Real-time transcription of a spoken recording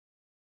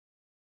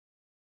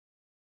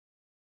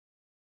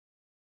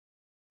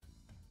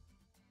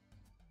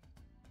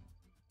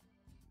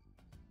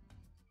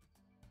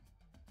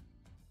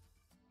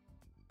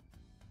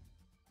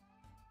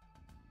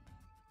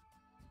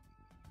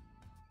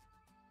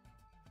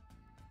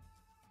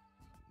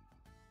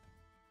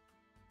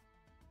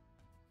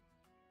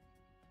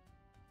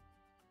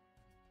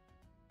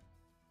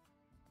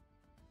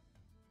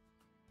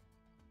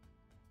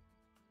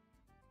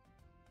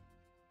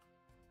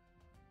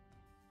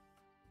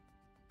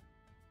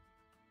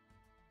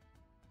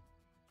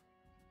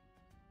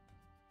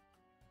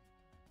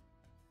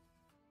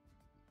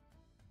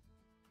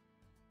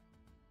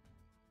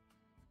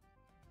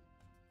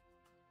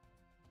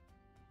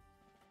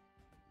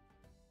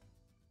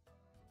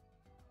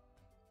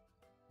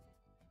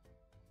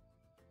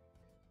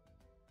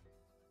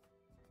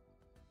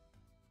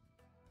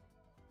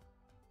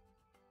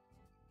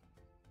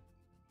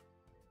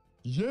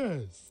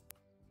Yes.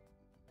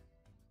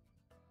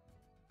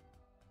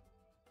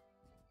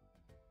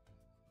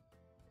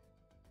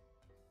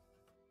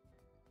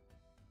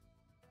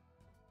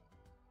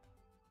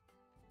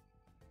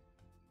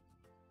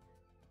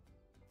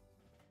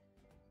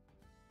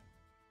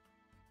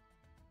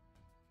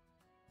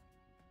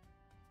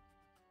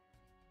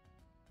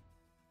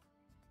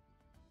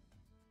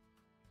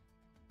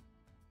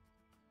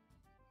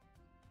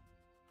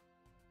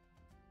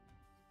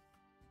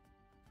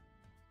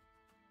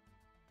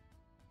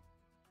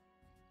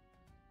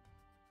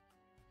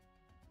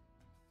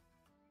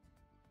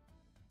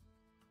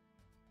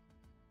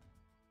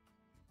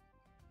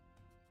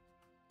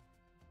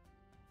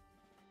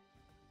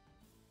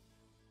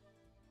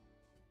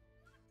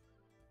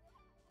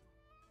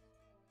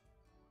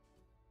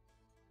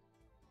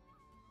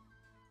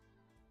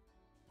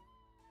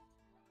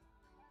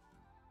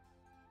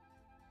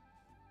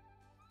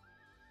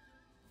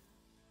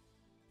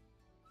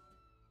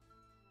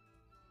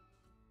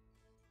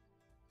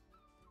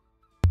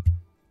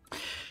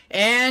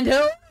 And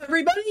hello,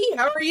 everybody.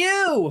 How are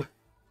you?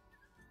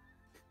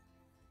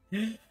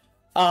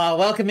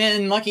 Welcome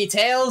in, Lucky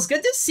Tales.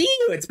 Good to see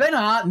you. It's been a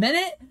hot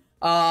minute.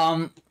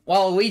 While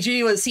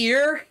Luigi was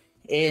here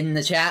in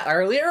the chat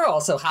earlier,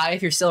 also hi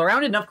if you're still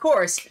around, and of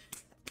course,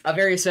 a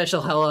very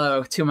special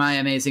hello to my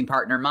amazing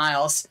partner,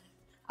 Miles.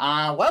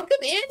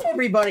 Welcome in,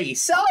 everybody.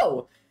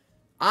 So,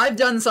 I've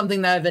done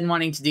something that I've been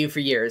wanting to do for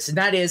years, and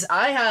that is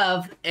I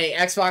have a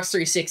Xbox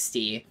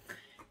 360.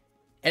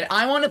 And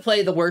I want to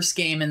play the worst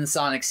game in the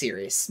Sonic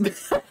series.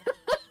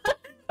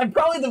 I'm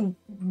probably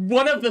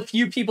one of the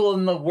few people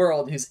in the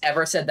world who's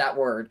ever said that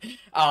word,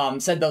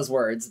 said those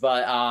words,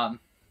 but,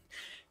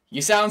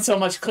 you sound so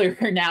much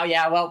clearer now.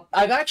 Yeah, well,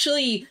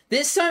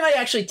 this time I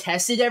actually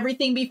tested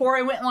everything before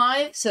I went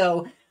live,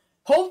 so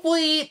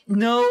hopefully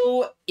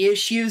no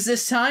issues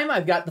this time.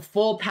 I've got the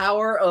full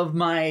power of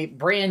my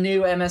brand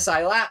new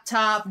MSI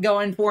laptop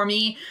going for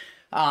me.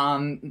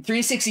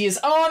 360 is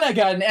on, I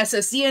got an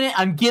SSD in it.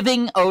 I'm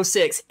giving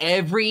 06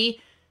 every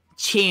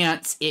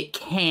chance it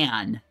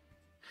can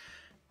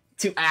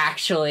to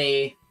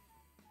actually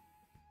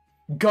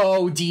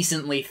go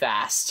decently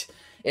fast.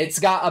 It's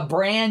got a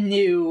brand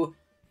new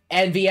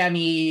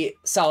NVMe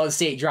solid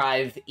state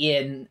drive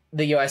in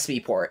the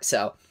USB port,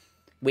 so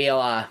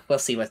we'll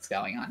see what's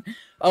going on.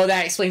 Oh,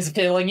 that explains the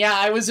fiddling. Yeah,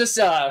 I was just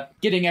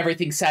getting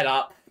everything set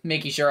up,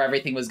 making sure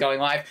everything was going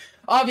live.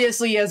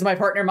 Obviously, as my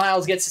partner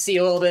Miles gets to see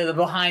a little bit of the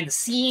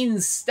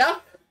behind-the-scenes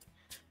stuff.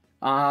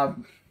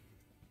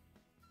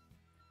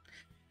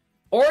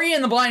 Ori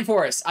and the Blind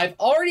Forest. I've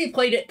already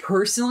played it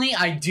personally.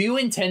 I do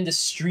intend to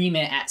stream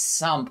it at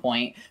some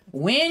point.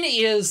 When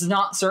is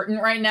not certain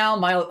right now.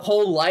 My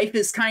whole life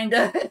is kind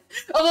of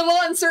a little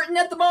uncertain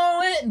at the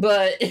moment,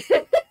 but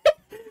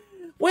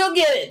we'll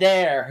get it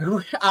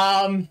there.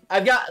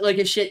 I've got like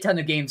a shit ton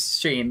of games to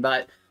stream,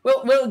 but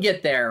we'll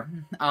get there.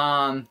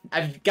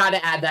 I've got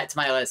to add that to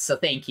my list, so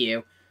thank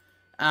you.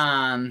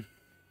 So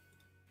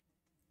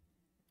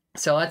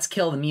let's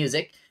kill the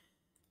music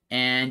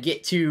and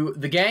get to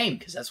the game,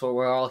 because that's what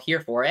we're all here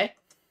for, eh?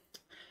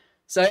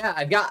 So yeah,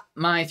 I've got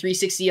my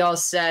 360 all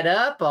set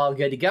up, all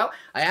good to go.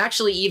 I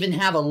actually even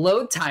have a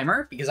load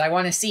timer, because I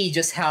want to see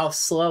just how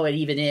slow it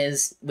even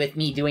is with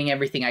me doing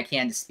everything I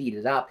can to speed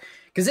it up.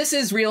 Because this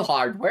is real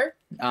hardware.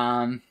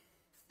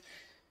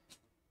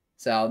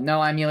 So, no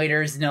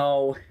emulators,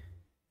 no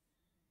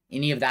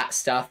any of that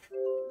stuff.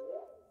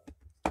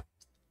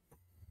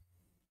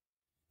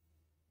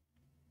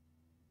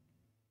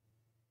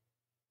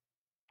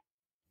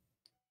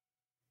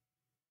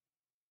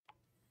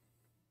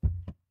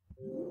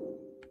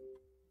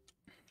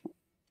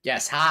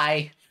 Yes,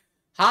 hi.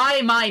 Hi,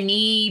 my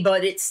me,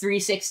 but it's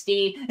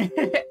 360.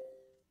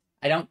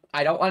 I don't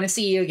want to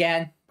see you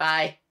again.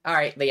 Bye.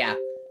 Alright, but yeah.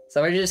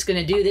 So we're just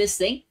gonna do this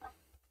thing.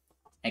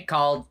 It's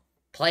called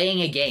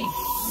playing a game.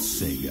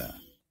 Sega.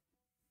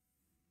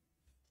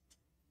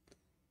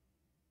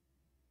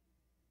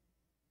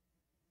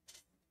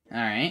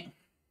 Alright.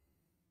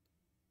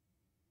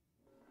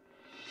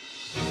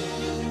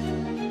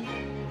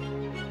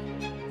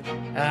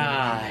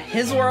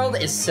 His World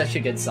is such a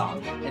good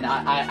song. And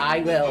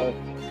I will...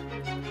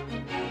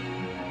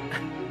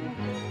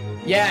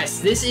 Yes,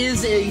 this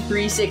is a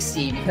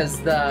 360 because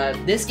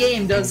this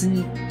game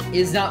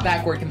is not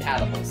backward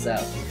compatible,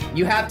 so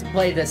you have to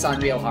play this on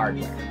real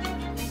hardware.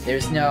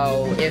 There's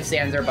no ifs,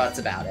 ands, or buts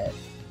about it.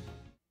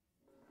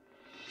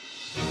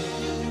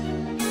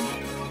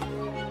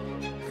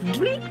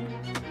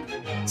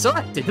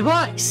 Select a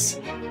device.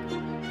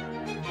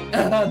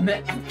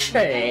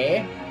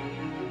 Actually...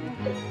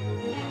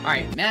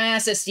 Alright,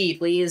 mass SSD,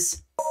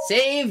 please.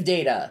 Save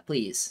data,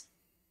 please.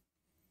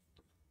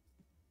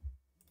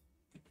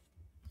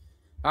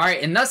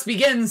 Alright, and thus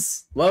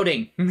begins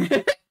loading.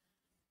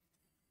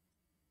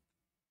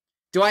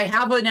 Do I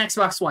have an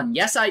Xbox One?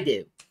 Yes, I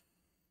do.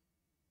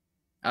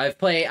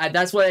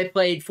 That's what I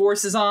played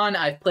Forces on.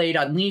 I've played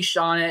Unleashed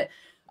on it.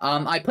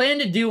 I plan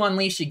to do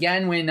Unleashed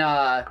again when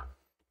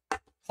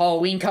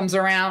Halloween comes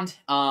around,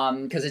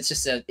 because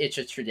it's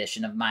a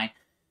tradition of mine.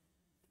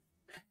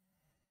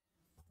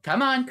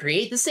 Come on,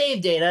 create the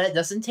save data. It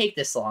doesn't take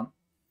this long.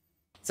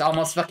 It's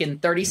almost fucking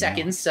 30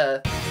 seconds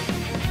to...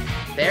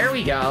 There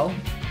we go.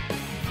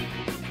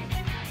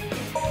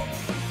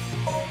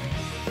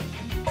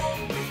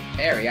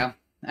 There we go.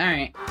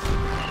 Alright.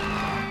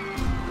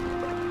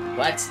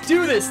 Let's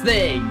do this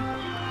thing!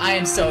 I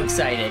am so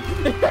excited.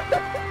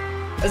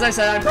 As I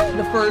said, I'm probably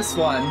the first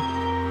one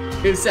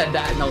who said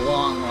that in a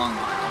long, long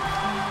while.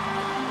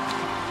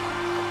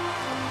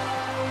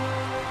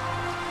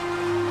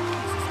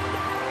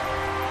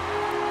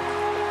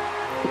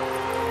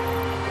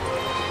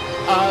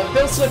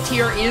 Bill Swift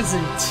here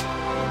isn't.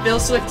 Bill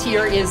Swift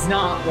here is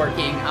not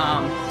working.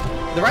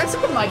 The rest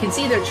of them I can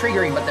see they're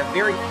triggering, but they're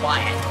very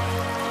quiet.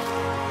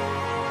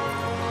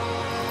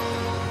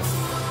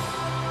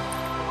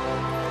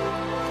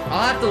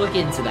 I'll have to look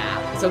into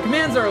that. So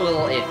commands are a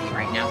little iffy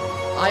right now.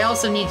 I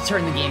also need to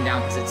turn the game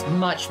down because it's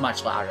much,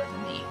 much louder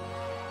than me.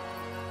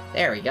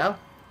 There we go.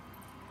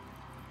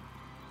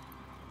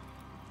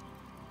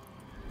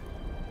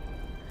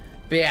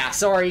 But yeah,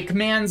 sorry,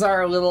 commands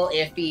are a little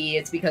iffy.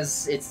 It's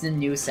because it's the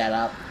new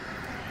setup.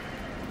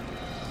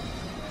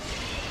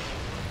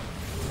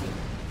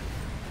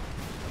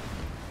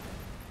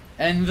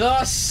 And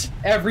thus,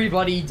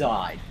 everybody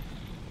died.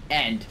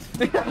 End.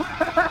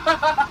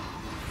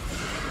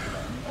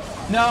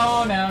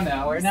 No, no,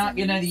 no, we're not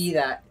gonna do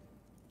that.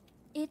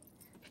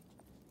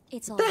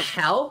 It's all What the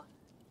hell?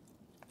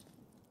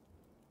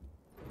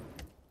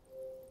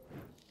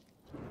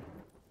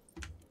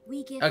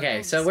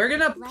 Okay, so we're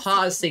gonna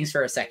pause things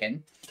for a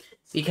second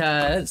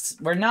because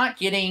we're not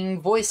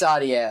getting voice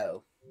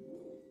audio.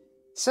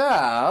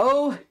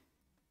 So,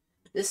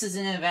 this is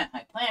an event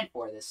I planned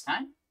for this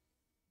time.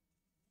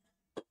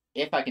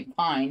 If I can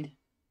find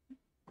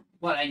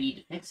what I need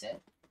to fix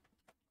it.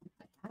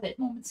 I had it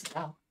moments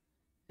ago.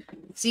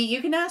 See,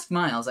 you can ask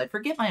Miles. I'd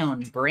forget my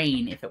own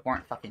brain if it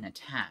weren't fucking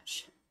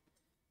attached.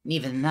 And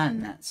even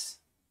then, that's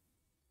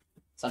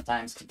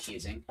sometimes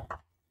confusing.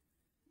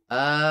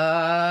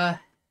 The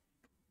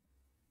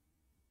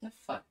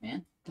fuck,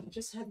 man? I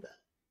just had that.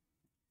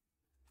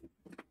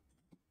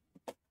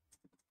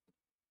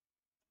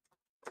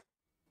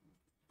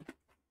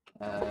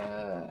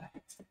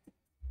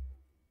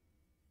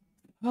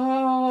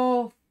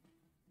 Oh,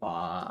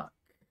 fuck.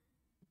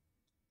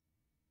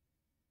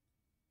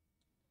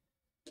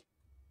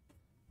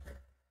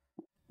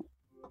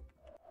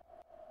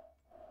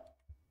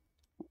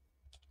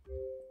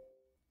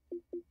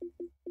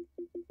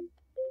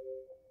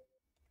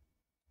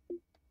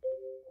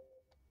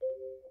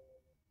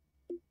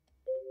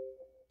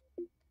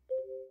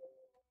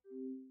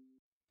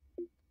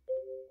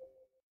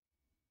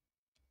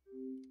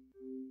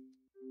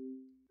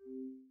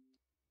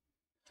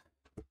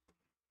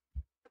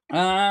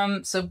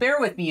 So bear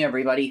with me,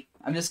 everybody.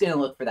 I'm just gonna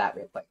look for that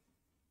real quick.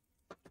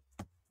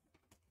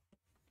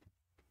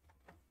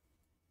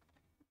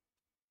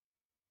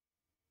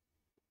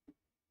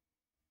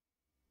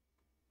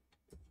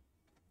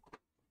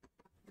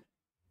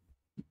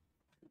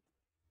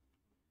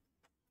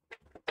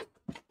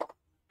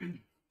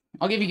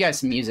 I'll give you guys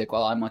some music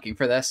while I'm looking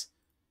for this.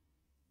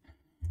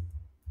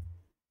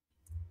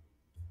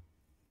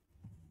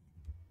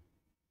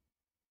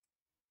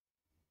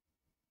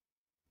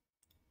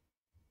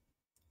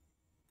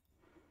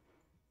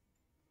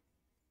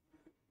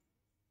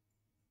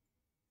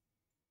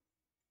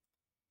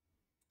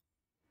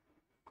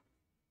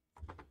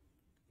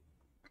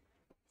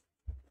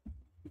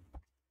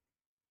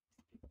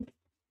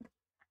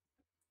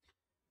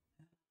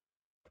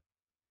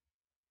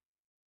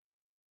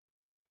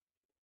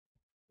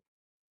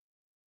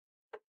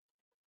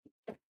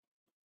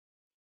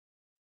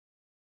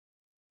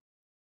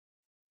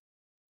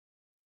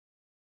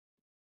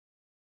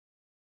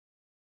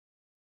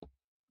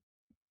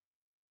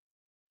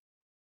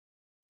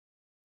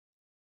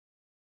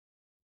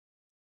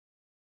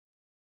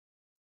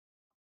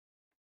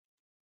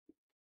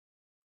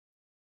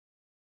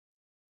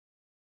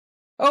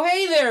 Oh,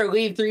 hey there,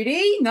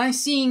 Leave3D. Nice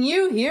seeing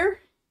you here.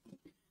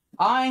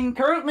 I'm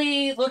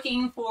currently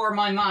looking for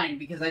my mind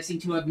because I seem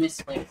to have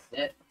misplaced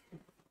it.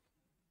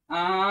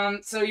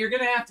 So you're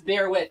gonna have to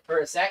bear with for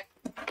a sec.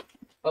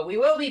 But we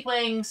will be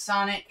playing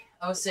Sonic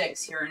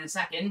 06 here in a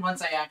second,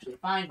 once I actually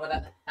find what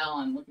the hell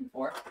I'm looking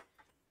for.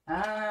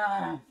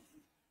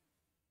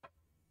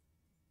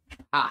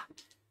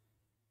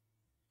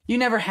 You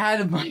never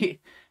had my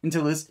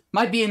until this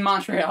might be in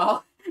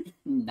Montreal.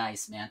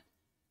 Nice, man.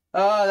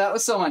 Oh, that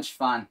was so much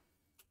fun.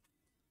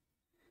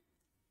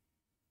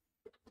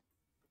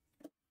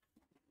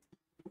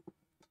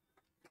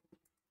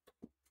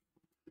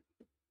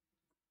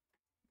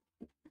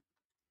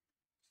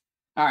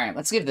 Alright,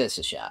 let's give this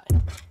a shot.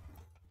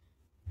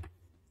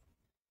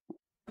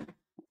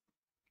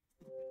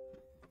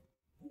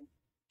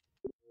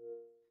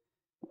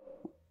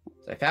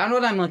 So I found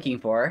what I'm looking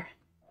for.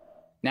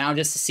 Now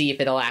just to see if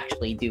it'll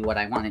actually do what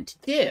I want it to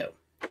do.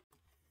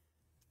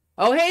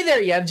 Oh, hey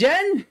there,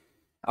 Yevgen!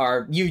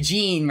 Or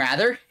Eugene,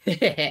 rather.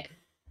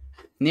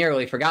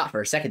 Nearly forgot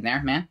for a second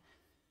there, man.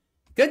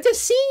 Good to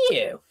see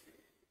you.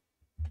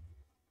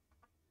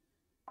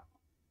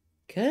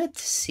 Good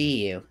to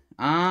see you.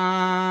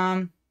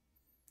 Hello?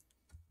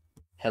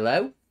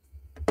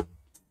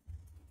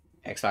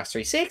 Xbox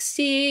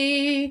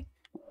 360.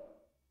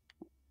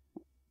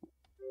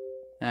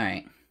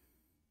 Alright.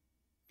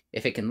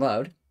 If it can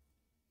load.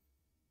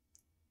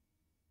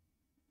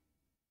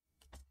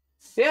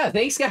 Yeah,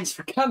 thanks guys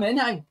for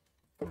coming.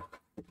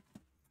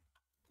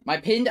 My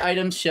pinned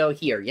items show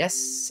here.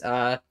 Yes,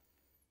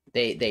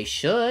 they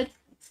should.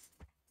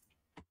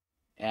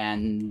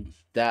 And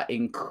that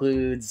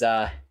includes,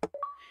 yeah,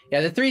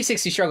 the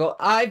 360 struggle.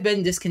 I've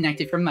been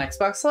disconnected from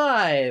Xbox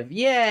Live.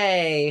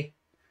 Yay!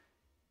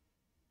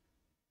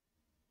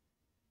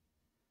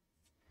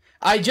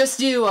 I just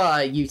do,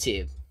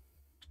 YouTube.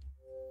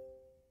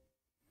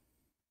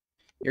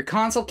 Your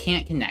console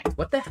can't connect.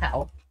 What the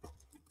hell?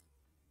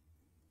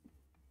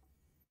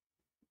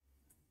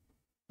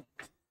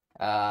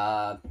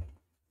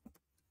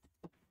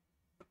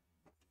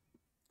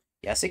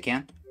 Yes, it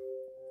can.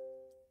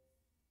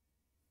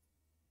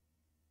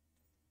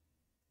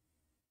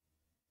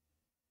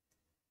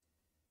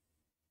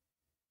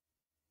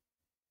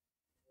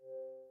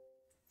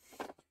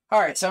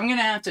 Alright, so I'm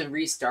gonna have to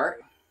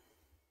restart.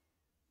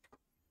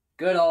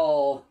 Good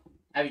old...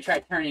 Have you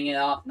tried turning it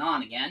off and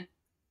on again?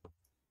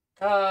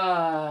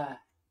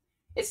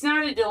 It's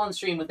not a Dylan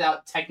stream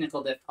without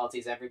technical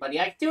difficulties, everybody.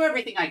 I do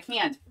everything I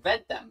can to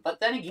prevent them, but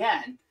then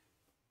again,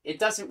 it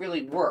doesn't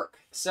really work.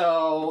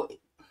 So...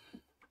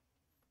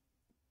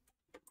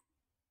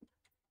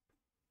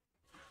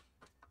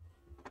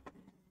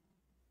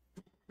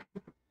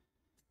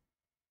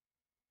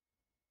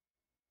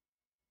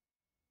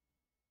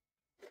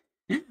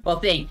 Well,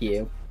 thank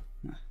you.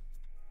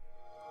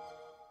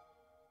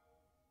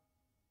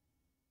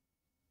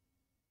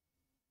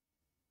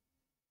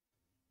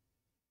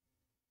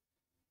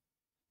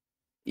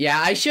 Yeah,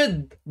 I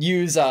should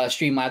use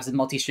Streamlabs and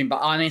multi-stream,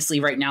 but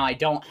honestly, right now, I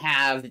don't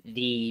have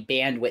the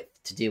bandwidth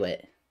to do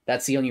it.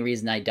 That's the only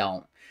reason I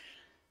don't.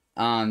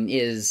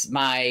 Is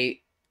my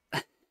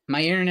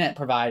internet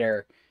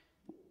provider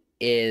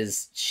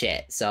is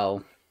shit,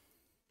 so...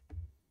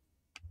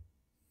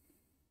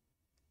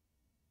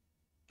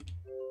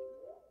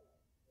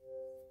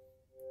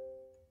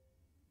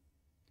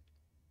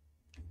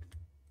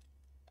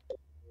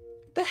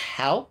 The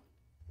hell?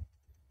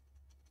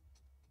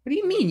 What do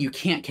you mean you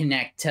can't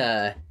connect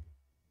to...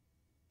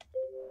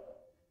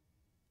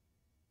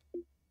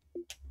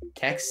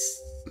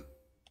 Text?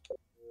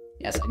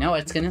 Yes, I know,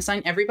 it's gonna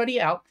sign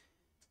everybody out.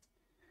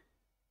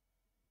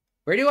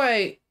 Where do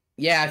I...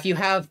 Yeah, if you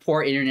have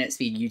poor internet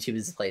speed, YouTube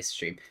is the place to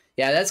stream.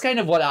 Yeah, that's kind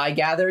of what I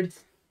gathered.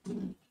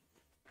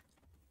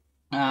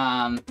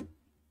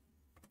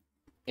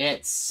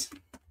 It's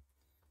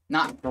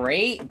not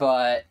great,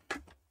 but...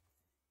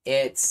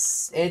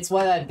 It's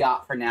what I've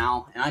got for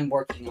now, and I'm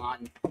working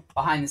on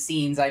behind the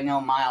scenes. I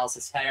know Miles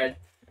has had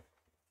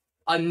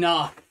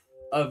enough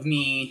of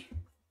me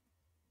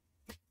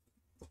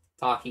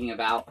talking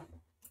about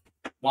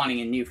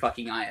wanting a new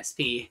fucking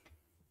ISP.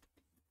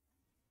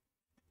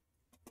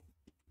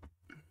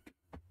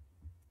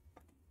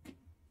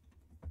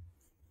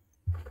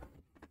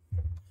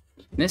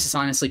 This is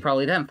honestly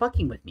probably them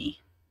fucking with me.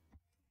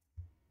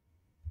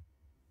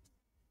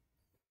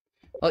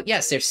 Well,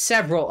 yes, there's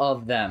several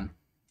of them.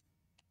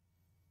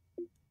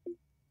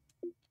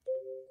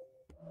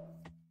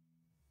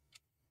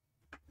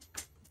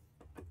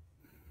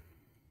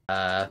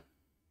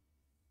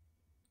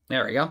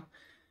 There we go.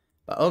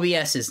 But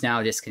OBS is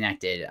now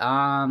disconnected.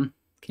 Can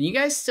you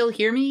guys still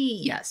hear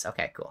me? Yes.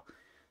 Okay, cool.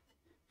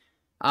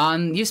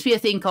 Used to be a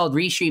thing called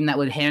Restream that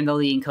would handle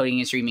the encoding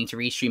and streaming to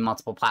restream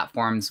multiple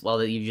platforms.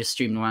 Well, you just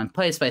streamed in one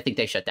place, but I think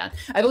they shut down.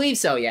 I believe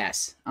so,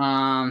 yes.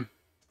 Alright,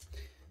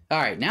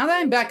 now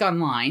that I'm back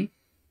online,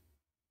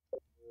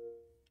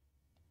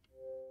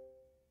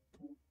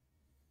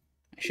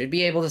 I should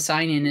be able to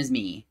sign in as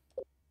me.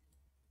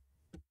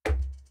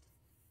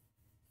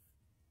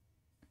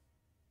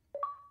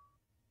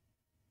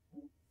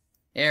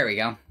 There we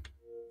go.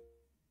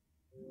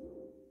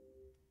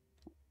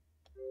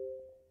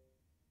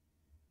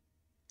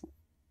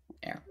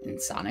 There. And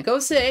Sonic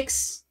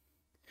 06.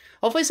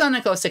 Hopefully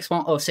Sonic 06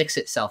 won't 06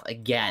 itself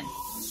again.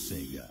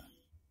 Sega.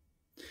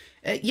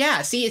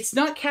 Yeah, see, it's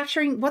not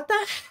capturing... What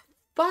the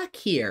fuck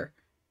here?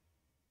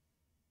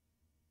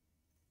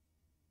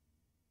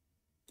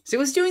 So it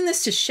was doing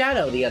this to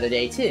Shadow the other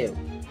day, too.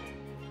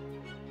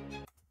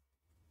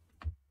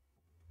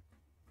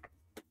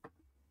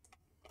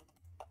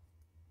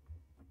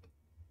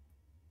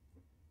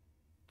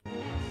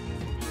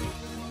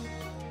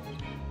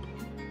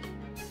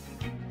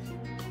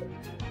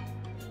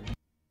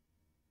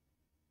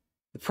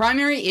 The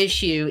primary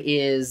issue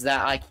is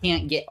that I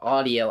can't get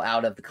audio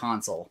out of the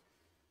console.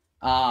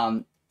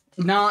 Not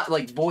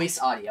like voice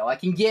audio. I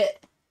can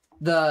get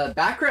the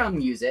background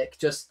music,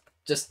 just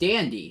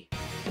dandy.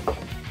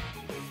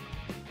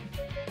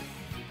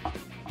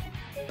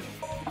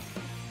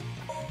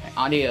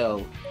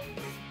 Audio.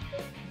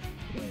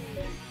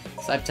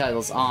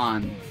 Subtitles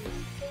on.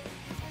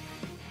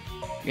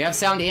 We have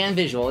sound and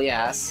visual,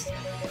 yes.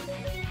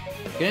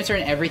 I'm gonna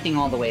turn everything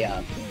all the way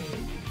up.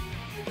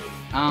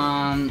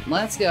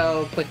 Let's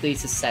go quickly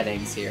to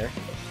settings here.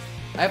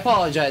 I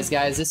apologize,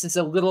 guys. This is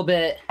a little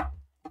bit...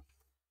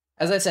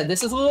 As I said,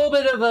 this is a little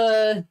bit of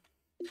a...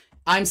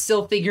 I'm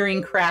still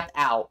figuring crap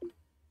out.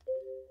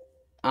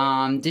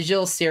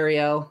 Digital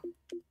stereo.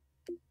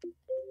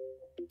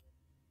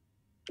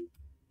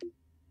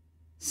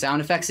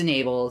 Sound effects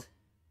enabled.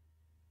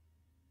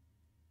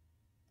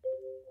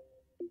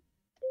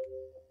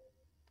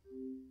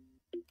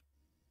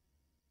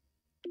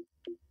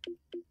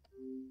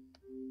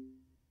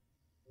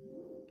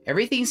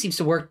 Everything seems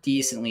to work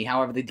decently.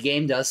 However, the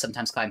game does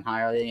sometimes climb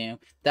higher than you.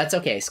 That's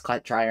okay. It's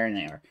trial and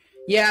error.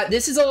 Yeah,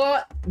 this is a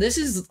lot. This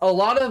is a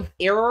lot of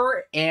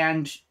error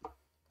and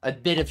a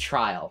bit of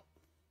trial.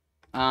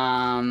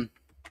 Hello?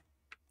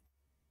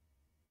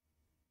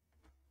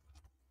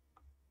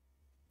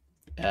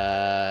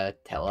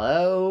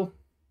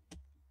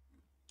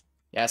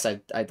 Yes,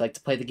 I'd like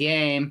to play the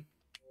game.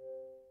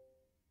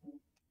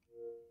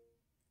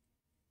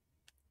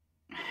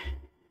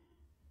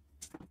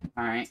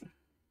 Alright.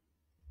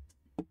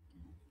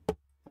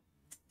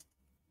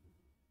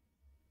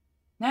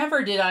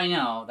 Never did I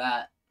know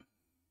that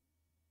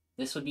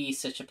this would be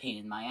such a pain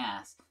in my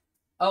ass.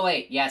 Oh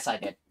wait, yes I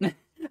did.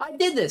 I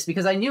did this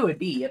because I knew it'd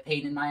be a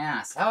pain in my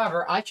ass.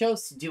 However, I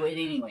chose to do it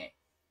anyway.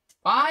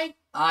 Why?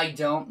 I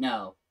don't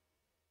know.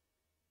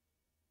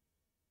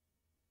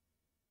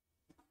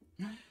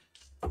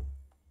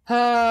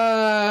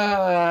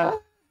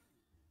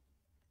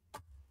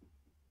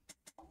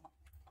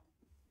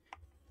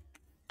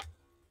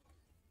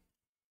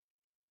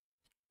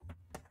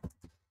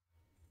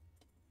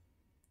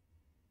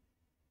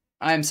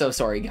 I'm so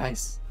sorry,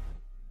 guys.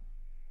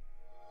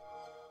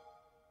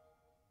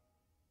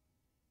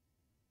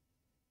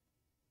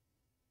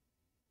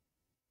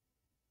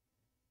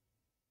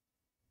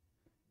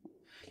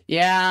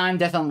 Yeah, I'm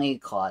definitely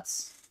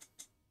klutz.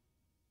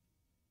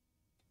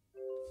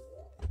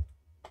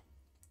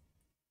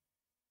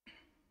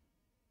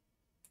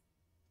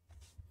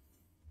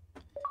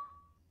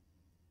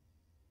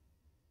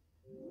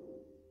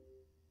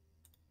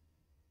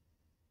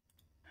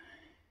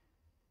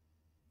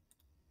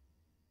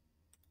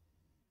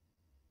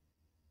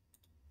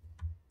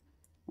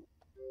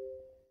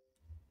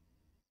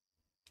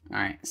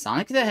 Alright,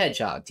 Sonic the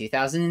Hedgehog,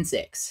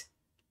 2006.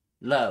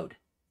 Load.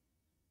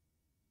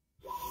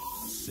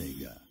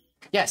 Sega.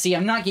 Yeah, see,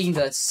 I'm not getting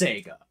the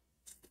Sega.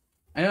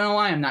 I don't know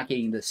why I'm not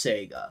getting the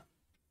Sega.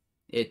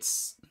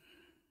 It's...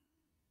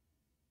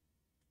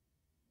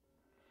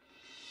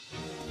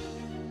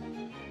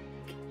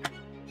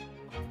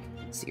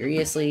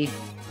 Seriously?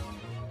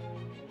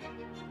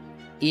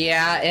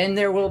 Yeah, and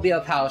there will be a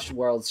Polished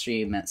World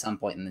stream at some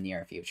point in the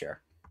near future.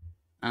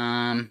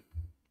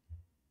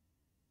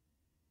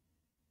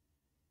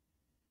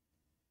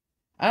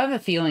 I have a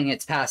feeling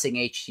it's passing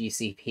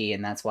HTCP,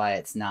 and that's why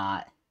it's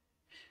not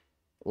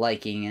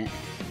liking it.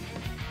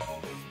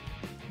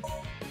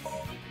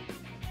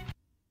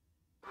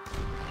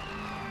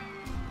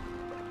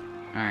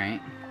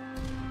 Alright.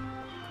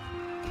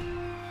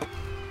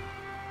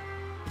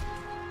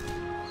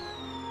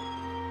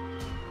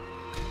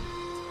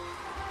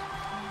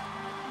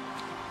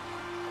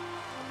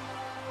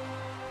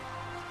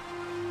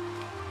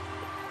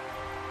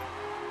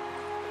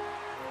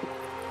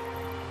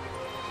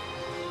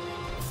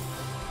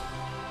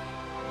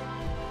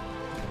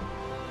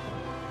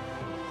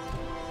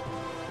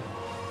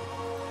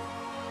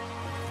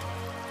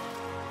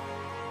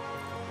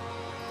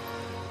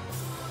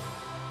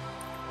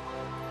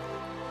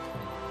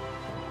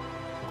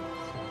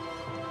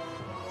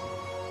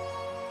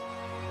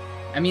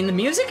 I mean, the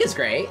music is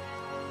great.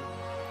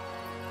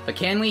 But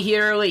can we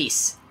hear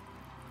Elise?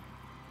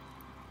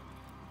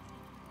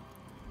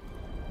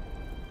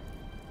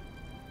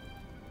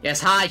 Yes,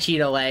 hi,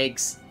 Cheeto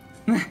Legs.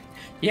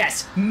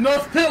 Yes,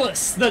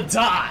 Mephilis the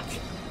Dark!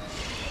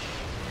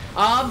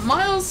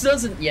 Miles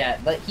doesn't yet,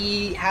 but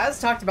he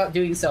has talked about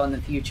doing so in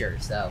the future,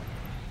 so...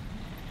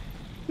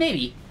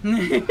 Maybe.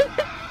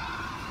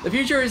 The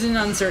future is an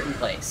uncertain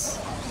place.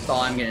 That's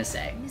all I'm gonna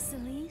say. Miss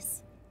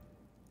Elise?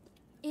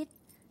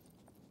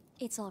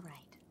 It's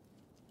alright.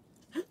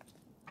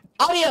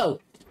 Audio!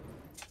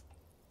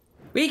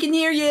 We can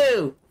hear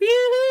you!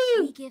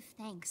 Woo-hoo! We give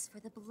thanks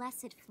for the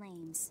blessed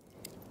flames.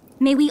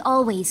 May we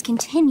always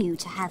continue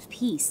to have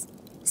peace.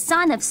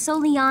 Son of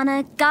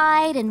Soliana,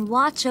 guide and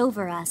watch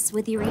over us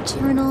with your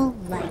eternal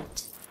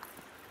light.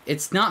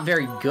 It's not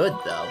very good,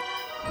 though.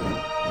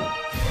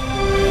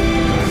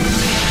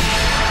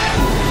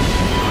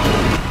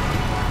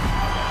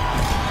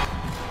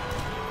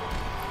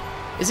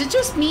 Is it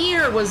just me,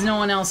 or was no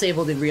one else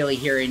able to really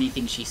hear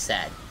anything she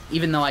said,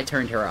 even though I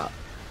turned her up?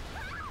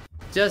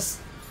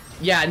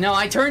 Yeah, no,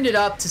 I turned it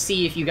up to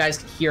see if you guys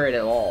could hear it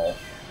at all.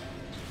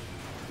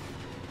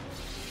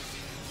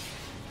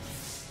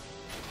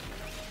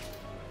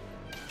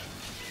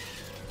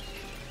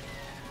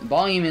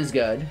 Volume is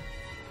good.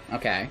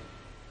 Okay.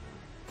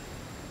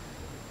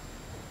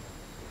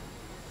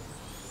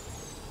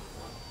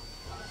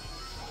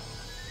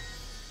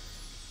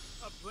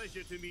 A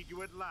pleasure to meet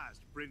you at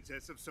last,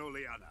 Princess of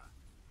Soliana.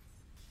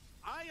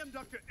 I am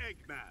Dr.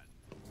 Eggman.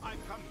 I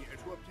come here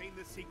to obtain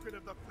the secret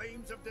of the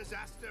flames of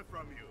disaster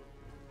from you,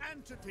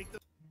 and to take the...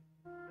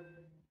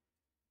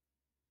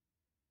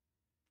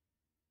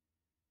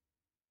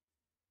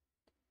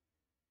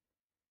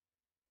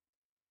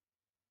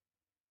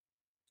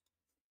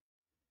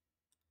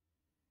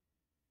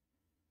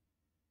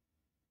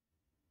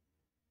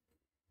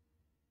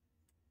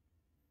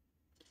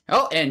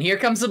 Oh, and here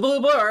comes the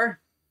blue blur.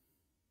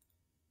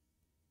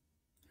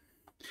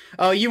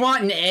 Oh, you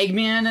want an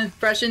Eggman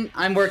impression?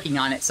 I'm working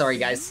on it. Sorry,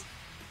 guys.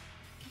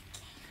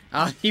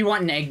 If you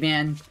want an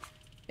Eggman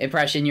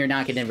impression, you're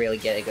not going to really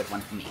get a good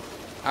one from me.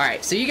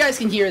 Alright, so you guys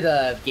can hear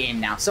the game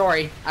now.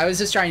 Sorry, I was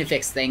just trying to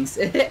fix things.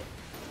 It's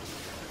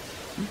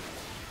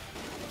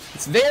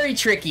very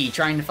tricky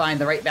trying to find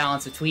the right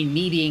balance between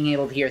me being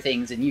able to hear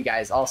things and you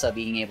guys also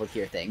being able to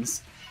hear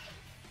things.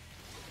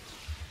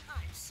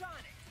 I'm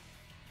Sonic!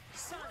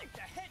 Sonic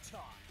the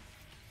Hedgehog!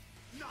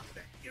 Not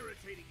that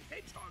irritating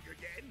hedgehog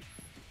again!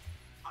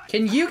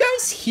 Can you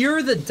guys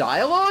hear the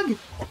dialogue?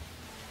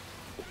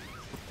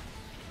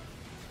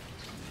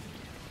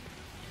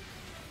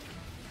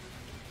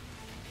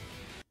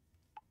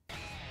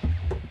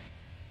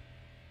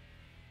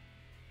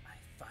 I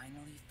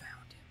finally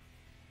found him.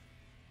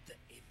 The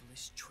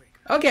Iblis Trigger.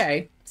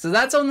 Okay, so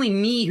that's only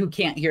me who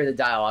can't hear the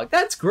dialogue.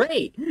 That's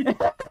great!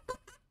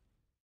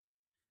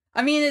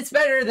 I mean, it's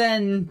better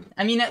than...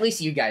 I mean, at least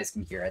you guys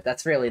can hear it.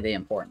 That's really the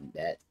important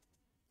bit.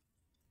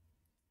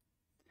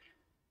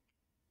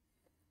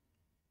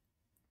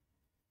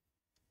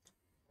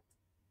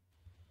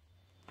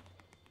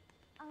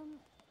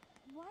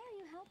 Why are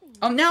you helping me?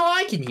 Oh, now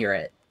I can hear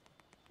it.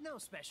 No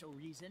special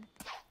reason.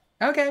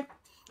 Okay,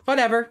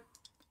 whatever.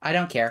 I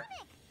don't care.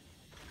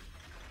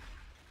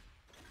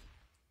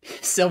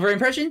 Silver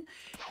impression?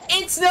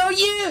 It's no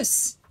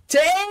use!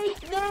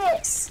 Take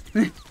this!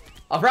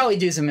 I'll probably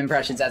do some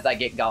impressions as I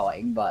get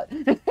going, but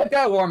I've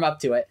got to warm up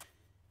to it.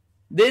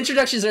 The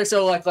introductions are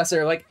so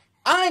lackluster, like,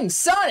 I'm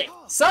Sonic!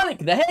 Sonic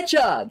the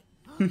Hedgehog!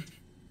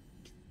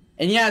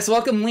 And yes,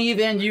 welcome Lee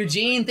and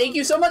Eugene. Thank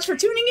you so much for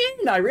tuning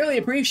in. I really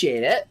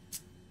appreciate it.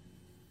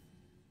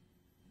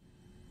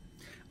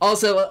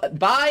 Also,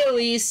 bye,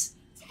 Elise.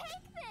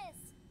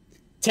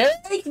 Take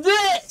this! Take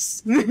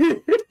this!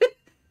 I've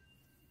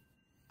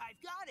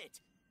got it!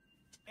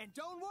 And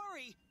don't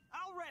worry,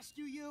 I'll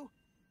rescue you!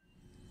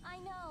 I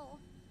know.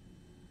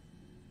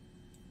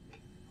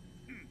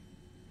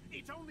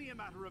 It's only a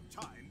matter of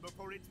time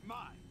before it's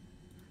mine.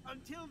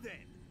 Until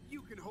then,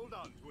 you can hold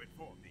on to it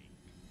for me.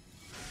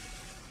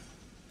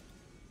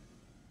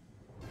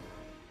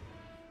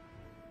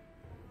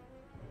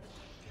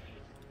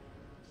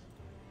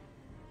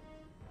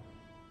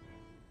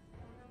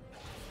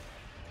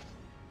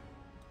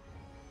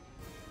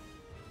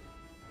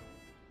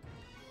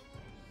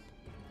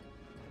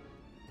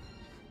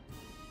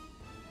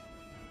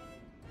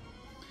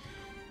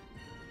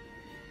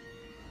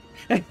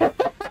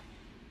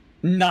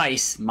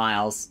 Nice,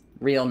 Miles.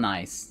 Real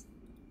nice.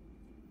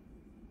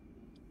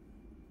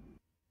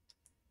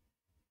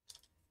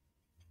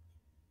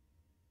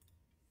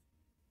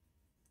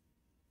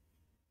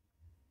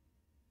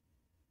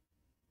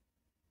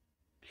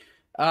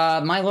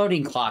 My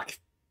loading clock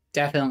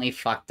definitely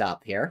fucked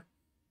up here.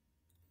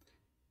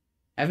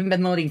 I haven't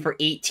been loading for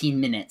 18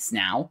 minutes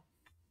now.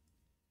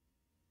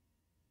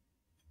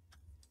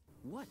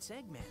 What's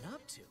Eggman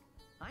up to?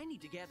 I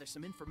need to gather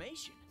some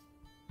information.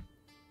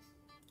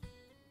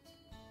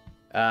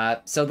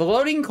 So the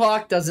loading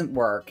clock doesn't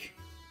work.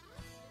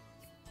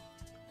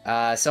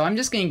 So I'm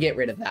just gonna get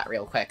rid of that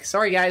real quick.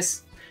 Sorry,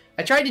 guys.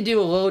 I tried to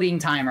do a loading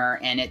timer,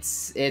 and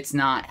it's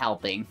not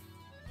helping.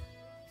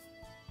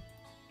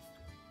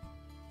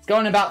 It's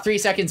going about 3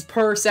 seconds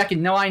per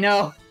second. No, I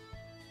know.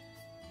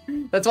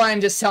 That's why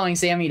I'm just telling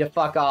Sammy to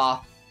fuck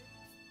off.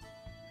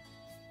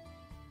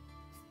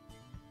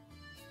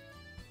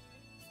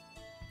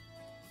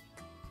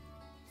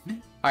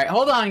 Alright,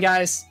 hold on,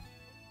 guys.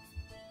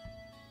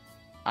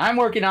 I'm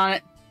working on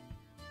it.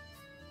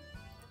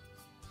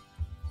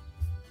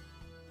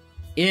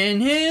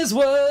 In his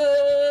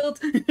world.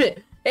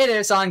 Hey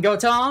there, Son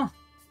Goten.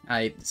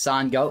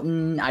 Son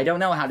Goten. I don't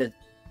know how to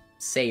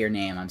say your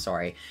name. I'm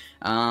sorry.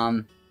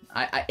 An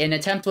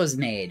attempt was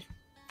made.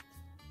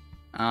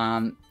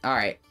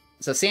 Alright.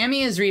 So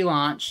Sammy is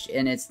relaunched,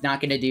 and it's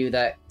not going to do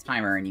that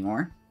timer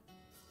anymore.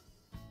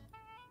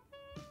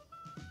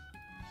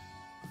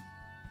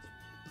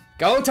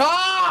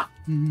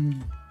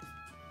 Goten!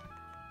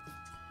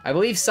 I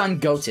believe Son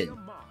Goten.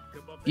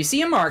 If you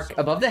see a mark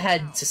above the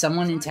head to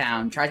someone in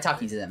town, try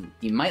talking to them.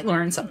 You might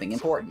learn something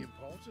important.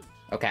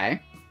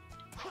 Okay.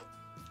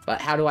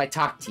 But how do I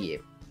talk to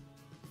you?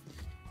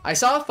 I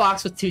saw a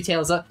fox with 2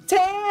 tails up.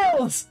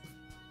 Tails!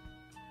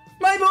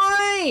 My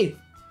boy!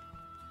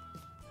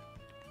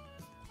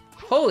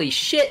 Holy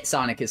shit,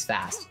 Sonic is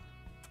fast.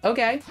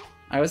 Okay.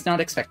 I was not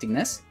expecting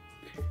this.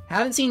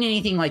 Haven't seen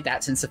anything like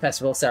that since the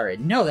festival started.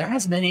 No, there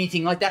hasn't been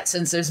anything like that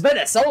since there's been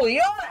a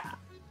Soliana!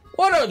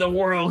 What are the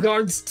World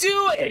Guards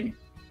doing?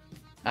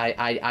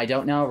 I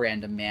don't know,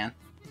 random man.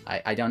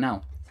 I don't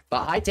know.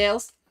 But hi,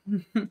 Tails.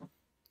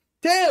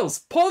 Tails,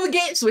 pull the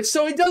gate switch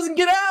so he doesn't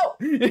get out!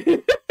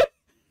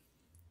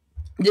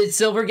 Did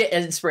Silver get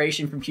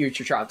inspiration from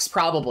Future Trunks?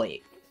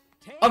 Probably.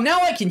 Tails, Oh, now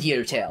I can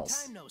hear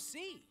Tails. time no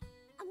see.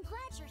 I'm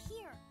glad you're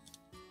here.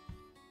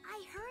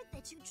 I heard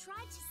that you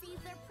tried to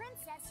save their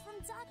princess from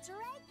Dr.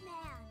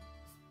 Eggman.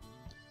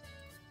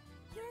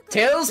 You're going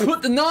Tails, to-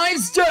 put the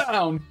knives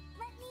down!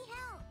 Let me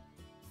help.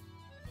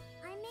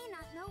 I may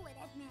not know what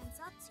Eggman's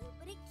up to,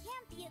 but it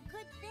can't be a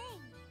good thing.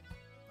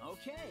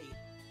 Okay,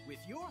 with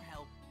your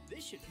help,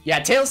 this should be... Yeah,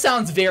 Tails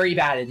sounds very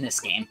bad in this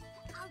game.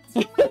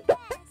 I'll do my best.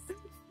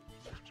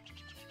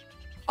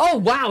 Oh,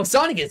 wow,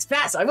 Sonic is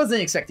fast! I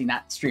wasn't expecting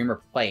that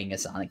streamer playing a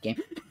Sonic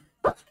game.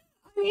 I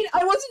mean,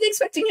 I wasn't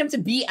expecting him to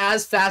be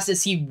as fast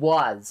as he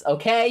was,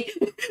 okay?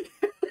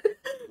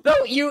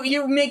 Though,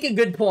 you make a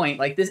good point.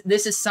 Like,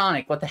 this is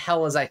Sonic. What the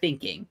hell was I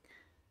thinking?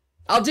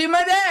 I'll do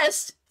my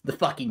best! The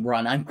fucking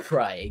run, I'm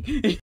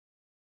crying.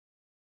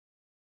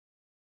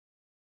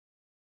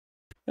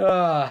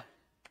 Alright.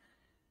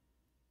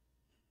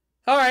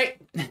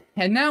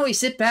 And now we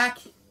sit back.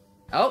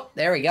 Oh,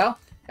 there we go.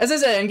 As I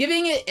said, I'm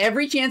giving it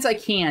every chance I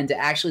can to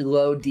actually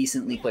load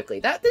decently quickly.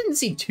 That didn't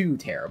seem too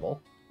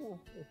terrible.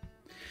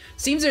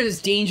 Seems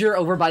there's danger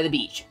over by the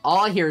beach.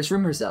 All I hear is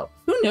rumors, though.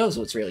 Who knows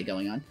what's really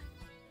going on?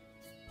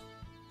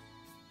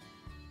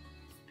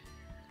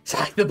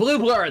 Sonic the Blue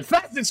Blur, the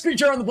fastest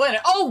creature on the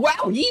planet. Oh,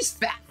 wow, he's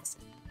fast.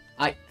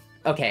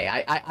 Okay,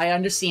 I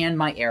understand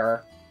my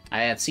error.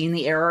 I have seen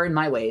the error in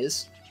my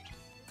ways.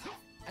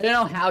 I don't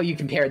know how you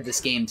compared this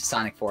game to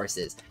Sonic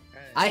Forces.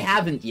 I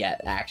haven't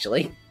yet,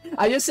 actually.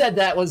 I just said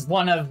that was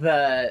one of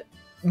the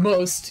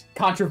most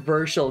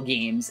controversial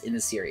games in the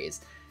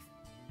series.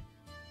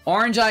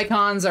 Orange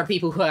icons are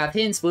people who have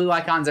hints, blue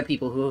icons are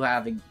people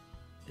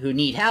who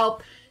need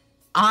help.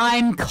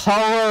 I'm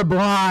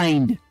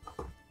colorblind!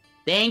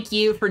 Thank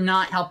you for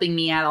not helping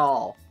me at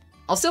all.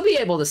 I'll still be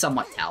able to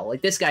somewhat tell.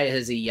 Like, this guy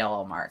has a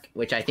yellow mark,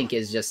 which I think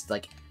is just,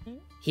 like,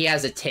 he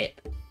has a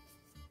tip.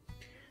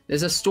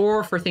 There's a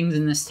store for things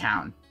in this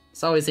town.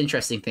 It's always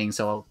interesting things,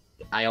 so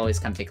I always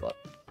come take a look.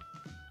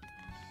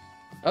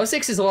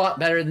 06 is a lot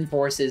better than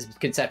Forces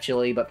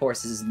conceptually, but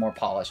Forces is more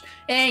polished.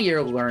 And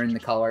you'll learn the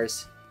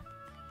colors.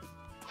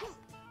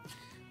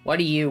 What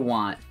do you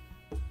want?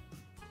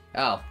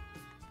 Oh.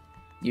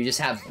 You just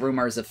have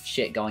rumors of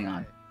shit going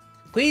on.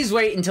 Please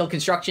wait until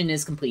construction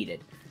is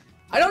completed.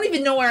 I don't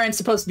even know where I'm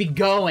supposed to be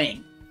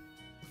going.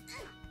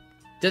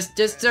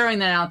 Just throwing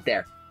that out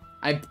there.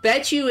 I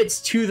bet you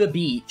it's to the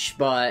beach,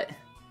 but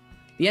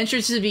the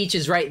entrance to the beach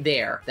is right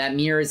there. That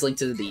mirror is linked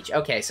to the beach.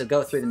 Okay, so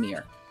go through the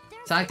mirror.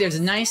 Sonic, there's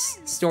a nice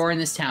store in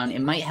this town.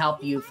 It might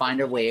help you find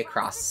a way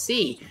across the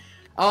sea.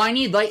 Oh, I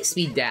need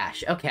Lightspeed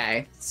Dash.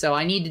 Okay, so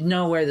I need to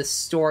know where the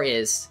store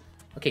is.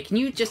 Okay, can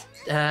you just,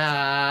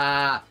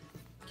 can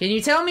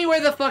you tell me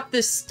where the fuck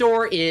this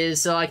store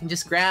is so I can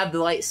just grab the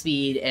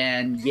Lightspeed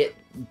and get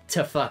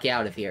to fuck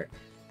out of here?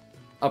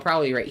 Oh,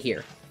 probably right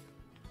here.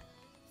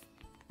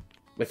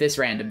 With this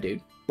random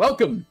dude.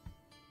 Welcome!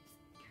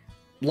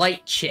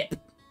 Light chip.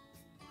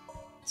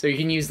 So you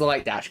can use the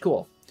light dash.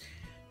 Cool.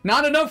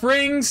 Not enough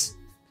rings!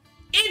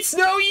 It's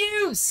no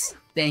use!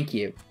 Thank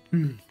you.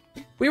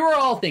 We were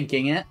all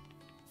thinking it.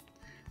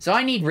 So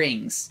I need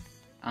rings.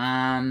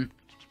 How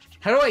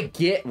do I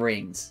get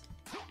rings?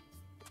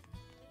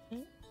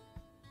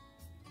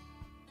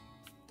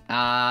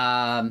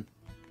 Meow?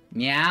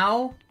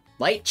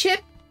 Light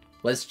chip?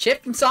 Was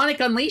Chip from Sonic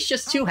Unleashed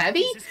just too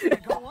heavy? Is this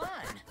gonna go on?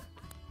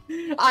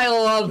 I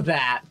love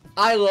that.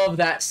 I love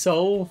that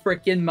so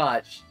freaking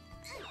much.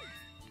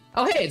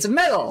 Oh hey, it's a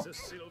medal!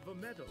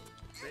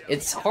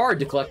 It's hard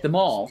to collect them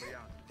all.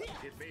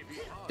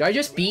 Do I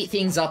just beat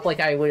things up like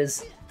I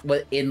was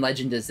in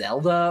Legend of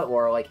Zelda?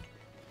 Or like,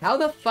 how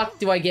the fuck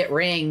do I get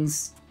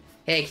rings?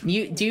 Hey,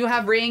 do you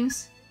have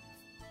rings?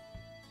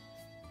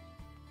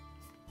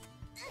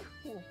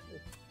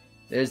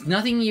 There's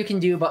nothing you can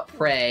do but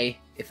pray.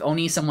 If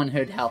only someone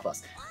would help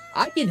us.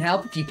 I can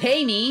help if you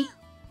pay me!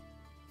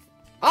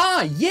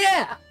 Ah,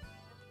 yeah!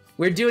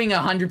 We're doing a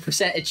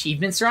 100%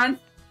 achievements run?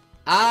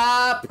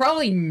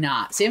 Probably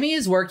not. Sammy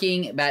is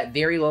working at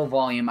very low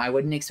volume. I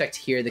wouldn't expect to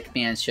hear the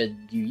commands should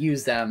you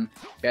use them.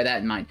 Bear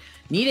that in mind.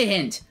 Need a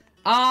hint.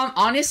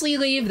 Honestly,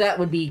 Leave, that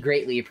would be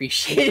greatly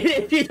appreciated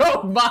if you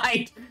don't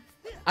mind.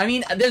 I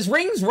mean, there's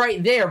rings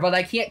right there, but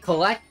I can't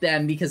collect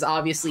them because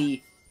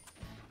obviously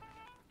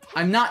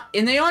I'm not,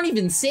 and they aren't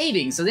even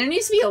saving, so there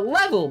needs to be a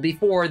level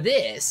before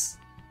this.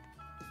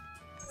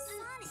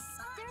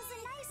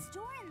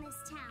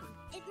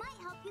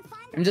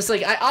 I'm just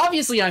like,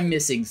 obviously I'm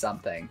missing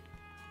something.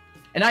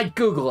 And I'd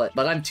Google it,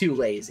 but I'm too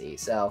lazy,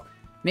 so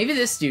maybe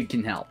this dude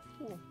can help.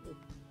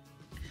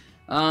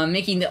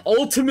 Making the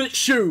ultimate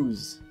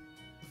shoes.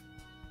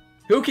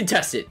 Who can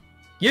test it?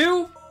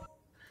 You?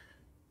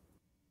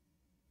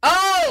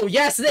 Oh,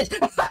 yes, this.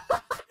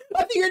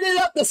 I figured it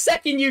out the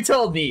second you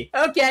told me.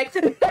 Okay.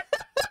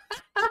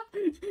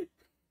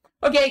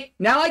 Okay,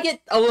 now I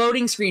get a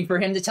loading screen for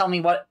him to tell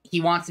me what he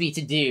wants me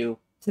to do,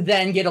 to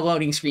then get a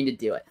loading screen to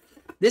do it.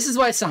 This is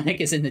why Sonic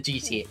is in the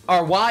GTA,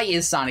 or why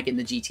is Sonic in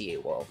the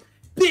GTA world?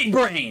 Big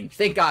brain!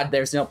 Thank God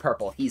there's no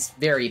purple. He's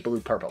very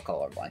blue-purple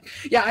colorblind.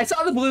 Yeah, I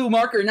saw the blue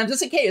marker, and I'm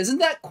just like, hey, isn't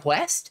that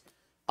Quest?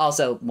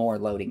 Also, more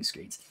loading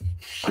screens.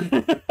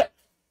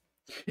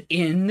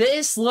 In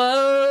this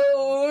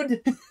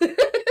load!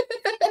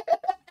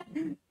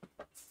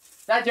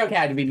 That joke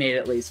had to be made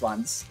at least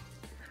once.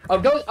 Oh,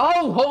 go!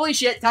 Oh, holy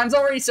shit! Time's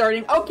already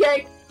starting.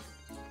 Okay.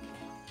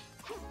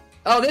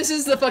 Oh, this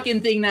is the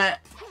fucking thing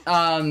that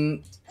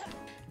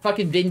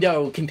fucking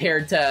Vindo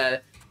compared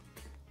to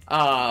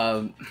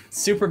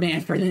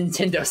Superman for the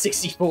Nintendo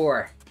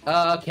 64.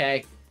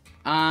 Okay.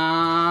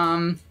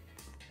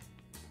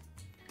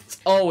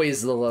 It's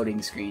always the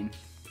loading screen.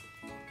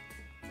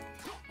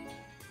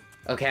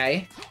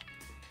 Okay.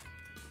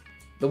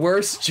 The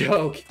worst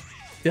joke.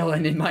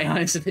 Villain, in my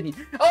honest opinion.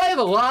 Oh, I have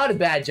a lot of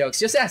bad jokes.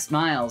 Just ask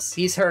Miles.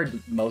 He's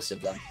heard most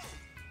of them.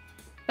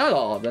 Not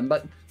all of them,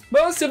 but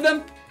most of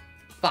them.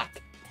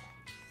 Fuck.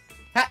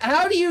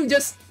 How do you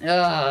just...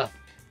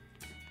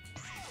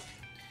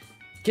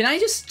 Can I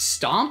just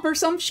stomp or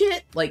some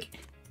shit? Like,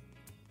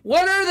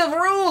 what are the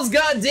rules,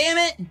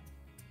 goddammit?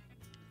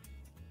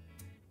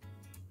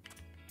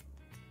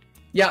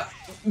 Yeah,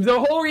 the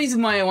whole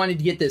reason why I wanted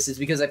to get this is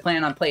because I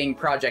plan on playing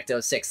Project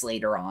 06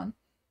 later on.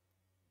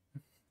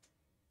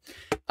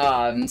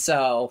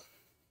 So...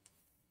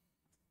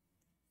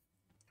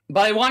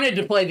 But I wanted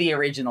to play the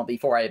original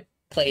before I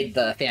played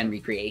the fan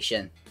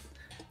recreation.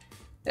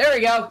 There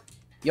we go!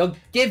 You'll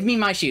give me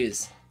my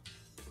shoes.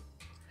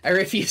 I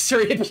refuse to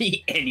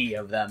repeat any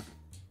of them.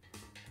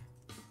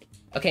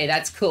 Okay,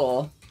 that's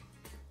cool.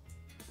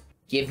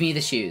 Give me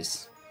the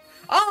shoes.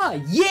 Ah,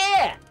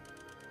 yeah!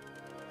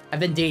 I've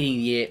been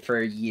dating it for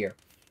a year.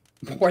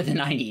 More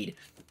than I need.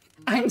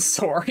 I'm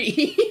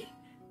sorry.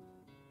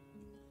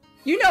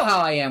 You know how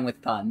I am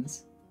with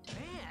puns.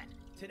 Man,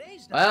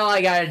 today's Well,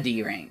 I got a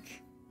D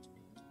rank.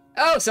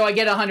 Oh, so I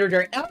get 100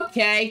 rings.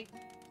 Okay.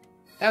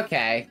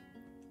 Okay.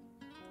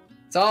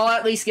 So I'll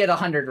at least get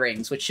 100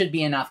 rings, which should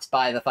be enough to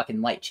buy the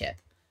fucking light chip.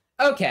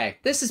 Okay,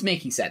 this is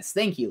making sense.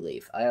 Thank you,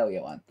 Leaf. I owe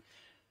you one.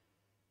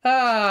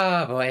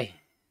 Ah, boy.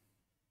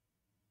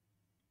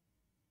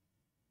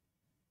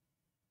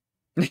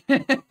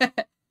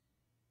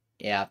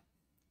 Yeah.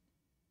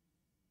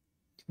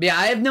 But yeah,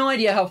 I have no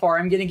idea how far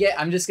I'm gonna get.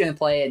 I'm just gonna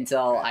play it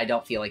until I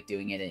don't feel like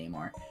doing it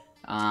anymore.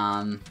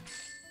 I'm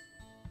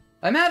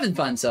having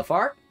fun so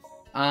far.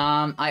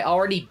 I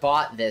already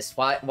bought this.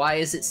 Why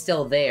is it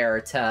still there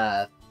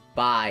to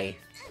buy?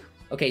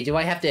 Okay, do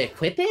I have to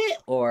equip it,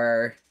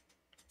 or...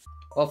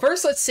 Well,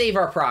 first let's save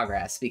our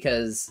progress,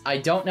 because I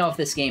don't know if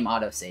this game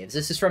autosaves.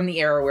 This is from the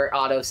era where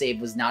autosave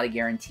was not a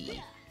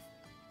guarantee.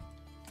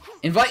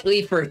 Invite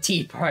Leaf for a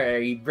tea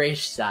party,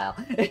 British style.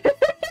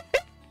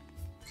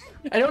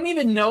 I don't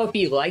even know if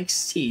he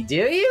likes tea. Do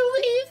you,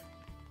 Leaf?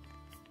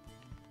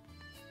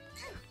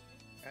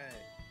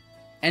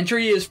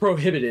 Entry is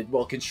prohibited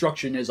while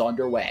construction is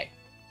underway.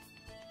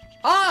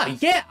 Ah,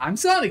 yeah, I'm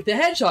Sonic the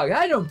Hedgehog.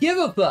 I don't give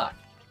a fuck.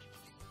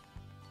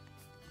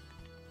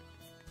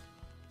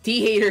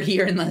 Tea hater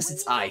here unless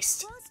it's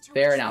iced.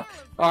 Fair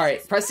enough.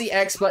 Alright, press the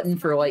X button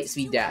for light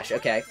speed dash.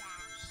 Okay.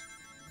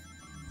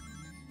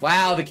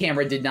 Wow, the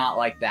camera did not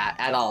like that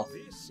at all.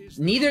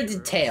 Neither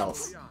did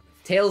Tails.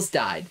 Tails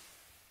died.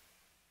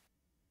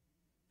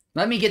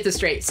 Let me get this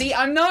straight. See,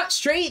 I'm not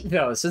straight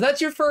though, so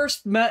that's your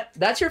first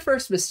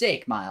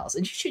mistake, Miles,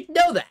 and you should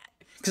know that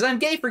because I'm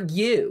gay for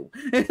you.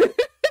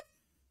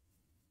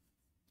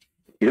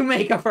 You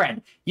make a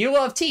friend. You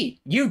love tea.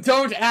 You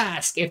don't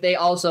ask if they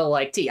also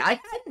like tea.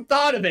 I hadn't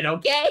thought of it,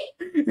 okay?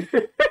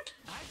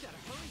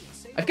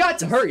 I've got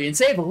to hurry and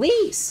save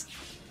Elise.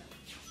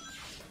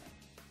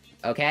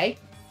 Okay?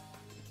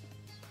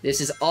 This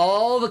is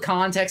all the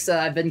context that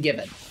I've been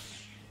given.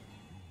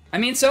 I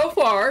mean, so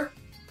far,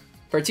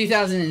 for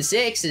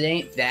 2006, it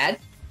ain't bad.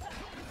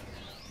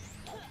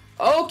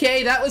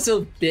 Okay, that was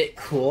a bit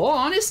cool,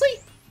 honestly.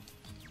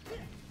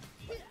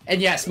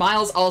 And yes,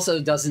 Miles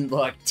also doesn't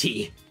like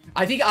tea.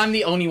 I think I'm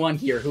the only one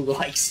here who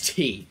likes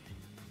tea.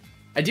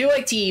 I do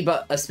like tea,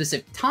 but a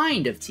specific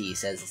kind of tea,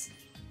 says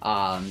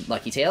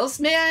Lucky Tails.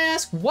 May I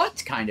ask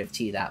what kind of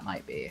tea that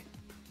might be?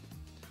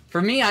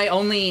 For me, I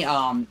only,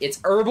 it's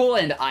herbal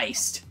and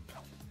iced.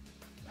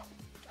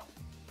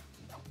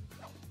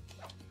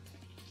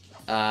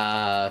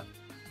 Meow?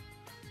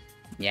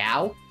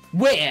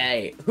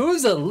 Wait,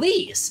 who's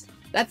Elise?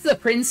 That's the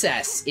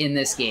princess in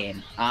this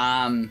game.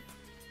 I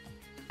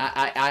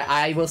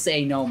will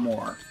say no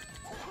more.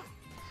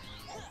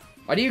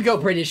 Why do you go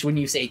British when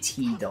you say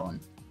tea, Dylan?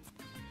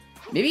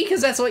 Maybe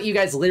because that's what you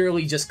guys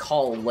literally just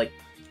call, like,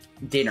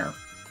 dinner.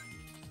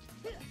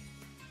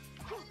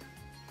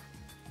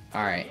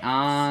 Alright,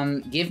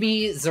 give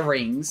me the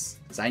rings,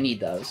 because I need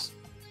those.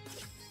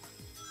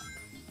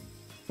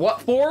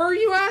 What for,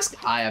 you ask?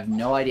 I have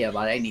no idea,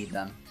 but I need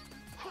them.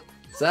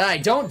 So that I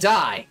don't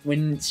die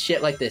when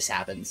shit like this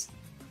happens.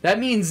 That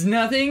means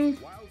nothing.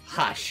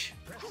 Hush.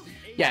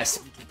 Yes,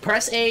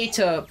 press A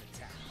to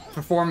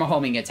perform a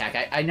homing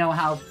attack. I know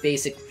how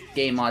basic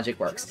game logic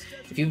works.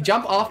 If you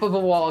jump off of a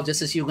wall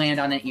just as you land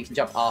on it, you can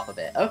jump off of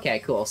it. Okay,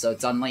 cool. So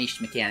it's unleashed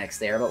mechanics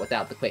there, but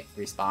without the quick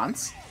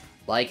response.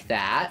 Like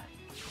that.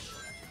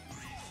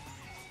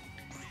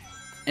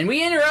 And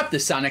we interrupt the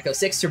Sonic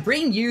 06 to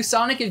bring you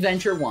Sonic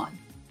Adventure 1.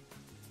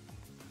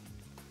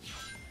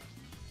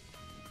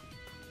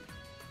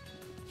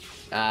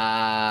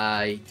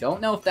 I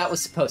don't know if that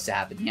was supposed to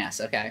happen. Yes,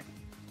 okay.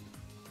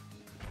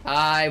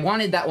 I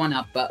wanted that one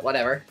up, but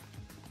whatever.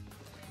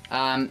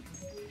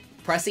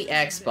 Press the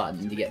X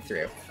button to get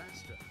through.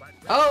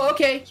 Oh,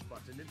 okay.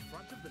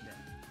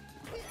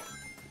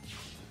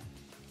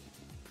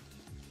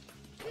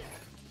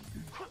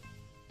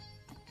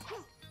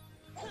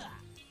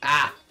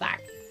 Ah,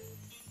 fuck.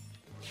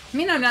 I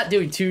mean, I'm not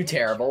doing too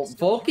terrible.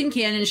 Vulcan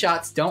cannon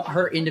shots don't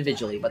hurt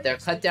individually, but they'll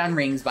cut down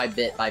rings by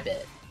bit.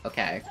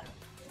 Okay.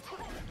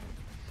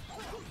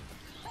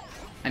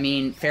 I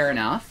mean, fair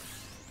enough.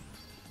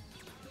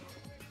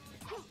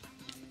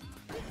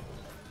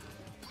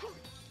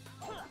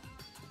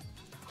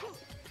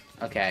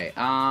 Okay,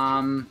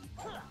 I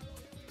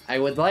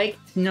would like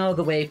to know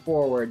the way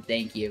forward,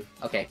 thank you.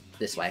 Okay,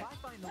 this way.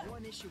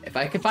 If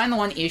I can find the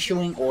one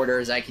issuing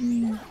orders, I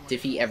can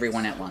defeat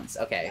everyone at once.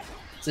 Okay,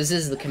 so this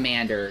is the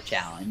commander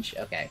challenge.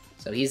 Okay,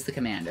 so he's the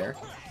commander.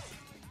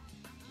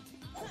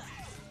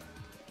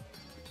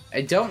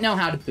 I don't know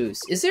how to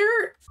boost. Is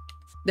there...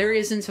 There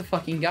isn't a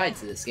fucking guide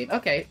to this game.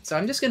 Okay, so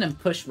I'm just gonna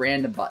push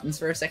random buttons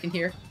for a second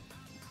here.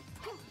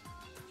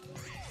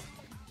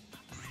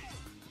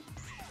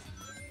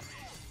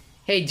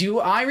 Hey, do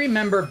I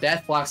remember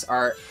Beth Block's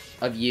art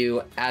of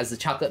you as the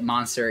chocolate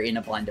monster in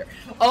a blender?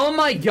 Oh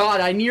my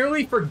god, I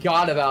nearly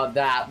forgot about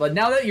that, but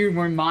now that you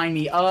remind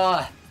me,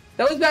 that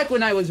was back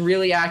when I was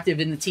really active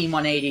in the Team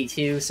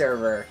 182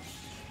 server.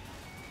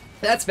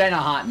 That's been a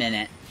hot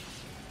minute.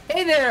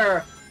 Hey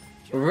there,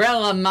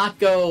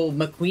 Relamako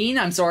McQueen.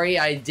 I'm sorry,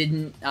 I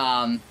didn't,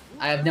 I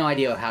have no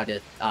idea how to,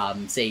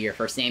 say your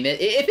first name.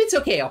 If it's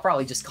okay, I'll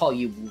probably just call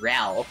you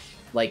Rel,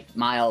 like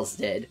Miles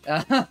did.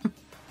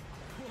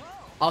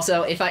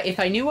 Also, if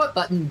I knew what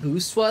button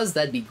boost was,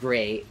 that'd be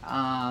great.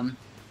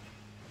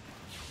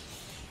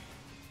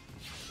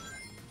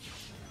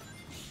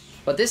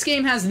 But this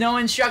game has no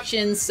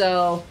instructions,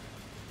 so...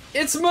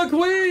 It's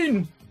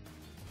McQueen!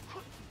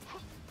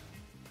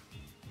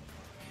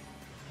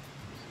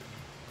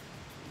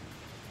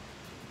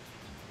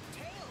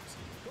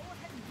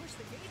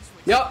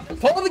 Yup,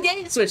 pull the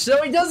gate switch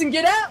so he doesn't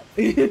get out!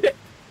 Because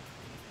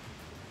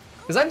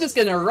I'm just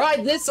gonna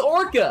ride this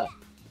orca!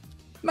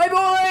 My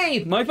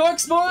boy! My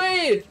fox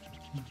boy!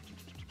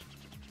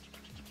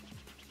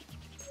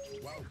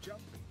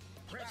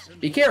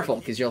 Be careful,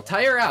 because you'll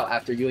tire out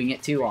after doing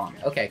it too long.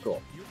 Okay, cool.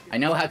 I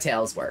know how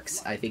Tails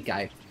works. I think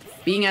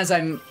being as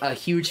I'm a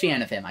huge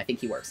fan of him, I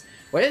think he works.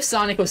 What if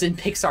Sonic was in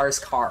Pixar's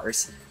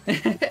Cars?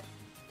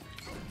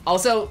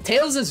 Also,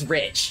 Tails is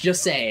rich,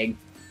 just saying.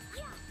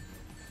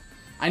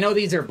 I know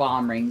these are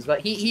bomb rings,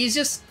 but he's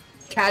just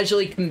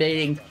casually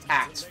committing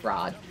tax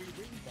fraud.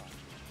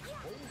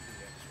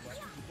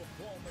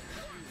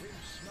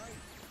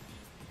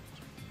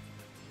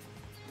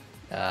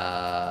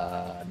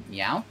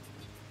 Meow?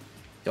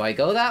 Do I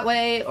go that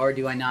way, or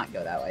do I not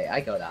go that way?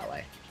 I go that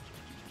way.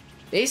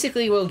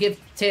 Basically, we'll give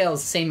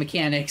Tails the same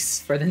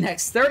mechanics for the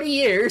next 30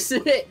 years.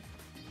 His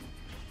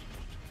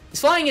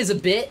flying is a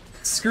bit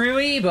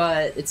screwy,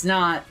 but it's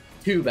not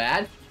too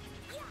bad.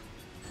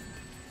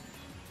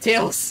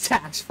 Tails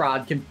tax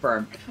fraud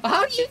confirmed.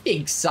 How do you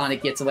think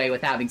Sonic gets away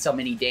with having so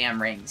many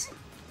damn rings?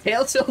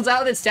 Tails fills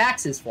out his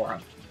taxes for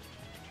him.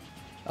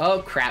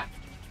 Oh, crap.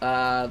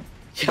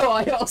 Yo,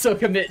 I also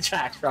commit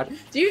tax fraud.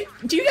 Do you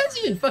guys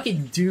even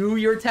fucking do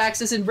your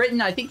taxes in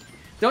Britain? I think...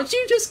 Don't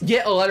you just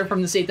get a letter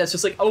from the state that's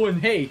just like, oh,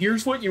 and hey,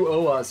 here's what you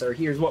owe us, or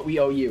here's what we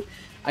owe you.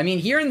 I mean,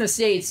 here in the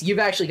States, you've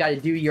actually got to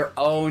do your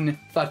own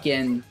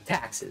fucking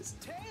taxes.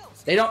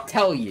 They don't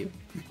tell you.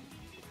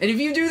 And if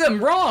you do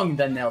them wrong,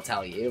 then they'll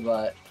tell you,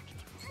 but...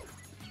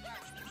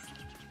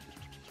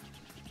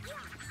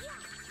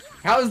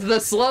 How's the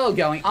slow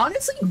going?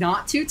 Honestly,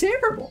 not too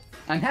terrible.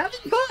 I'm having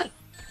fun.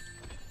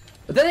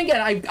 But then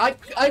again,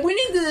 I went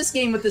into this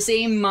game with the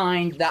same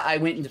mind that I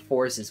went into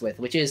Forces with,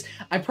 which is,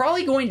 I'm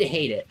probably going to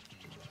hate it.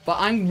 But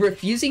I'm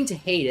refusing to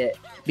hate it,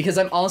 because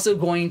I'm also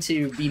going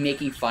to be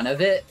making fun of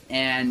it,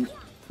 and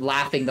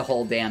laughing the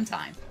whole damn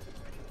time.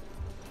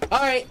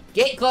 Alright,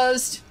 gate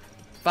closed.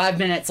 5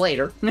 minutes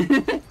later.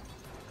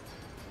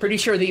 Pretty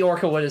sure the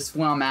orca would have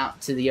swum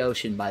out to the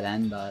ocean by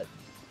then, but...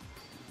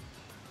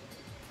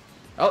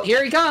 Oh,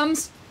 here he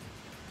comes!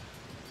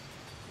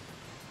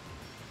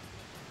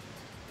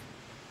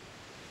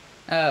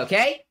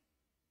 Okay.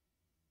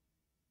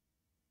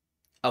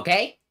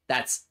 Okay,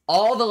 that's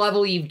all the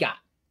level you've got.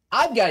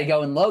 I've got to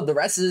go and load the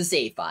rest of the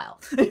save file.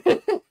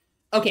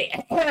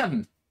 Okay,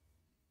 ahem.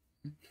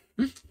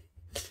 But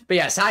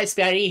yes, hi,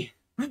 Spatty.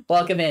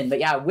 Welcome in. But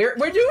yeah, we're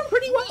doing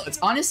pretty well. It's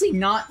honestly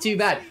not too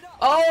bad.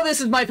 Oh, this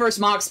is my first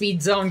Mach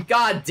Speed zone.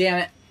 God damn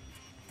it.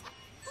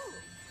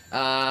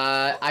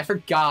 I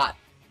forgot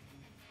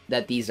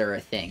that these are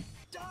a thing.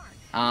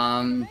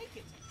 If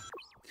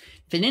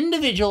an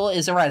individual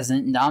is a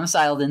resident and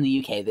domiciled in the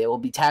UK, they will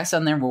be taxed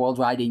on their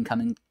worldwide income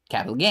and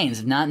capital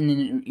gains. If not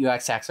an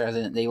US tax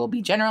resident, they will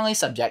be generally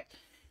subject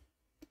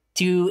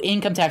to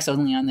income tax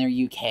only on their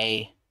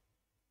UK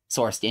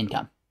sourced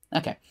income.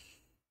 Okay.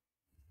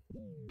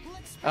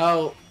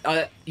 Oh,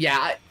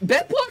 yeah.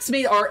 Bethblox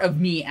made art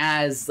of me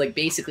as, like,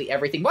 basically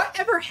everything.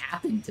 Whatever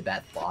happened to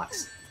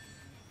Bethblox?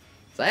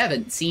 So I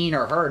haven't seen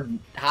or heard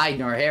hide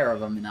nor hair of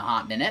them in a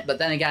hot minute, but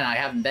then again, I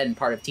haven't been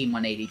part of Team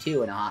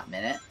 182 in a hot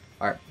minute.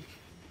 Or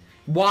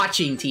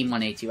watching Team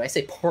 182. I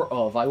say part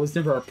of. I was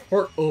never a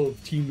part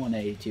of Team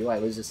 182. I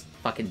was just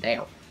fucking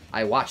there.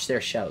 I watched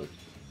their shows.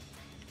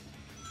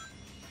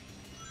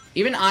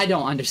 Even I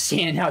don't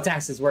understand how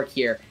taxes work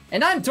here.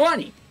 And I'm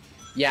 20!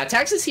 Yeah,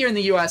 taxes here in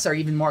the US are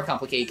even more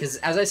complicated, because,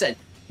 as I said,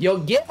 you'll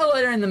get a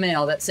letter in the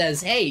mail that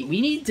says, hey,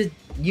 you need to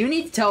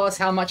tell us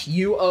how much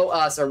you owe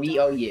us or we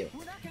owe you.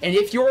 And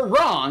if you're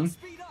wrong,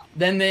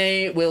 then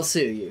they will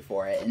sue you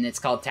for it, and it's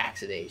called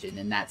tax evasion,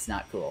 and that's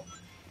not cool.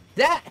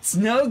 That's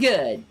no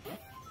good!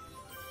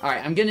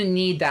 Alright, I'm gonna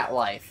need that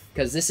life,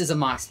 because this is a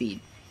mock speed.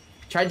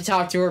 Tried to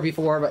talk to her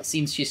before, but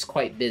seems she's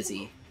quite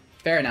busy.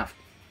 Fair enough.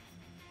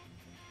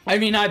 I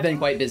mean, I've been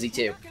quite busy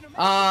too.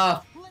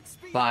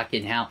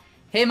 Fucking hell.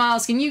 Hey,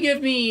 Miles, can you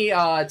give me,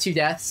 2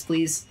 deaths,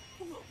 please?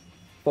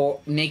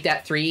 Or make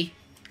that 3?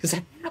 Because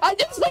I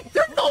just went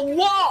through the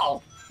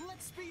wall!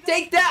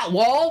 Take that,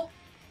 wall!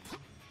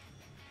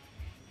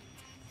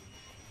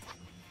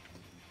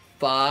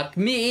 Fuck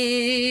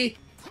me!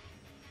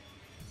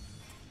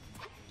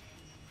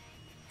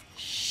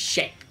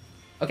 Shit.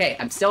 Okay,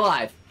 I'm still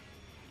alive.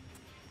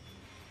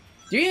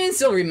 Do you even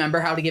still remember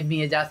how to give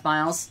me a death,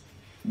 Miles?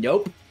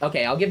 Nope.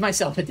 Okay, I'll give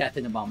myself a death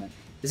in a moment.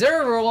 Is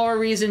there a rule or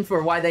reason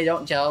for why they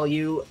don't tell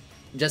you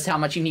just how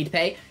much you need to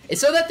pay?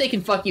 It's so that they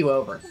can fuck you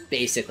over,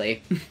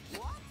 basically.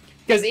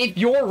 Because if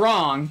you're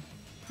wrong,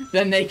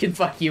 then they can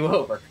fuck you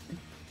over.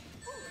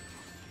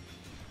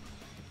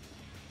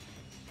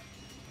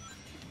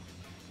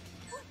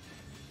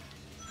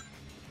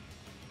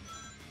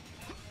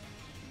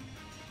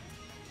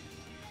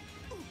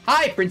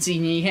 Hi, Princey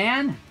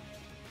Nihan!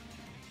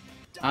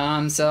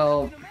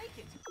 So...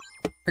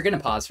 we're gonna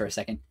pause for a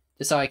second,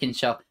 just so I can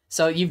show.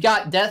 So you've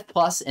got Death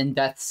Plus and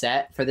Death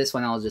Set. For this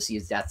one, I'll just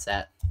use Death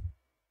Set.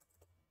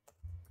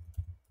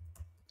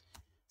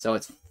 So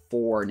it's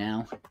 4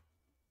 now.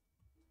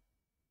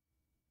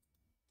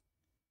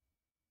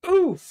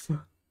 Oof!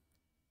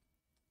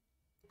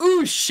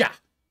 Oosha!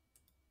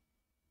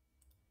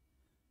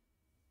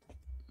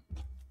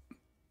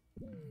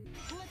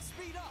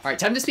 Alright,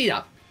 time to speed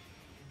up.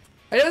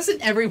 Why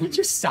doesn't everyone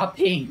just stop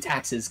paying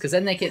taxes? Because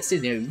then they get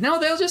sued. No,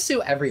 they'll just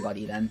sue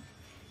everybody then.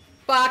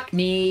 Fuck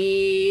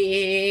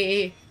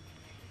me!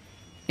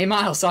 Hey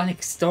Miles,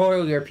 Sonic,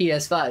 stole your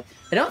PS5.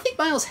 I don't think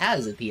Miles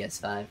has a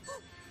PS5.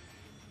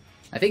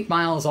 I think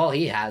Miles, all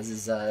he has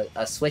is a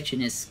Switch in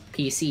his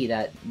PC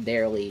that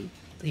barely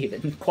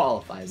even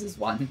qualifies as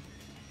one.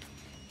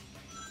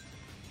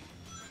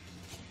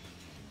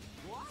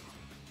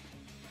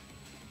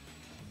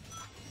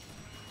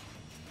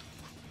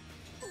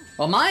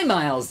 Well, my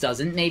Miles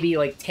doesn't. Maybe,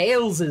 like,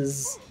 Tails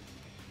is...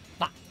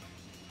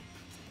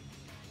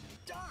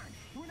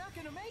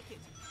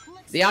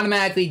 They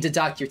automatically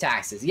deduct your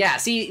taxes. Yeah,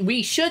 see,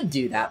 we should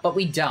do that, but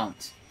we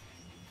don't.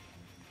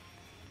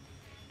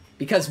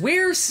 Because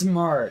we're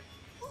smart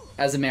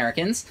as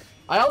Americans.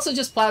 I also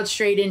just plowed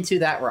straight into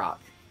that rock.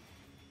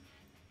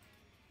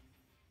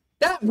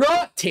 That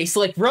rock tastes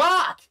like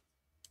rock!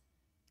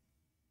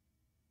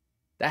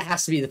 That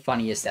has to be the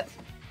funniest step.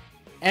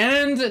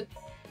 And...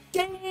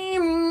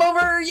 game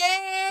over!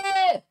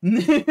 Yeah!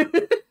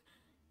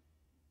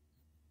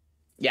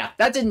 Yeah,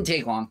 that didn't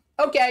take long.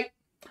 Okay.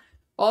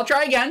 I'll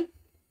try again.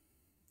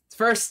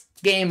 First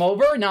game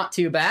over, not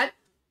too bad.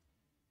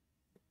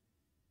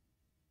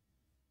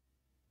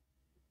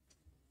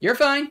 You're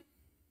fine.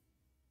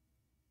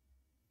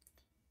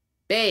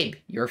 Babe,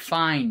 you're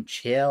fine.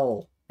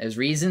 Chill. There's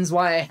reasons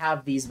why I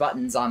have these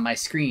buttons on my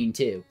screen,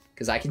 too.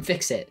 Because I can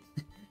fix it.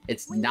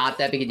 It's not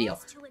that big a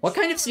deal. What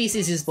kind of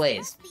species is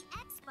Blaze?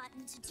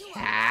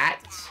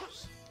 Cat.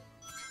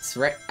 It's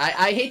right.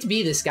 I hate to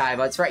be this guy,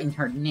 but it's right in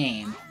her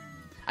name.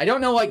 I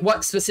don't know, like,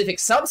 what specific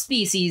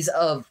subspecies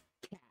of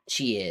cat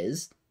she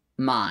is.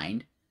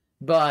 Mind.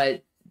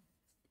 But...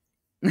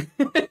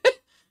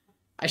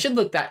 I should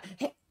look that...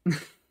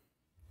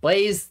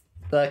 Blaze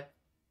the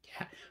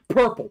cat.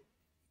 Purple.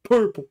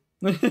 Purple.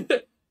 I've got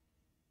to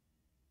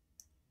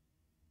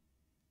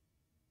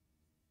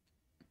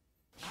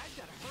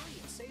hurry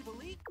and save a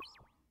leak.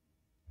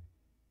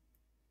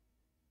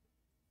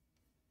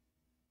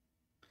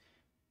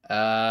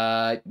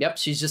 Yep,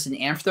 she's just an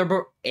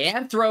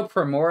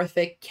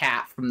anthropomorphic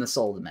cat from the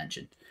Soul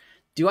Dimension.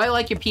 Do I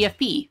like your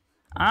PFP?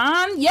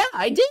 Yeah,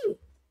 I do.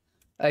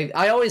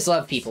 I always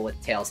love people with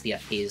Tails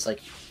PFPs.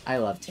 Like, I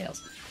love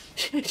Tails.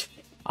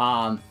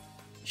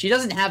 She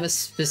doesn't have a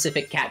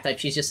specific cat type,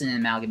 she's just an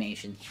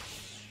amalgamation.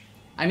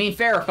 I mean,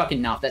 fair fucking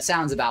enough, that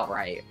sounds about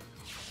right.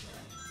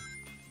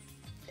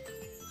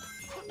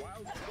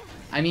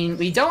 I mean,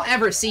 we don't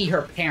ever see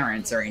her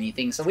parents or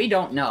anything, so we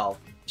don't know.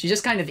 She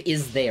just kind of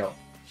is there.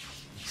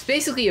 She's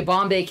basically a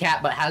Bombay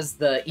cat, but has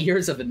the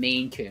ears of a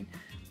Maine Coon.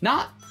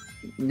 Not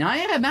Now I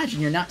imagine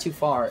you're not too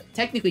far.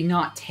 Technically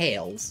not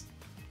Tails.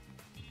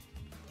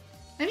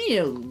 I mean,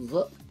 it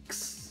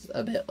looks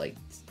a bit like...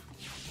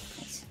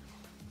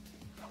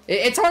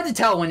 It's hard to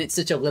tell when it's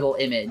such a little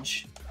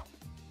image.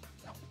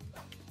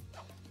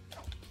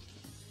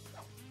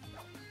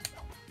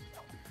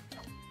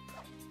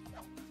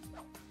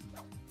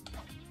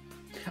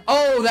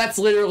 Oh, that's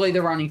literally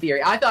the running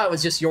theory. I thought it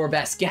was just your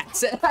best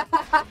guess.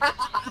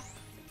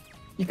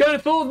 You could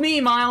have fooled me,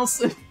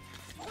 Miles.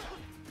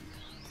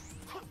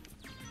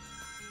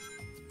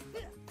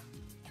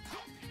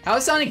 How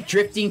is Sonic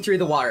drifting through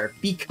the water?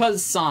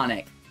 Because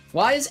Sonic.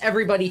 Why is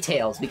everybody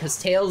Tails?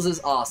 Because Tails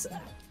is awesome.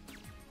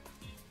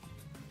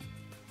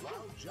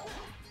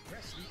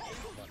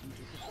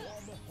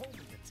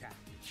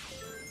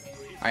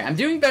 Alright, I'm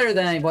doing better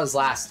than I was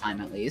last time,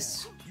 at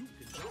least.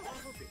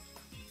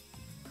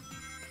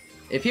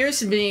 It appears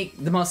to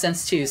make the most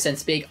sense, too,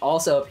 since Big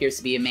also appears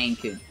to be a Maine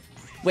Coon.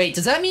 Wait,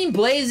 does that mean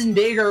Blaze and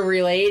Big are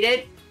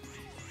related?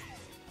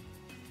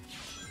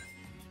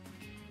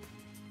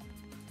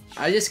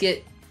 I just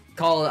get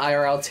called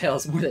IRL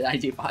Tails more than I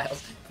do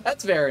Miles.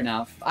 That's fair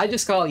enough. I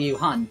just call you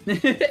Hun.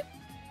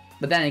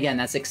 But then again,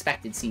 that's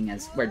expected, seeing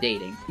as we're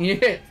dating.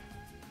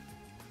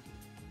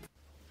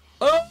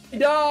 Oh, I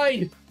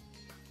died!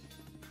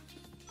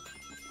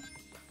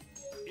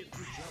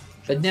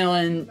 But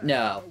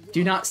no.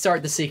 Do not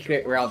start the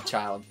secret Ralph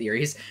Child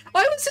theories.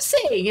 I was just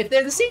saying, if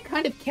they're the same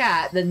kind of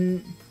cat,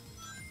 then...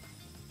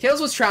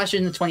 Tails was trash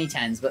in the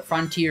 2010s, but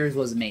Frontiers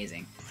was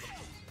amazing.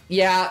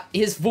 Yeah,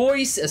 his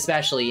voice,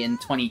 especially in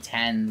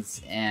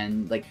 2010s,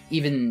 and, like,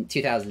 even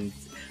 2000s.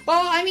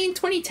 Well, I mean,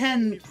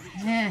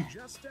 2010...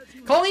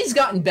 Colleen's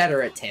gotten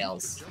better at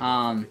Tails.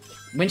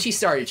 When she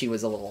started, she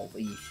was a little...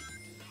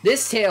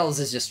 This Tails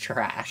is just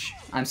trash.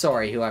 I'm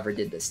sorry, whoever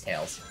did this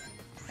Tails.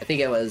 I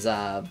think it was,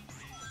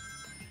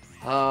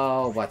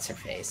 oh, what's her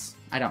face?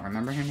 I don't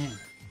remember her name.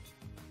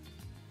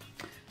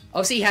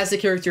 Obviously, he has the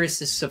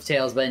characteristics of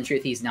Tails, but in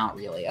truth, he's not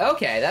really.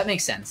 Okay, that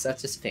makes sense.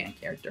 That's just a fan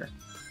character.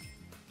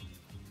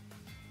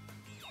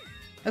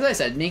 As I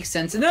said, makes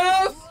sense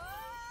enough!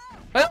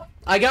 Well,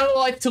 I got a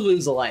life to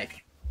lose a life.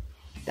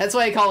 That's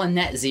why I call him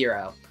Net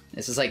Zero.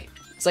 This is like,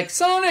 it's like,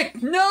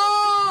 Sonic,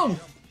 no!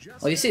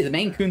 Well, you see, the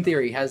Maine Coon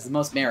theory has the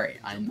most merit,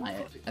 in my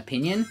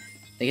opinion.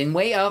 They can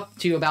weigh up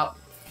to about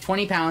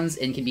 20 pounds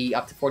and can be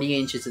up to 40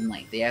 inches in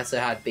length. They also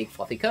have big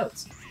fluffy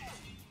coats.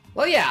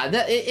 Well, yeah,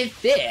 it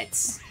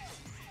fits.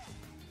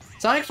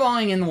 Sonic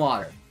falling in the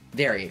water.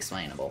 Very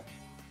explainable.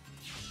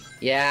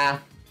 Yeah.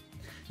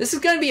 This is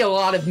gonna be a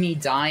lot of me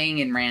dying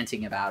and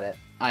ranting about it,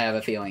 I have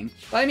a feeling.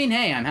 But I mean,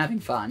 hey, I'm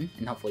having fun,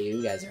 and hopefully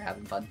you guys are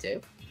having fun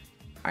too.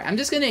 Alright, I'm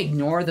just gonna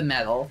ignore the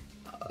metal.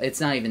 It's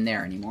not even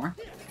there anymore.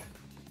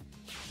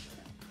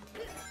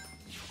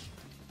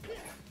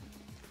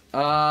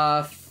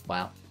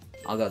 Well,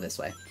 I'll go this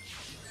way.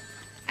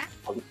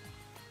 Ow.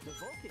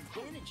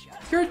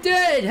 You're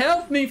dead!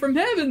 Help me from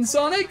heaven,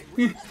 Sonic!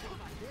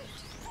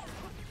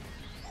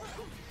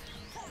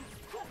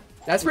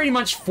 That's pretty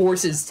much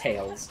forces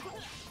Tails.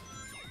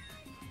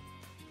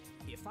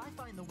 If I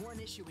find the one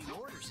issuing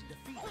orders and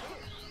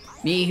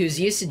defeat me, who's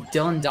used to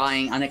Dylan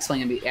dying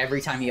unexplainably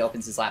every time he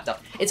opens his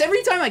laptop. It's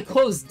every time I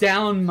close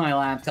down my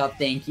laptop,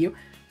 thank you.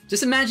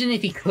 Just imagine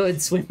if he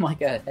could swim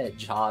like a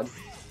hedgehog.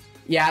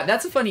 Yeah,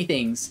 that's the funny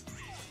things.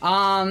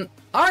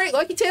 Alright,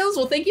 Lucky Tails,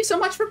 well thank you so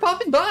much for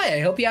popping by. I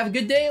hope you have a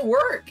good day at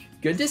work.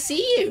 Good to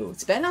see you.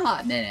 It's been a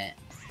hot minute.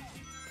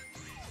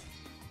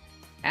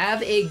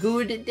 Have a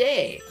good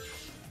day.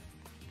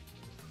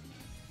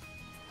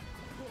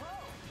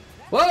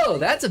 Whoa,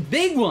 that's a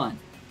big one.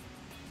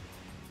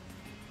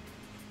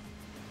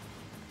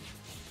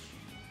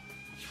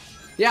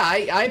 Yeah,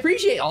 I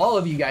appreciate all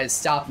of you guys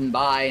stopping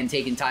by and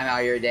taking time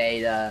out of your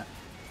day to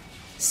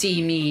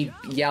see me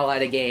yell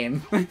at a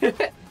game.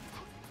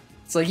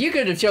 It's like you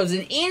could have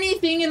chosen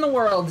anything in the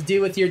world to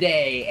do with your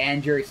day,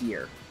 and you're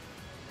here.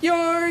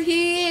 You're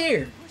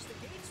here!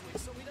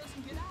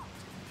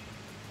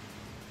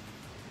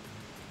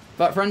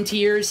 But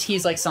Frontiers,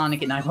 he's like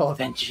Sonic and I will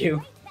avenge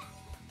you.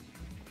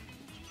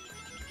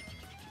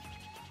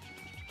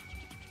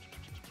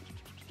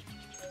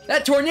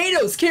 That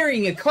tornado's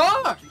carrying a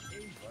car!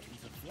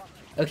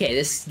 Okay,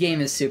 this game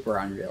is super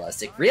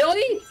unrealistic.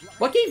 Really?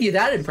 What gave you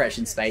that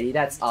impression, Spidey?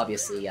 That's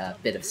obviously a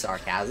bit of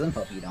sarcasm,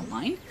 hope you don't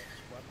mind.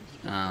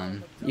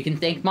 You can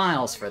thank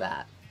Miles for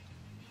that.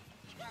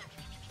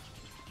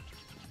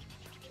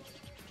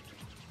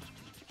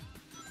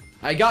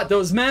 I got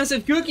those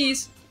massive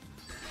cookies!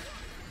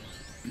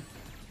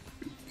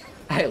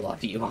 I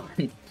love you,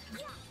 Juan.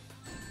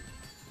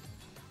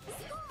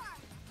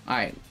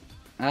 Alright.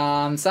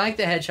 Sonic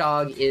the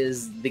Hedgehog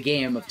is the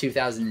game of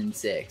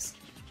 2006.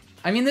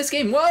 I mean, this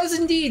game was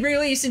indeed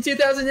released in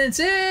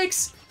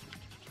 2006!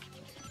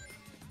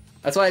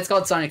 That's why it's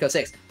called Sonic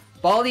 06.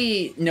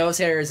 Baldy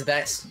Nosehair is the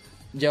best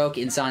joke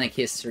in Sonic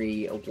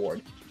history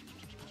award.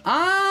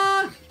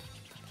 I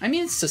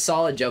mean, it's a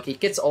solid joke. It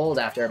gets old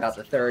after about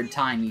the third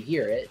time you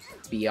hear it,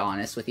 to be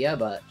honest with you,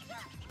 but...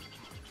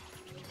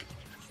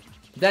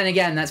 Then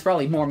again, that's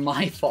probably more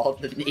my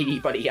fault than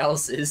anybody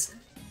else's.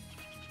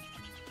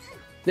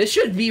 This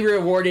should be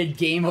rewarded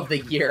Game of the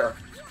Year.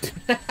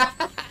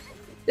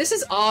 This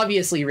is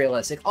obviously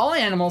realistic. All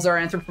animals are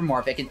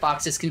anthropomorphic and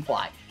foxes can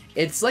fly.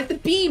 It's like the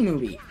Bee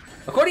Movie.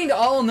 According to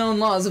all known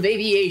laws of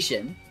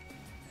aviation.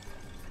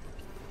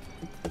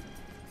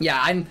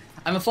 Yeah, I'm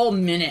a full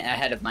minute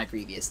ahead of my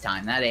previous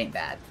time. That ain't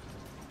bad.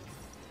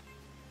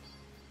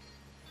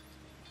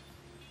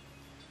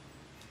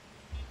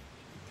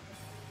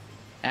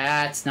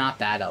 That's not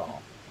bad at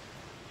all.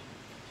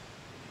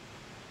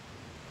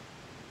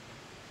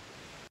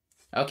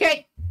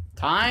 Okay,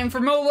 time for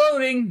more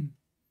loading.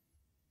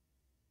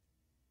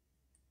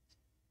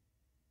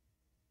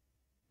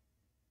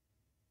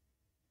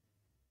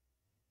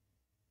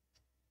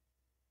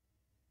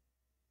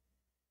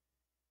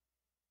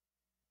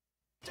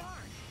 Darn,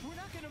 we're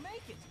not gonna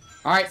make it.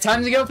 Alright,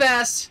 time to go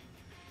fast.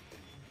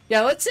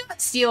 Yeah, let's not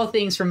steal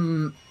things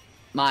from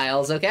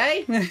Miles,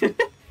 okay?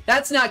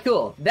 That's not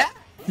cool. That's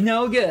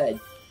no good.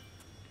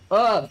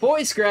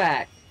 Voice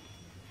crack.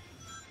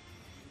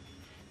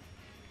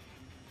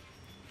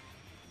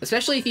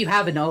 Especially if you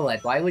have an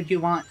OLED, why would you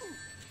want...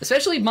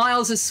 Especially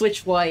Miles'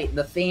 Switch Lite,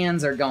 the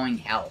fans are going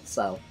hell,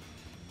 so...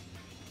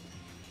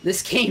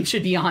 This game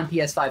should be on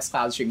PS5's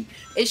cloud streaming.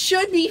 It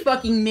should be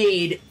fucking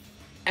made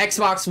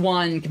Xbox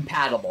One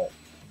compatible.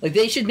 Like,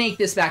 they should make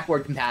this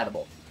backboard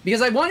compatible.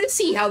 Because I want to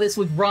see how this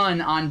would run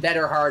on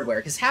better hardware,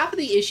 because half of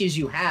the issues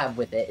you have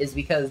with it is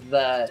because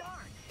the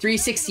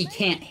 360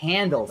 can't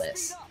handle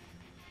this.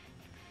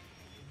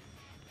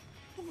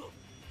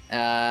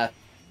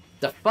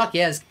 The fuck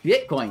is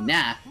Bitcoin?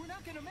 Nah. We're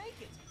not gonna make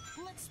it.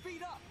 Let's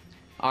speed up.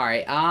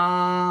 Alright,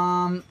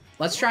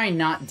 let's try and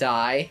not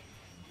die.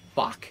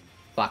 Fuck.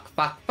 Fuck,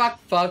 fuck,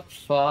 fuck, fuck,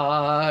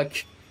 fuck.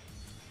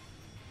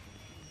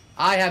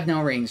 I have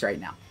no rings right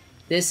now.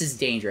 This is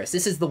dangerous.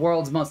 This is the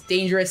world's most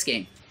dangerous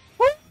game.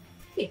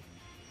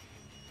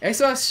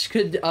 Xbox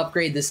could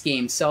upgrade this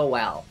game so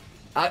well.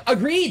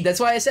 Agreed! That's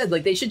why I said,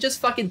 like, they should just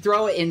fucking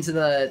throw it into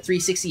the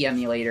 360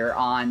 emulator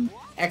on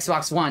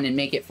Xbox One and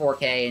make it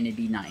 4K and it'd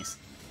be nice.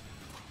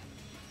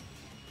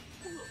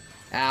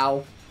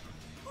 Ow.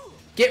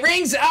 Get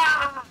rings!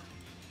 Ah!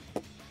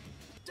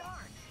 Darn,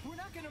 we're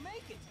not gonna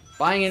make it.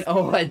 Buying an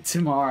OLED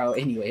tomorrow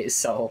anyways,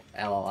 so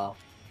LOL.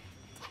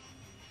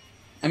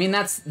 I mean,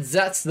 that's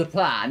the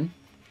plan.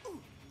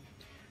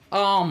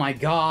 Oh my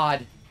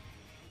god.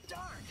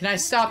 Darn, Can I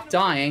stop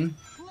dying?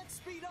 let's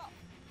speed up.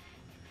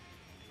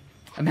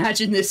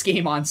 Imagine this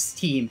game on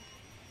Steam.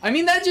 I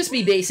mean, that'd just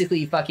be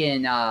basically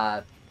fucking,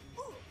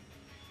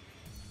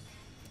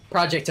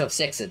 Project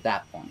 06 at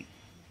that point.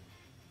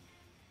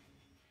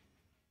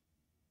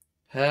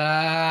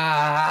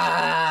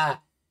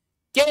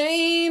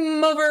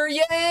 Game over,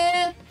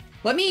 yeah!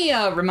 Let me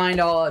remind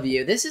all of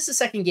you, this is the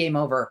second game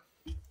over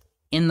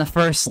in the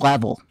first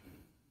level.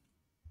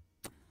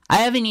 I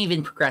haven't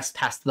even progressed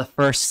past the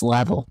first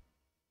level.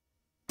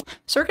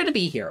 So we're gonna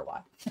be here a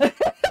while.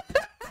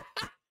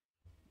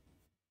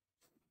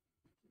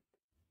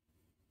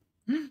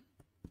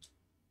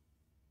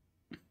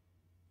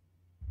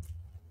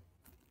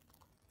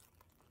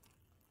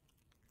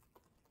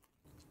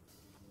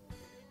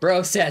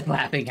 Bro said,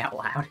 laughing out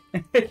loud.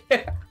 When you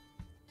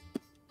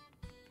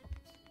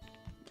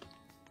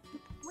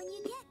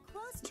get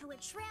close to a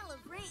trail of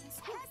rings,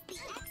 press the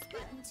X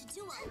button to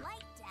do a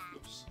light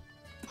dash.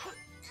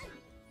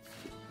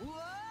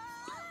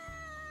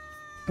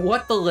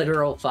 What the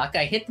literal fuck?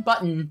 I hit the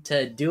button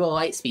to do a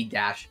light speed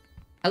dash.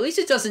 At least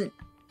it doesn't...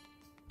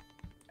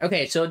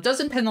 Okay, so it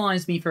doesn't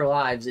penalize me for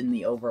lives in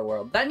the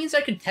overworld. That means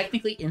I could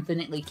technically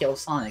infinitely kill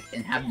Sonic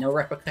and have no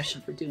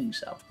repercussion for doing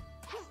so.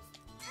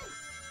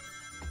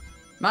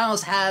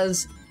 Miles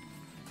has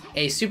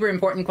a super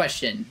important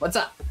question. What's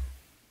up?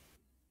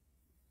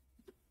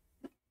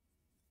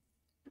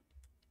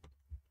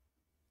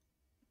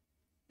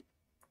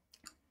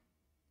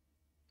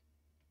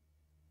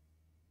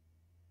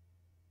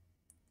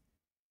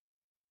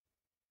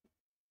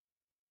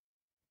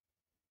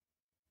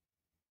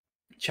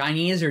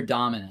 Chinese or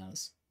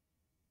Domino's?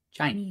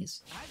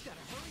 Chinese. I've gotta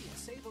hurry and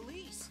save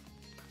Elise.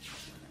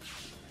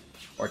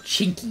 Or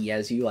Chinky,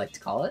 as you like to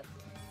call it.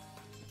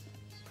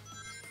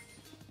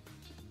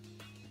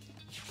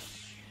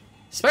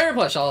 Spider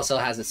Plush also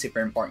has a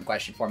super important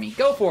question for me.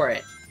 Go for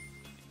it!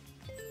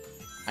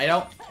 I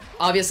don't...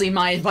 Obviously,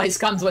 my advice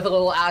comes with a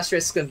little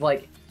asterisk of,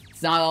 like,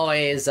 it's not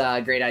always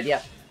a great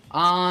idea.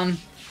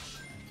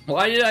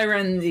 Why did I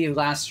run the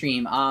last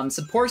stream?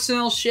 Some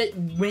personal shit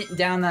went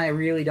down that I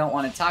really don't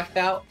want to talk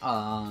about.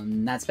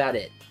 That's about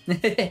it.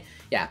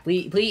 Yeah,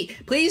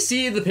 please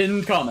see the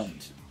pinned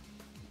comment.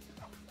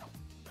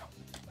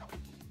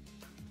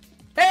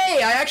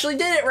 Hey, I actually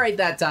did it right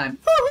that time.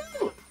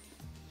 Woohoo!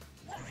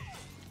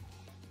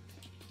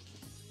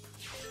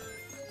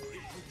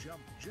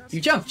 You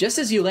jump just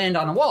as you land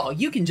on a wall.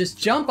 You can just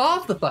jump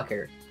off the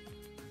fucker.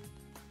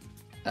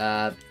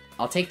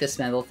 I'll take this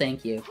medal,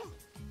 thank you.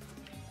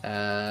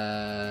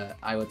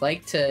 I would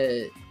like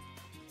to...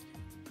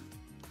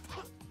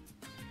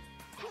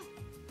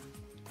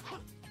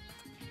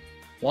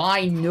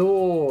 Why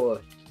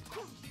no?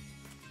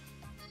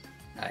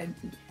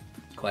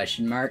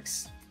 Question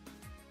marks?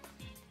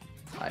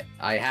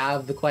 I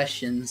have the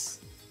questions.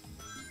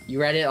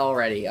 You read it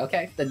already.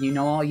 Okay, then you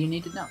know all you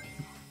need to know.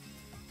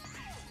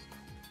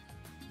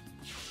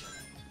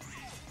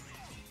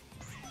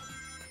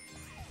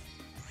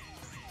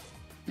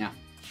 Yeah.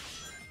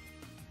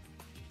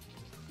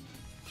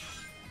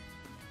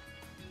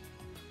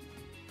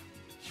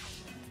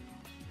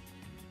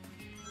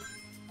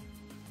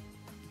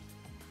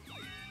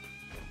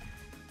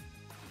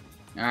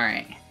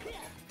 Alright.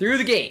 Through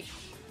the gate.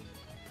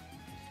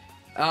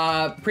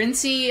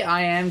 Princey,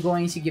 I am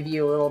going to give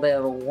you a little bit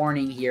of a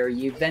warning here.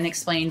 You've been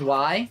explained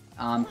why.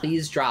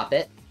 Please drop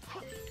it.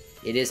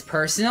 It is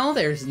personal.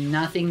 There's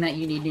nothing that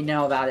you need to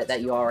know about it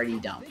that you already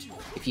don't.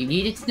 If you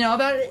needed to know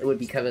about it, it would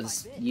be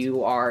because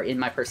you are in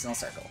my personal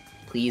circle.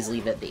 Please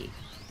leave it be.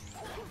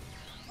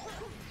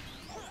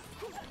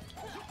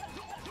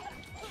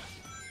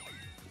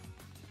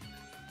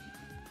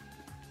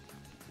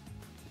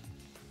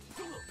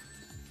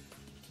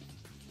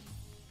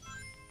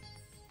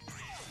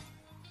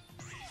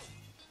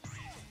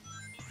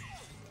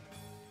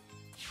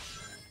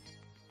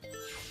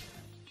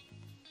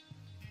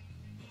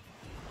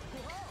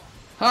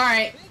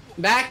 Alright,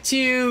 back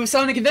to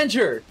Sonic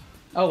Adventure!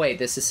 Oh wait,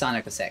 this is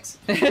Sonic 06.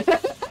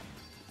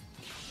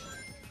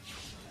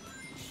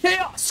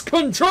 Chaos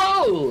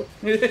Control!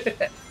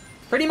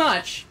 Pretty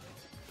much.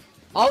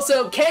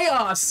 Also,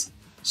 Chaos!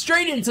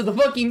 Straight into the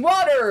fucking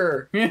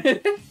water!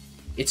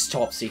 It's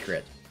top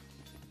secret.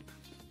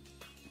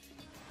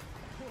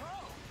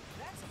 Whoa,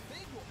 that's a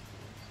big one.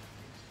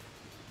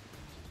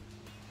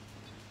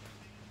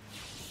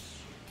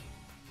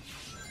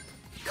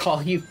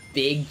 Call you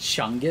Big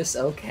Chungus?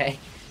 Okay.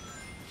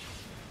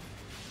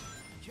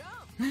 Jump.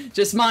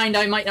 Just mind,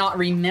 I might not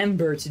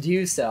remember to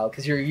do so,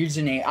 because your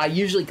username... I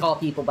usually call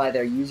people by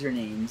their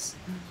usernames.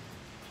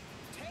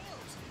 Tails,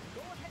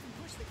 go ahead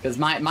and push the Because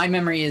my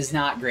memory is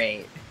not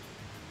great.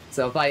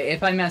 So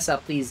if I mess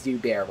up, please do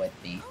bear with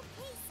me.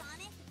 Okay,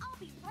 Sonic, I'll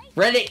be right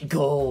Reddit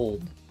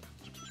Gold!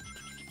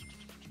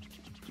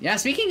 Yeah,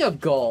 speaking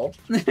of gold,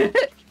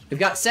 we've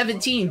got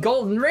 17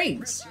 golden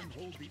rings!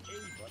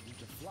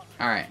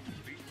 Alright.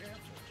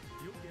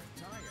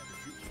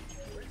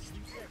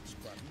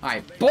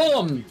 Alright,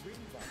 boom!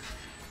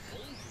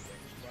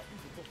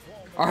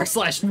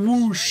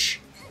 R/whoosh!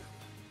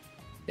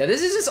 Yeah,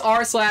 this is just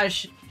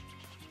R/Y.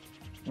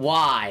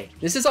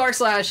 This is R/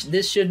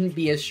 this shouldn't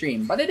be a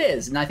stream, but it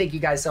is, and I thank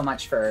you guys so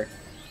much for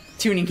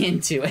tuning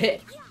into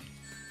it.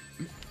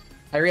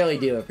 I really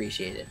do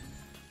appreciate it.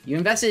 You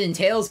invested in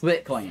Tails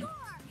Bitcoin.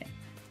 Okay.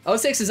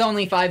 06 is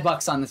only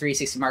 $5 on the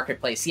 360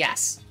 Marketplace.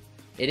 Yes,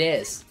 it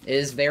is. It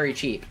is very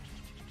cheap.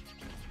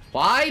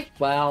 Why?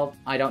 Well,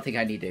 I don't think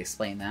I need to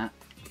explain that.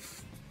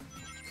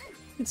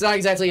 It's not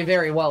exactly a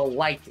very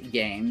well-liked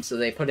game, so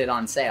they put it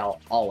on sale,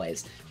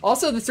 always.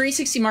 Also, the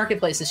 360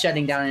 Marketplace is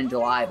shutting down in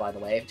July, by the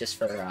way, just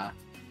for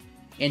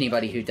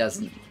anybody who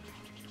doesn't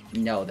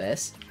know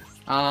this.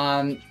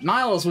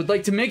 Miles would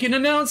like to make an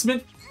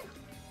announcement.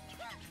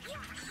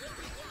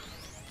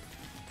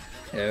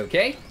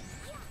 Okay.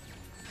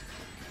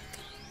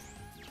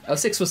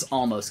 06 was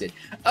almost good.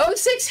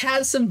 06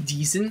 has some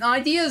decent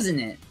ideas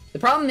in it. The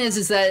problem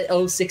is that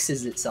 06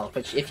 is itself,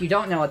 which if you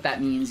don't know what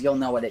that means, you'll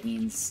know what it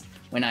means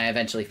when I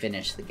eventually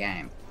finish the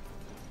game.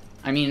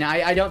 I mean,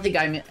 I don't think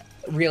I'm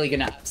really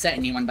gonna upset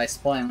anyone by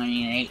spoiling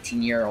an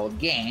 18-year-old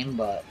game,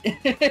 but...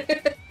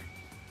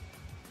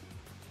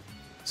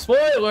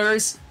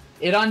 Spoilers!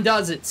 It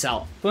undoes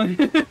itself.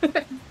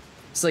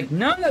 It's like,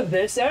 none of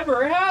this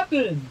ever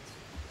happened!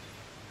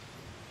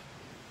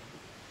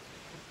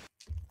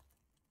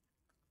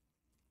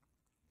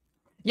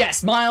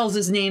 Yes,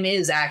 Miles' name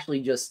is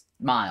actually just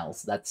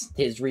Miles. That's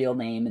his real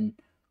name, and...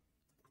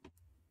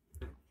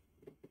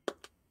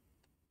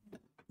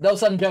 though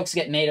some jokes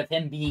get made of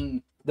him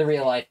being the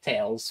real-life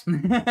Tails.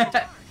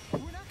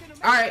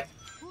 Alright.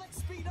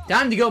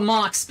 Time to go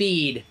Mach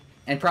speed.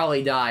 And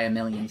probably die a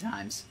million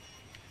times.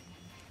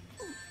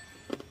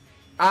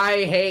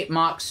 I hate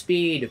Mach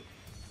speed.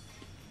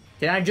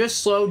 Can I just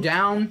slow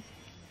down?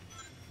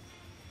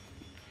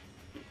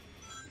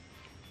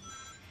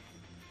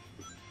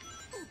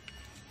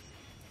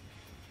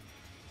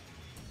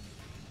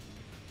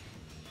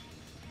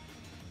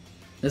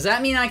 Does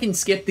that mean I can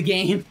skip the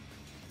game?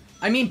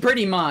 I mean,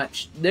 pretty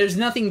much. There's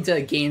nothing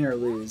to gain or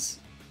lose.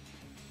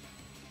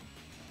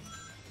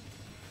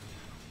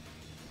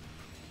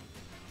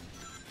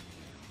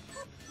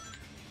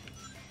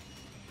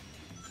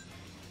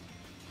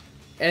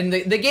 And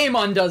the game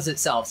undoes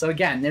itself. So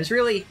again, there's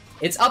really...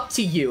 it's up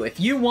to you. If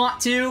you want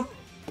to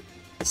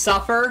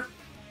suffer,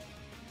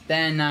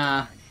 then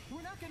have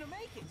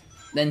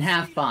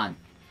fun.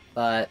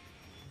 But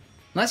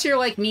unless you're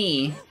like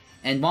me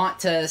and want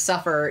to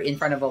suffer in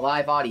front of a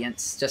live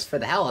audience just for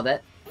the hell of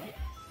it,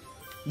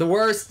 the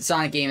worst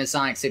Sonic game is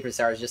Sonic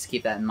Superstars, just to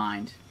keep that in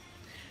mind.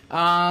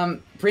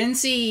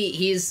 Princey,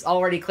 he's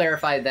already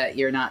clarified that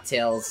you're not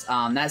Tails.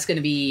 That's going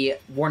to be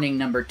warning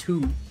number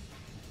 2.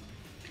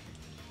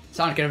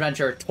 Sonic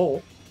Adventure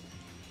 2.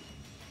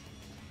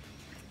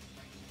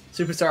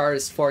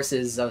 Superstars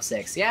Forces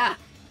 06. Yeah,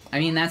 I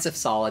mean, that's a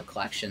solid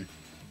collection.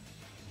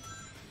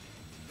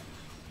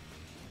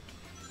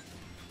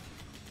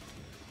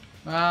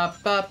 Ba,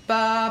 ba,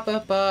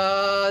 ba,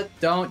 ba.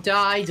 Don't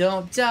die,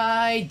 don't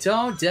die,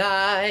 don't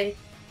die.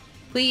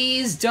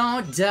 Please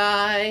don't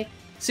die.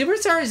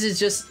 Superstars is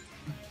just...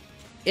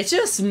 It's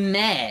just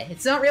meh.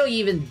 It's not really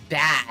even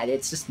bad.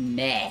 It's just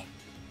meh.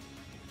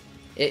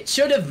 It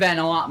should have been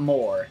a lot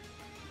more.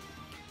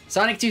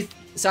 Sonic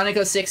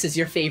 06 is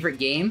your favorite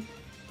game?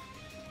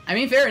 I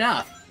mean, fair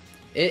enough.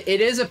 It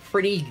is a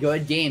pretty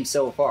good game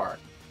so far.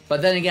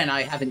 But then again,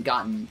 I haven't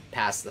gotten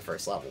past the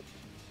first level.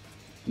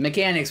 The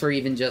mechanics were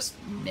even just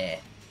meh.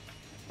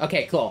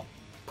 Okay, cool.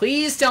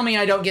 Please tell me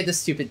I don't get the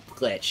stupid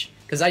glitch.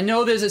 Because I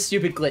know there's a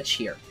stupid glitch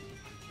here.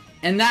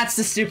 And that's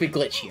the stupid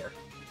glitch here.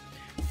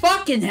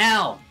 Fucking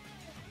hell!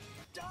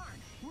 Darn,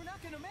 we're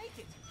not gonna make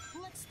it.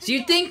 So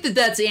you'd think that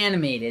that's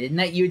animated and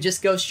that you would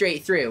just go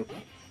straight through.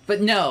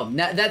 But no,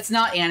 that's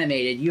not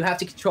animated. You have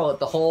to control it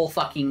the whole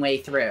fucking way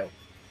through.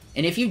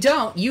 And if you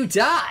don't, you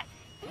die.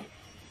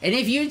 And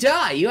if you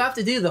die, you have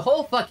to do the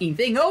whole fucking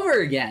thing over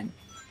again.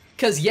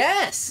 'Cause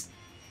yes!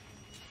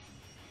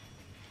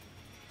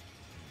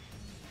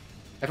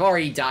 I've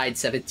already died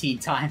 17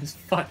 times.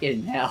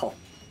 Fucking hell.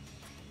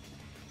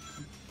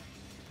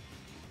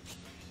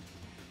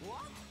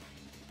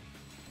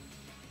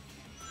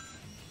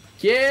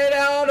 Get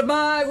out of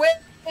my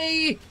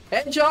way!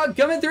 Hedgehog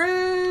coming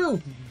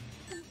through!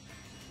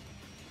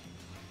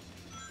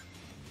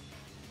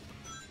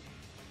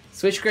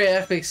 Switch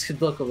graphics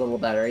could look a little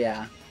better,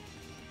 yeah.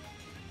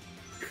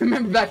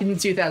 Remember back in the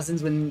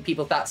 2000s when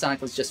people thought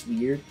Sonic was just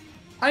weird?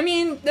 I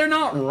mean, they're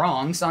not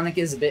wrong. Sonic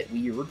is a bit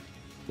weird.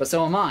 But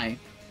so am I.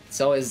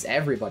 So is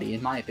everybody,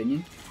 in my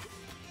opinion.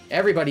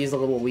 Everybody's a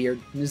little weird.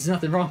 There's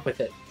nothing wrong with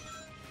it.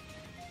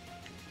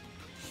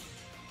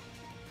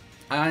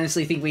 I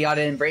honestly think we ought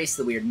to embrace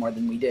the weird more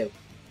than we do.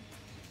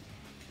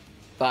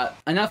 But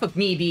enough of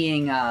me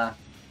being,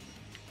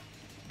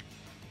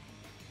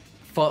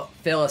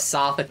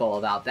 philosophical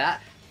about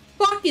that.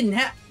 Fucking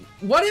hell!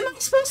 What am I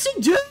supposed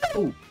to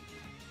do?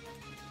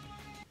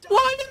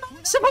 What am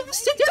I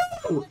supposed to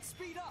do? Let's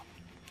speed up.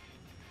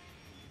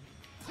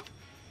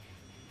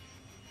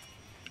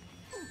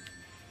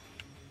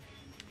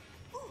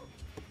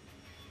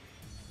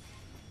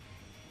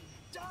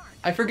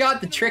 I forgot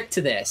the trick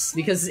to this,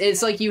 because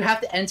it's like you have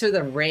to enter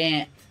the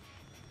ramp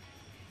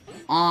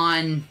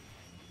on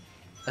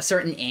a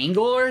certain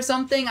angle or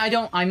something.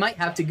 I might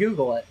have to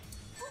Google it.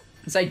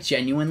 Because I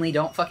genuinely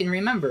don't fucking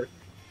remember.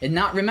 And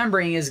not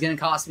remembering is gonna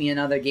cost me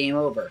another game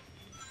over.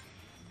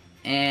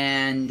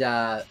 And,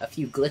 a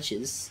few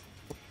glitches.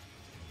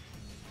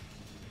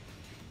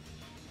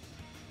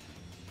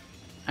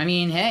 I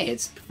mean, hey,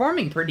 it's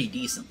performing pretty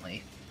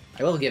decently.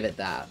 I will give it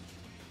that.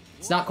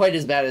 It's not quite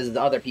as bad as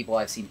the other people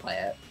I've seen play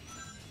it.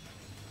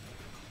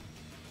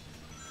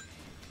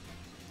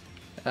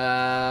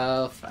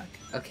 Oh, fuck.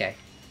 Okay.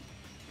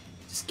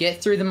 Just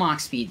get through the Mach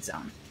speed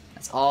zone.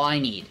 That's all I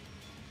need.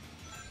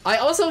 I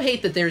also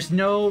hate that there's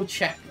no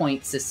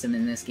checkpoint system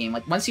in this game.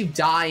 Like, once you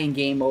die in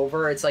game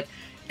over, it's like,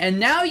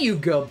 and now you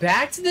go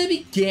back to the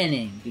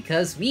beginning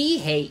because we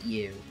hate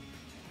you.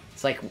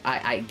 It's like,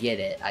 I get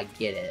it. I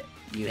get it.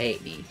 You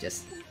hate me.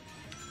 Just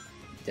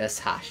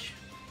hush.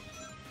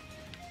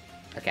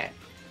 Okay.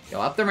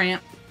 Go up the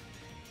ramp.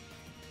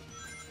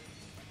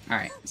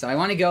 Alright, so I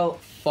want to go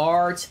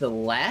far to the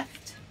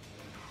left.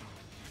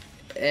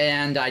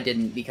 And I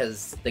didn't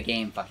because the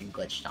game fucking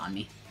glitched on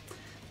me.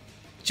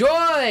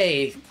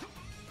 Joy!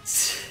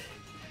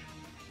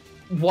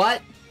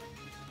 What?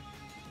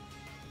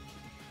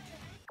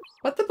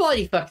 What the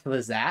bloody fuck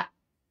was that?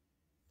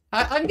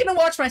 I'm gonna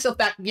watch myself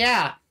back.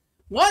 Yeah.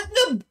 What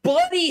the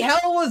bloody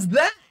hell was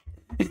that?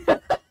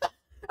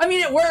 I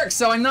mean, it works,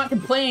 so I'm not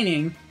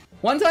complaining.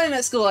 One time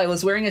at school, I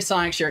was wearing a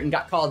Sonic shirt and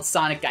got called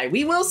Sonic Guy.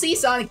 We will see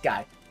Sonic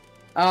Guy.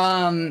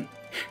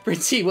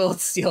 Fritzy will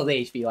steal the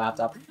HP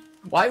laptop.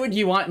 Why would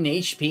you want an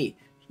HP?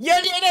 You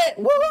did it!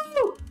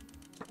 Woo!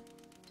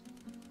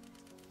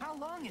 How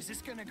long is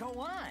this gonna go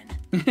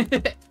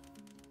on?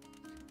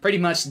 Pretty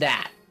much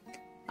that.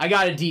 I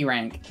got a D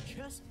rank.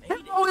 Just made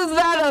it. How is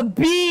that a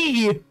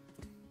B?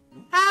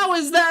 How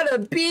is that a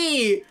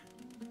B?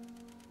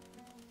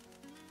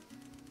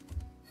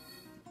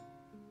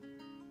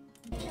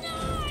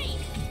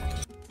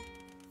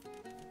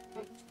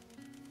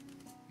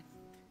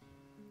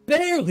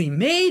 Barely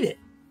made it.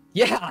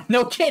 Yeah,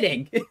 no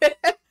kidding.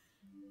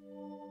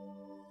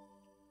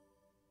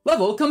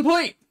 Level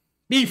complete.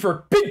 B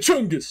for Big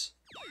Chungus.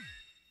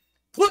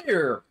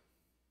 Clear.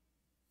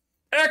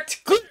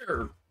 Act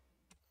clear.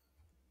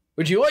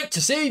 Would you like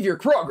to save your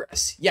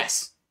progress?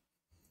 Yes.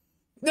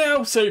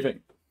 Now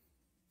saving.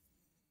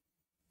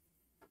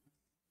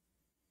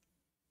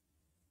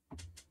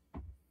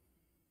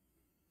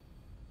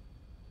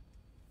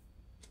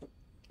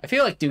 I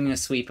feel like doing a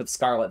sweep with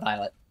Scarlet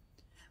Violet.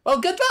 Well,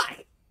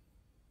 goodbye!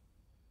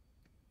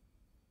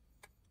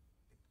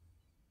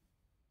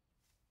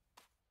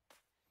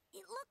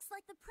 It looks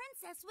like the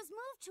princess was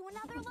moved to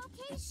another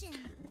location.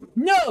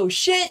 No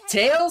shit,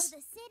 Tails! The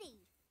city.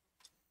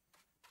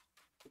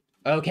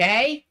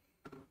 Okay.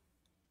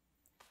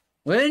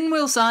 When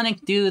will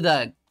Sonic do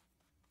the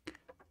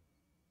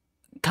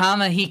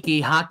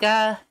Kamahiki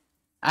Haka?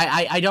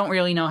 I don't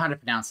really know how to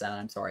pronounce that,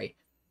 I'm sorry.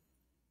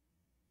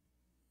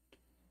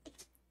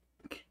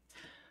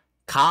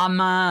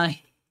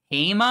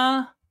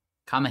 Kamahema?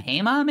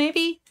 Kamahema,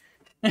 maybe?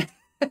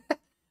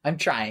 I'm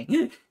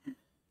trying.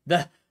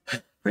 The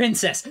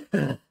princess.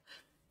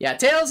 Yeah,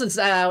 Tails is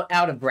out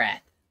of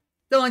breath.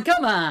 Dylan,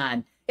 come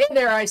on! Hey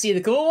there, I see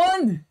the cool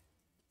one!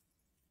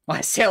 Why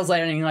is Tails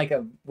landing like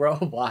a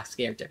Roblox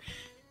character?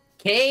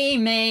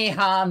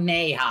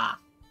 Kamehameha.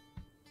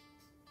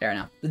 Fair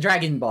enough. The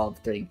Dragon Ball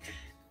thing.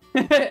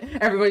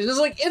 Everybody's just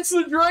like, it's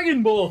the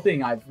Dragon Ball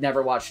thing! I've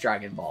never watched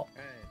Dragon Ball.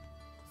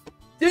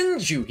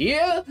 Didn't you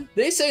hear?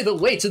 They say the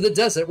way to the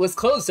desert was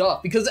closed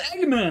off because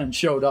Eggman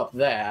showed up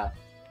there.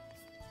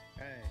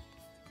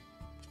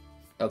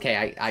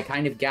 Okay, I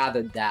kind of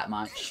gathered that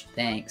much.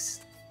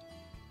 Thanks.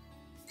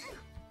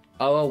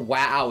 Oh,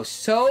 wow.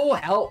 So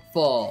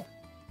helpful.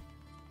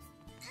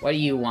 What do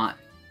you want?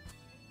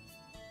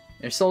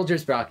 There's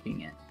soldiers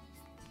blocking it.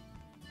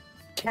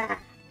 Cat.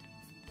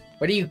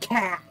 What are you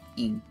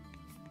catting?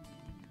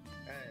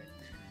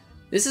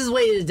 This is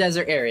way to the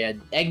desert area.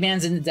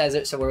 Eggman's in the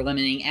desert, so we're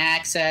limiting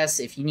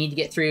access. If you need to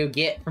get through,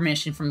 get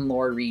permission from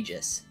Lord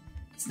Regis.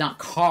 It's not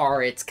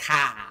car, it's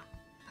Ka.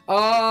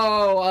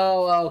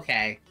 Oh,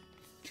 okay.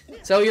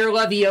 So you're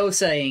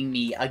Leviosa-ing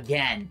me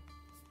again.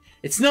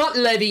 It's not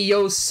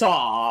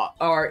Leviosa,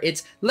 or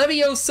it's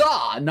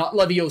Leviosa, not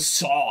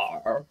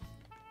Leviosar.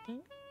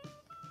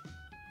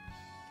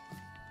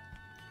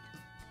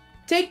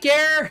 Take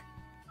care!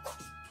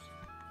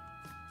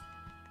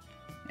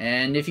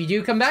 And if you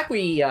do come back,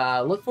 we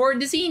look forward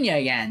to seeing you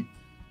again.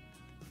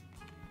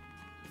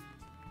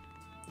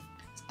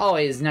 It's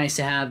always nice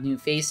to have new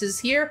faces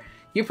here.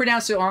 You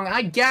pronounced it wrong.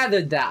 I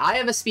gathered that. I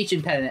have a speech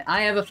impediment.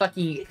 I have a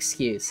fucking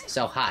excuse.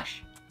 So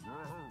hush.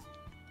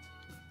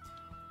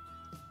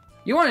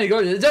 You wanted to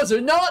go to the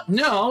desert?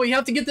 No, we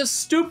have to get this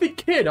stupid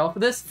kid off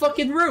of this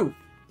fucking roof.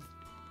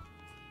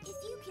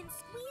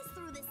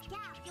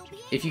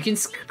 If you can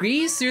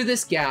squeeze through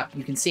this gap,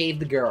 you can save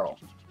the girl.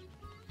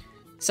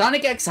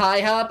 Sonic X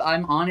High Hop,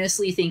 I'm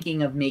honestly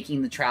thinking of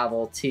making the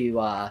travel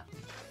to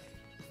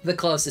the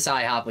closest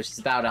IHOP, which is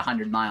about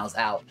 100 miles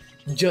out,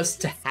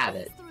 just to have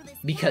it.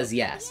 Because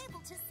yes.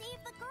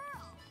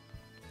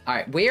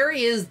 Alright, where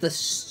is the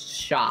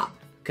shop?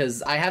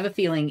 Because I have a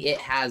feeling it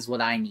has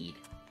what I need.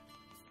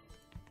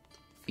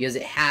 Because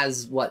it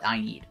has what I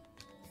need.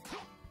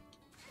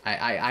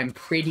 I'm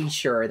pretty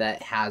sure that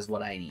it has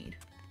what I need.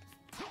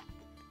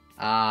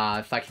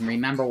 If I can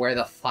remember where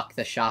the fuck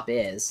the shop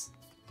is.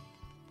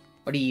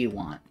 What do you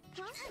want?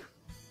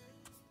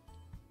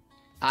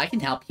 I can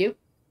help you.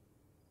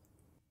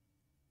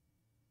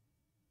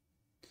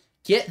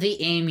 Get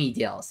the Amy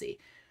DLC.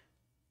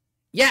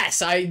 Yes,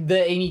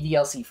 the Amy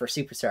DLC for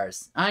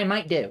Superstars. I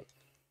might do.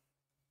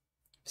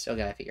 Still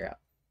gotta figure out.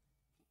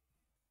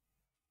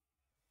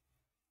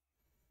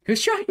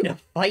 Who's trying to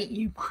fight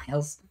you,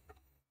 Miles?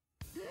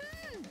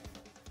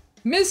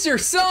 Mr.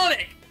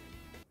 Sonic!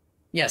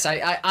 Yes,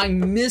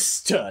 I'm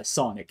Mr.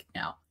 Sonic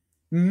now.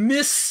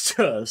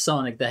 Mr.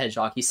 Sonic the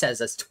Hedgehog, he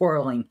says as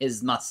twirling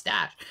his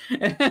mustache.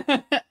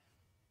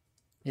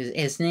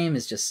 his name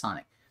is just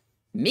Sonic.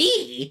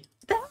 Me?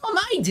 What the hell am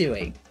I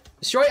doing?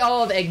 Destroy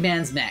all of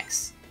Eggman's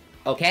mechs.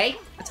 Okay?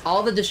 That's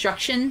all the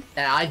destruction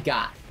that I've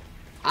got.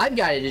 I've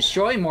got to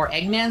destroy more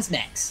Eggman's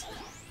mechs.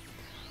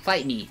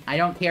 Fight me. I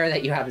don't care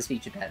that you have a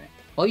speech impediment.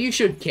 Well, you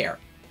should care.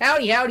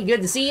 Howdy, howdy,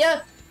 good to see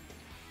ya.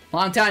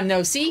 Long time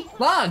no see.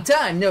 Long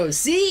time no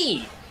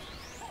see!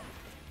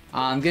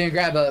 I'm gonna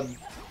grab a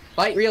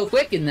bite real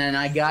quick and then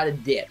I gotta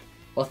dip.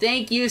 Well,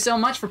 thank you so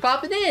much for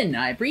popping in.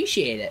 I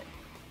appreciate it.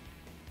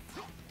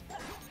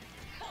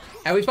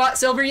 Have we fought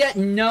Silver yet?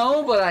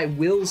 No, but I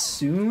will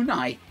soon,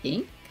 I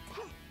think.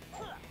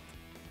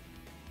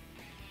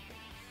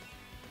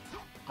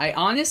 I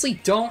honestly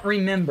don't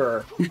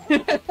remember.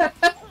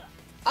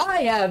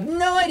 I have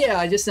no idea.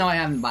 I just know I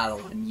haven't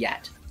battled him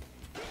yet.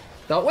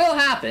 So it will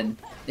happen.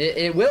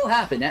 It will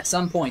happen at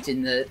some point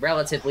in the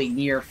relatively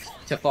near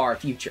to far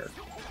future.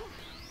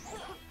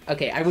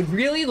 Okay, I would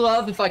really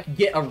love if I could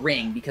get a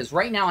ring, because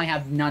right now I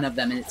have none of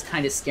them and it's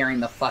kind of scaring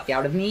the fuck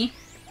out of me.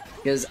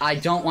 Because I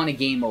don't want a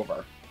game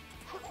over.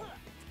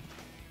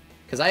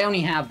 Because I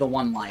only have the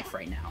one life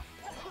right now.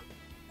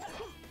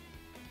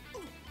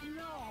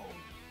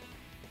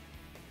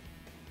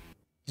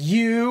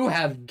 You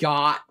have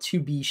got to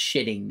be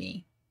shitting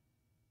me.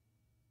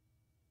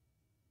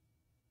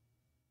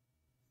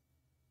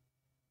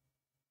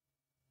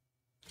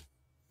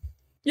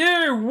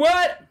 You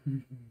what?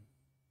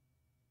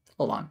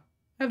 Hold on.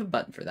 I have a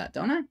button for that,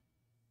 don't I?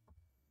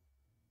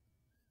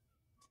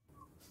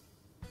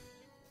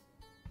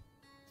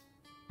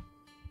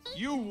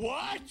 You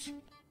what?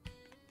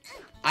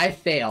 I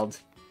failed.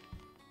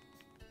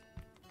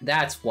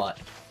 That's what.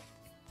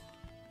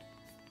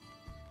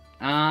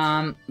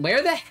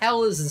 Where the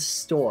hell is the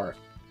store?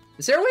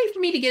 Is there a way for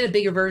me to get a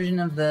bigger version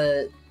of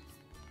the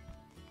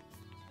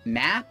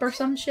map or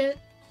some shit?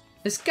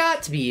 There's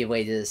got to be a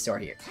way to the store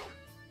here.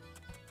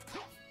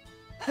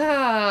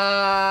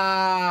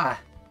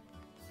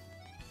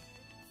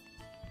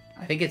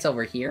 I think it's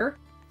over here.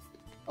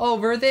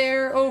 Over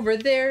there, over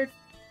there.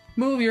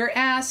 Move your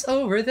ass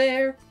over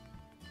there.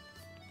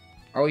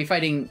 Are we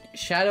fighting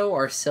Shadow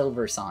or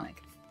Silver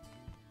Sonic?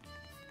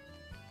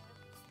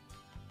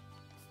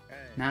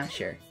 Not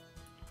sure.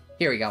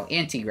 Here we go,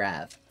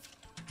 anti-grav.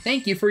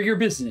 Thank you for your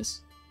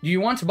business. Do you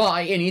want to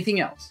buy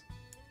anything else?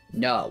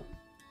 No.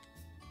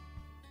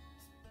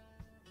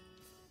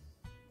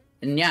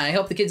 And yeah, I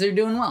hope the kids are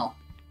doing well.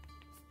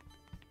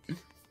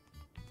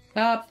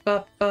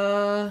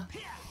 Ba-ba-ba.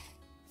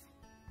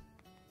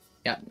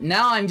 Yeah,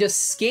 now I'm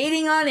just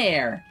skating on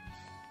air.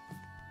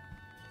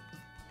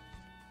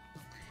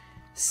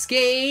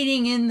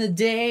 Skating in the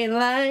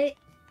daylight.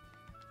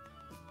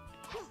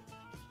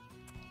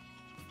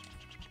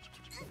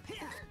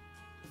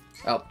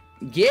 Oh,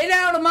 get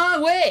out of my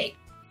way!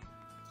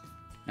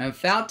 I'm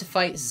about to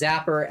fight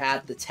Zapper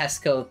at the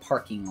Tesco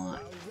parking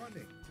lot.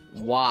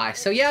 Why?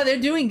 So yeah, they're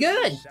doing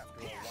good.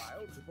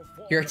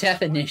 Your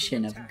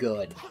definition of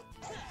good.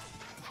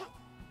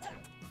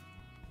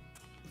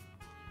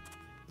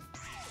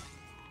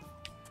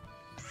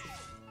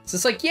 So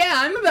it's like, yeah,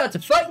 I'm about to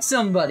fight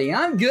somebody.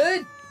 I'm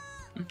good.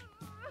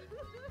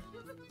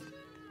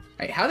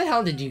 Alright, how the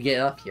hell did you get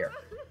up here?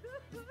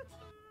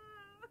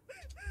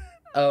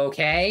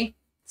 Okay.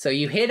 So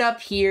you hit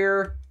up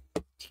here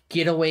to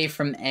get away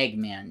from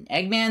Eggman.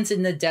 Eggman's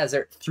in the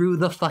desert through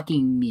the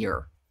fucking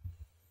mirror.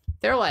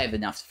 They're alive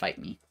enough to fight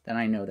me. Then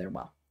I know they're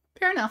well.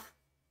 Fair enough.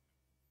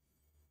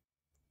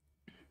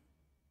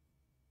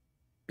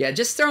 Yeah,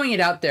 just throwing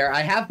it out there. I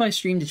have my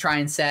stream to try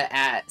and set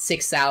at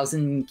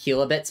 6,000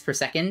 kilobits per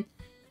second.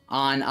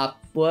 On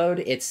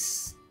upload,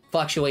 it's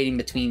fluctuating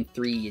between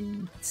 3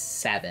 and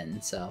 7,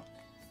 so...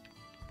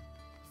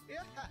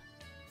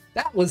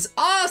 That was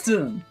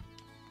awesome!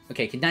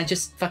 Okay, can I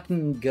just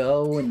fucking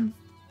go and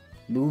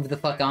move the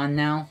fuck on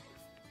now?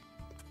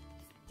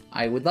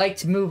 I would like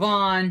to move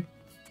on.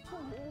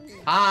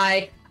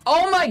 Hi!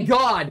 Oh my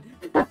god!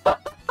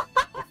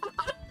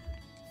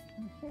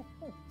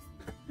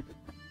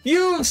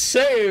 You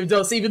saved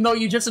us even though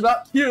you just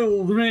about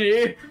killed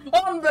me!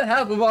 On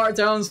behalf of our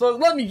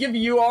townsfolk, let me give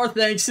you our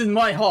thanks in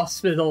my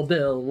hospital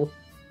bill.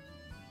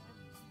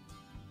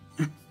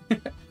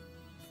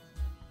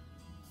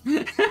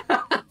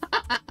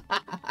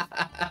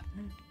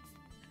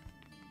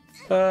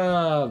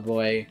 Oh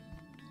boy.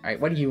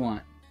 Alright, what do you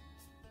want?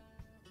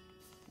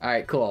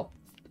 Alright, cool.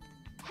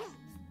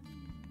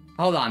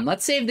 Hold on,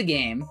 let's save the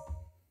game.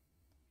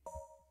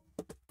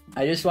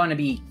 I just want to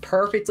be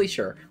perfectly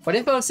sure. What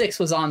if 06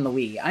 was on the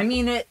Wii? I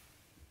mean,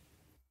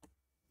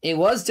 it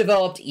was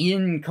developed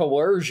in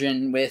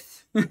coercion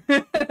with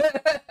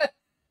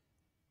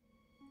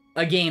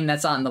a game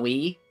that's on the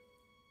Wii.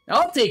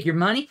 I'll take your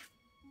money.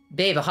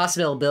 Babe, a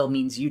hospital bill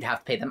means you'd have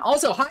to pay them.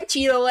 Also, hi,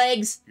 Cheeto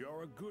Legs!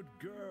 You're a good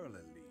girl,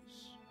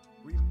 Elise.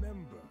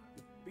 Remember,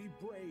 be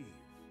brave.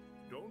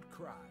 Don't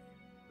cry,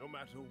 no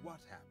matter what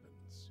happens.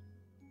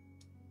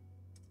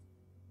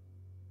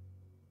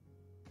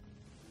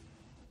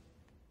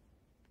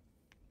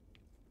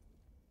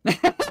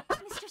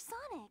 Mr.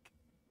 Sonic!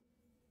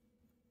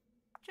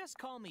 Just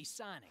call me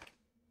Sonic.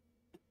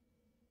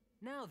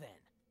 Now then,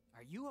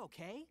 are you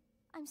okay?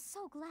 I'm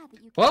so glad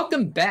that you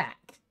Welcome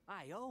back.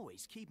 I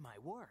always keep my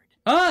word.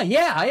 Oh,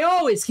 yeah, I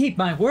always keep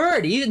my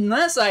word, even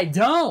unless I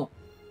don't.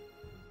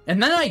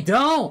 And then I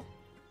don't.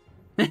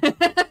 It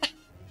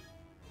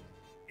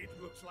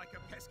looks like a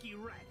pesky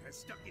rat has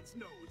stuck its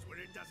nose where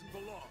it doesn't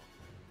belong.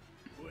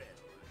 Well, a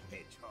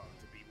hedgehog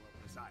to be more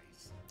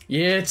precise.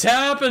 It's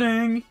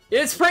happening.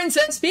 It's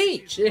Princess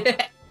Peach. Until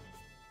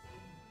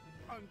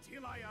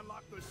I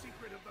unlock the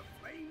secret of the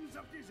flames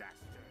of disaster.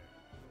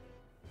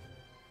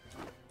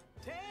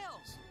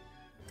 Tails!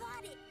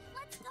 got it!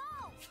 Let's go!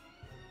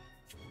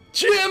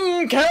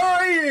 Jim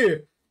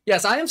Carrey!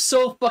 Yes, I am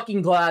so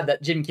fucking glad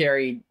that Jim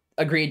Carrey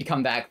agreed to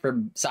come back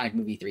for Sonic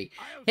Movie 3.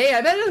 Hey,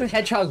 I bet a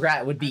hedgehog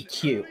rat would be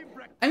cute.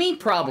 I mean,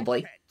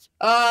 probably.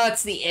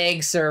 It's the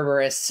egg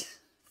Cerberus.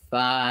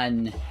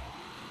 Fun.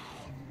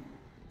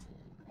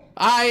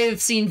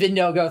 I've seen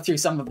Vindo go through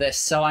some of this,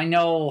 so I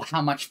know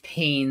how much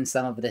pain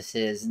some of this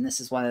is, and this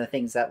is one of the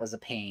things that was a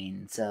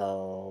pain,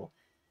 so...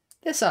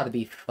 This ought to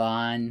be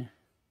fun.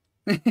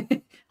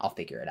 I'll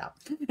figure it out.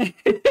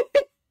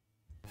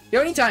 The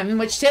only time in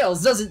which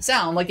Tails doesn't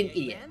sound like an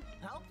idiot.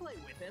 I'll play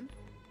with him.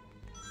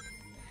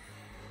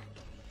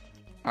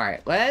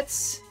 Alright,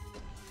 let's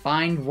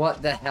find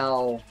what the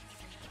hell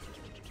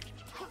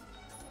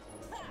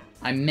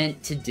I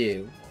meant to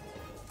do.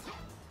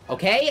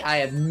 Okay, I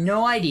have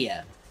no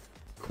idea.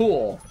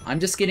 Cool, I'm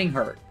just getting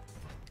hurt.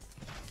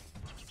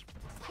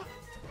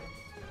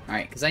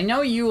 Alright, because I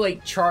know you,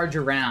 like, charge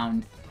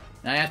around,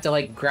 and I have to,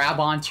 like,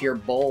 grab onto your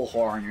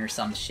bullhorn or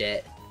some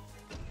shit.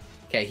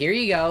 Okay, here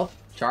you go.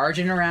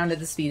 Charging around at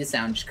the speed of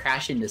sound. Just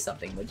crash into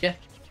something, would you?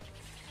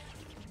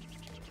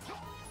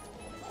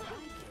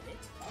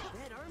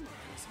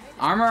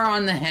 Armor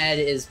on the head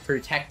is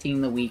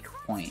protecting the weak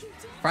point.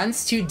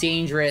 Front's too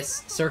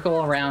dangerous.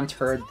 Circle around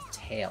toward the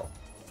tail.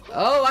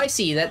 Oh, I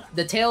see. That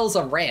the tail's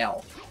a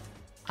rail.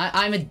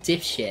 I'm a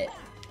dipshit.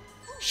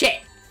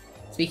 Shit!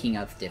 Speaking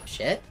of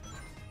dipshit.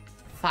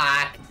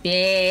 Fuck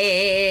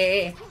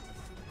me.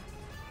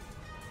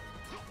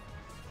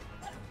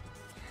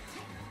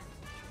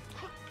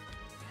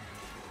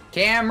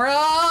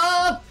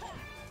 Camera!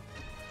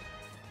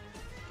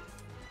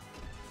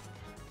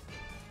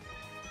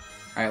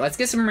 Alright, let's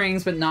get some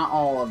rings, but not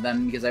all of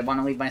them, because I want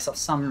to leave myself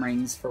some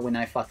rings for when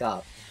I fuck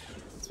up.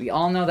 So we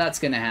all know that's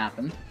gonna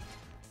happen.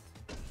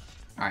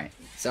 Alright,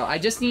 so I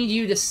just need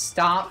you to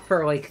stop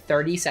for like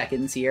 30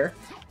 seconds here.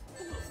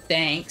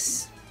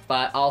 Thanks,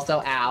 but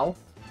also ow.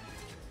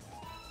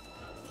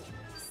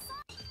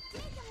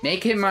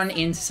 Make him run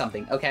into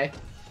something, okay.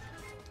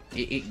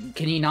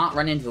 Can he not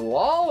run into the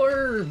wall,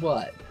 or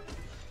what?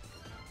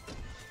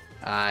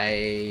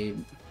 I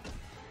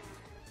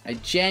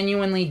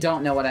genuinely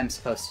don't know what I'm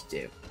supposed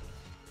to do.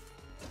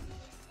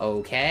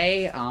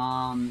 Okay,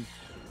 oh,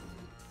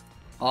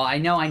 I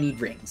know I need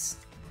rings.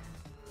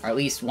 Or at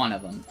least one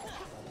of them.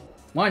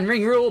 One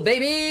ring rule,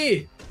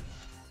 baby!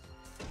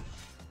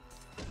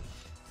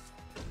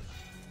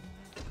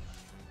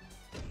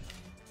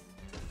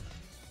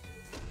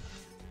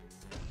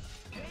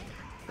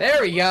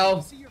 There we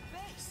go! See your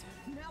face.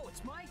 Now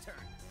it's my turn.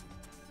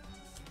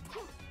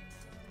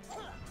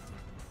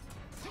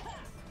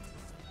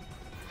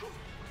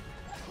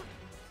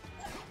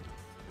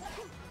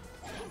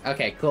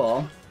 Okay,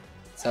 cool.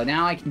 So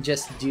now I can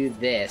just do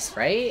this,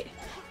 right?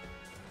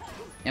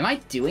 Am I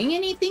doing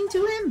anything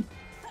to him?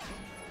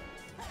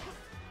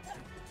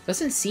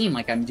 Doesn't seem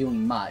like I'm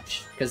doing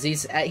much, because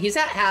he's at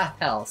half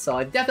health, so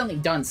I've definitely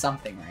done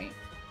something right.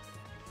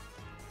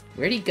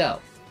 Where'd he go?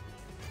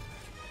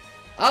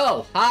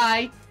 Oh,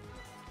 hi!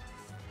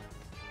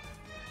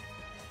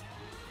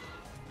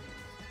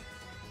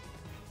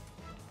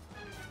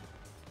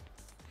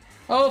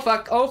 Oh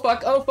fuck, oh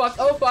fuck, oh fuck,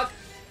 oh fuck!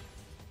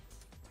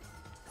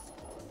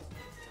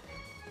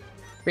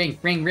 Ring,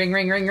 ring, ring,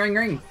 ring, ring, ring,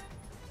 ring!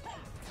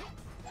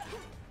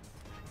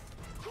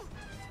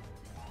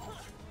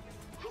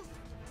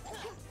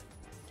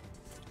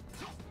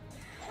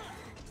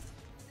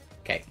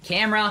 Okay,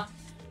 camera!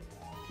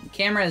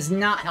 Camera is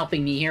not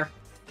helping me here.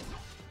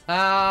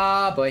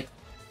 Ah, boy.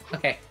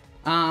 Okay.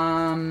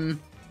 Meow?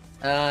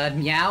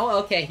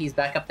 Okay, he's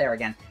back up there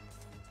again.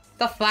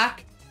 The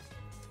fuck?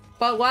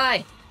 But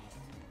why?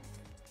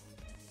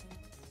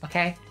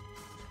 Okay.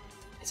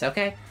 It's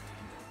okay.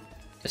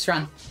 Just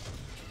run.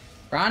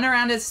 Run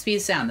around at the speed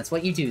of sound. That's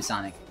what you do,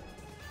 Sonic.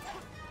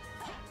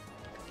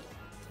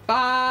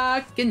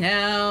 Fucking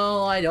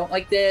hell. I don't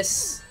like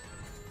this.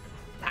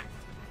 Ah.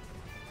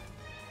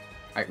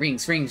 Alright,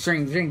 rings, rings,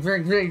 rings, rings,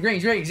 rings, rings,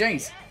 rings, rings,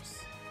 rings.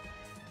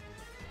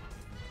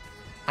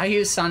 I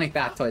use Sonic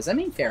bath toys. I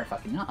mean, fair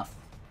fucking enough.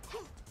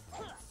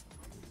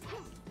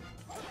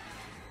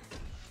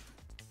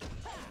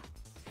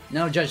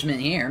 No judgment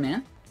here,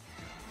 man.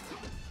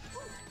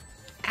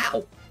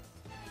 Ow!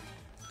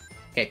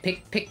 Okay,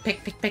 pick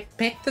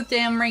the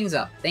damn rings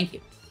up. Thank you.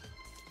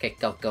 Okay,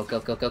 go, go, go,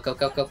 go, go, go,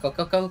 go, go, go,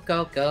 go, go,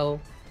 go, go.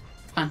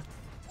 Come on.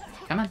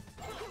 Come on.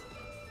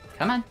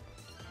 Come on.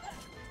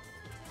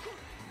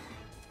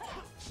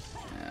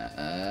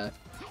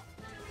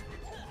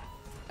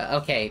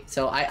 Okay,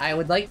 so I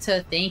would like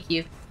to thank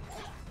you.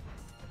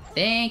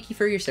 Thank you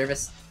for your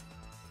service.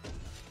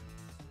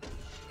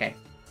 Okay.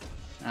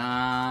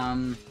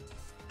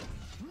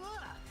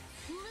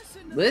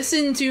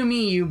 Listen to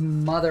me, you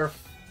mother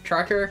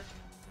trucker.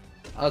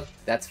 Oh,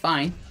 that's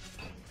fine.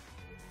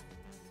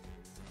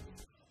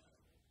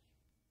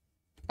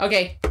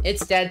 Okay,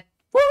 it's dead.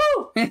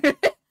 Woo!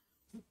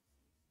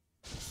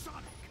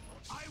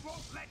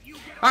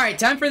 Alright,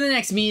 time for the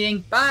next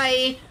meeting.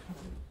 Bye!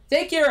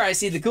 Take care, I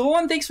see the cool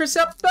one. Thanks for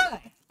stopping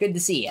by. Good to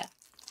see ya.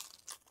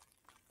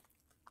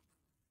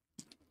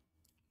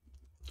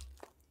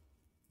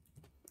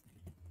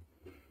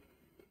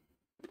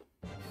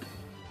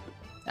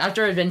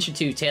 After Adventure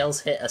 2,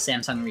 Tails hit a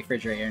Samsung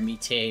refrigerator and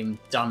became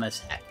dumb as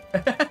heck.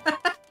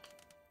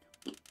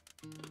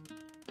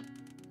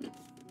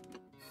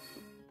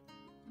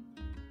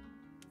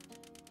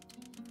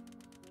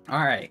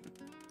 Alright.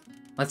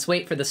 Let's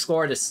wait for the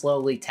score to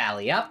slowly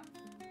tally up.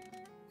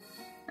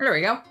 There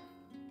we go.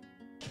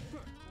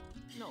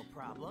 No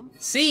problem.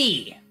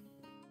 C!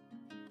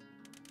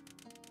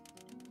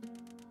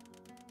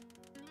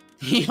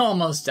 He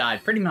almost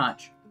died, pretty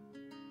much.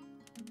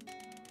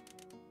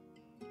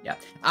 Yeah.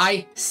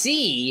 I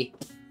see.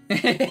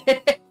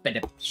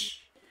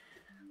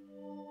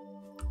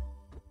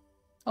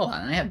 Hold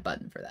on, I have a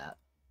button for that.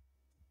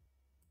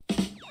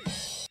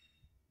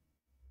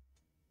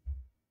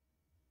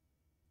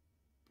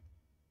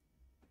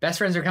 Best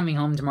friends are coming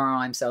home tomorrow.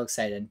 I'm so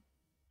excited.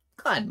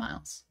 Glad,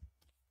 Miles.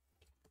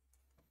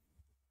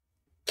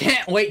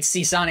 Can't wait to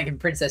see Sonic and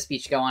Princess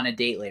Peach go on a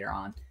date later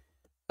on.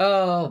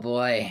 Oh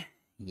boy.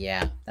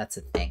 Yeah, that's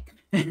a thing.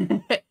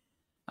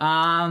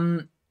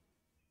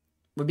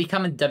 Would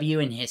become a W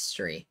in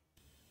history.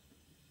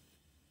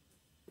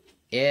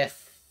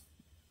 If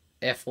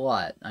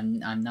what?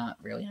 I'm not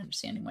really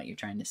understanding what you're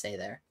trying to say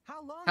there.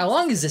 How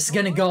long is this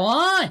gonna go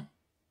on?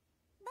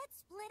 Let's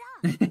split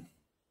up.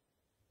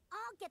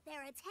 I'll get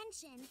their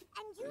attention,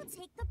 and you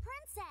take the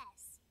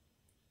princess.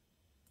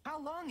 How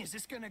long is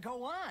this gonna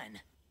go on?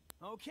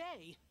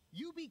 Okay,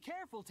 you be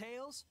careful,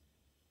 Tails.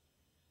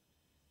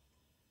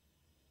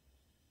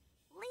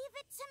 Leave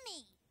it to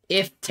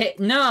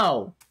me.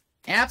 No!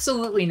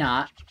 Absolutely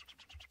not.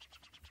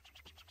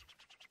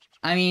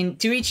 I mean,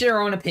 to each their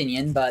own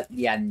opinion, but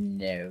yeah,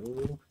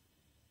 no.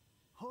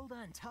 Hold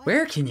on tight.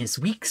 Where can his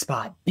weak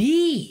spot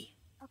be?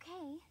 Okay.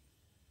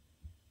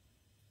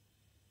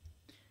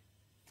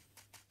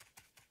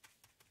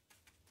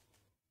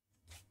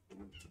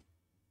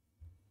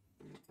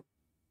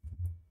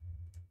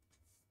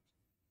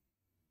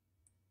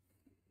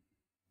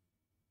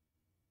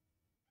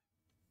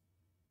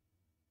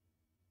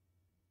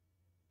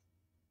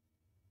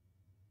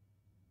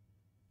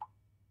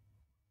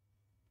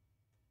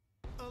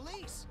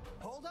 Elise,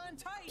 hold on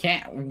tight.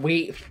 Can't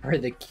wait for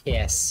the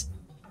kiss.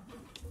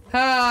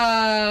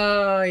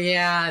 Oh,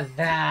 yeah,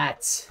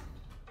 that.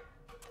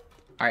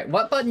 Alright,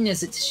 what button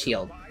is it to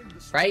shield?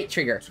 Right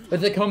trigger.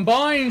 With a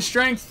combined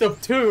strength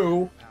of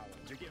 2,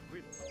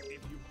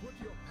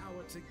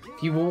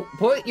 if you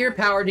put your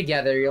power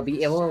together, you'll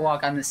be able to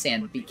walk on the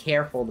sand. But be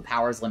careful, the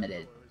power is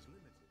limited.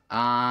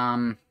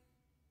 I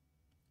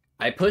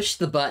pushed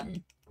the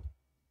button.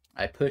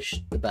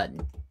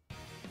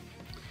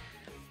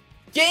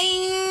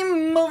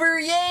 Game over,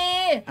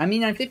 yeah! I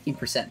mean, I'm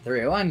 50%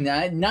 through. I'm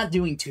not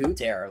doing too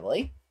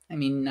terribly. I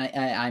mean,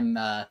 I'm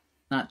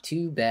not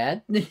too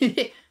bad.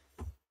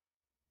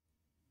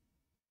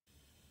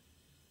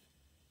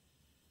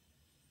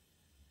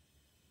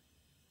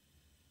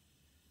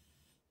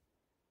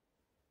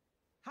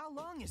 How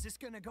long is this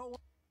gonna go on?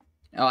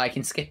 Oh, I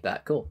can skip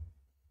that. Cool.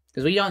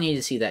 Because we don't need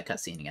to see that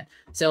cutscene again.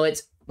 So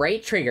it's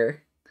right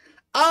trigger.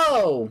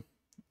 Oh!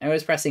 I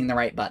was pressing the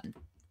right button.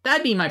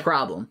 That'd be my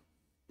problem.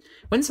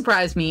 Wouldn't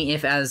surprise me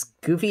if, as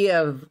goofy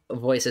of a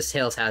voice as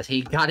Tails has,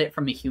 he got it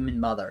from a human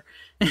mother.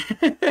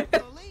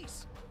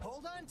 Elise,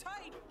 hold on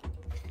tight.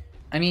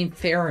 I mean,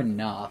 fair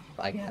enough,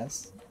 I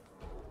guess.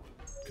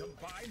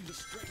 Combine the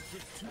strength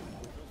of 2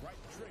 with the right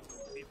trick.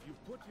 If you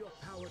put your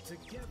power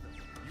together,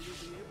 you will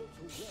be able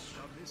to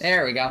walk on this.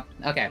 There we go.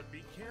 Okay.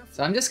 Be careful.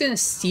 So I'm just gonna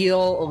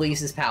steal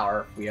Elise's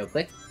power real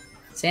quick.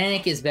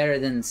 Sonic is better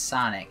than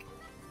Sonic.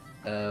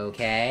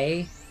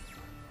 Okay.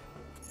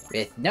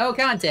 With no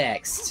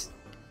context.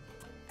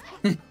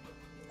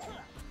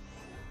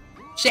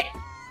 Shit!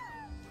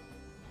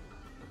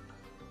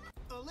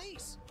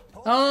 Elise,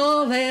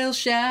 All hail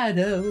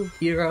Shadow,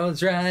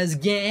 heroes rise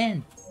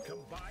again.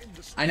 Combine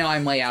the I know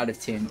I'm way out of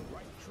tune.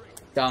 right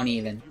trick. Don't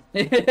even.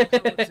 Together, you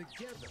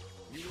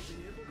will be able to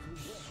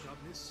walk on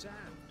this sand.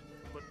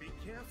 But be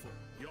careful,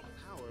 your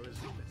power is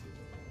limited.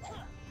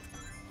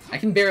 I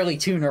can barely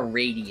tune a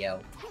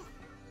radio.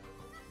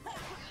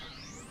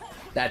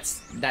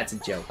 That's a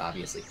joke,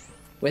 obviously.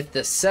 With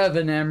the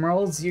 7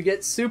 emeralds, you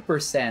get Super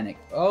Sonic.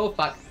 Oh,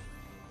 fuck.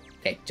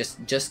 Okay,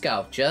 just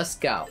go.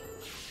 Just go.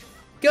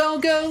 Go,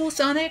 go,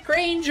 Sonic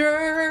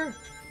Ranger!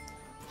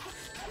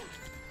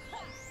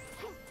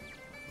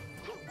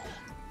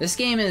 This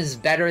game is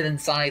better than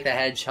Sonic the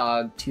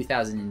Hedgehog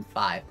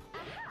 2005.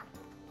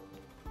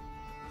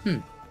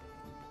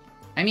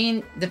 I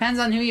mean, depends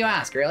on who you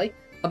ask, really.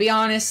 I'll be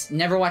honest,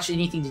 never watched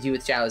anything to do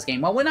with Shadow's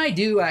game. Well, when I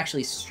do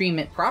actually stream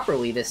it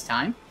properly this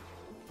time,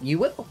 you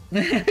will.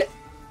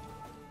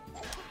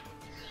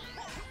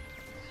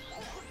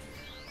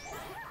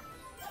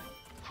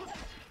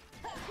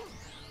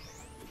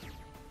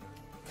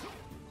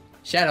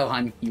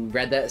 Shadowhunt, you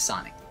read that as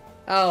Sonic.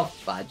 Oh,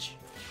 fudge.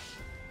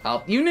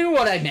 Oh, you knew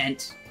what I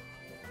meant.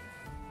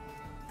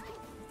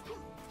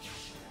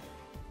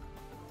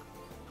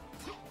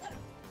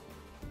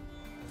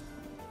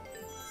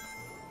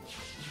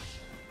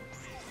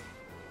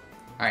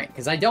 Alright,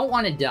 because I don't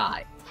want to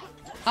die.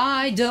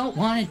 I don't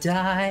want to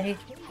die.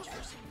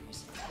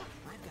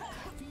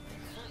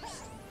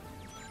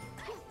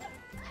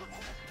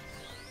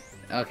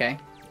 Okay.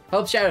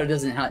 Hope Shadow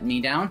doesn't hunt me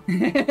down.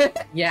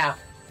 Yeah.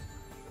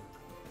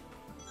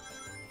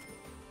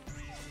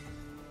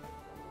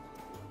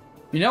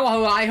 You know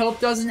who I hope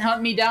doesn't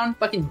hunt me down?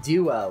 Fucking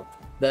Duo.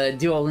 The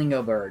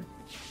Duolingo bird.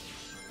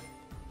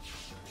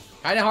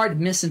 Kinda hard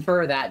to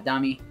misinfer that,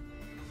 dummy.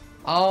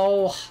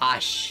 Oh,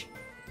 hush.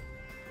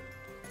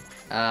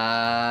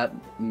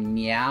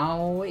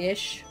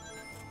 Meow-ish?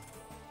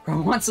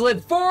 Wants to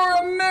live for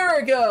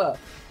America!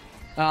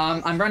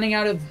 I'm running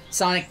out of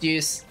Sonic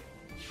juice.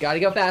 Gotta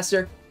go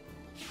faster.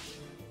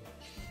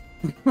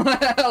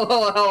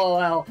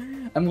 LOL.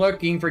 I'm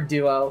looking for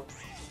Duo.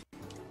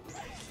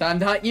 Time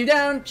to hunt you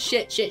down.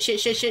 Shit.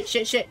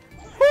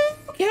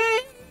 Okay.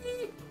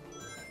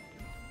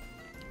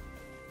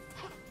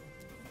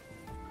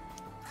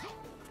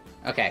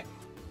 Okay.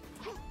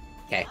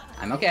 Okay,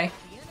 I'm okay.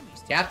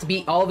 You have to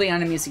beat all the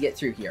enemies to get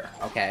through here.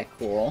 Okay,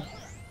 cool.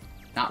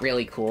 Not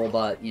really cool,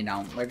 but, you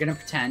know, we're gonna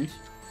pretend.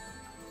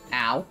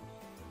 Ow.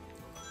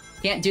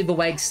 Can't do the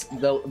leg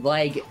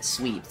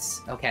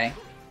sweeps, okay?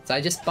 So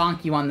I just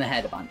bonk you on the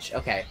head a bunch.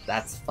 Okay,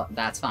 that's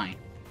fine.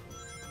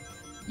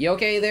 You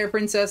okay there,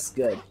 princess?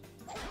 Good.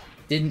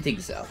 Didn't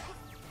think so.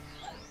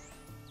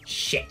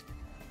 Shit.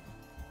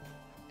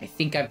 I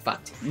think I'm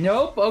fucked.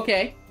 Nope,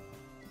 okay.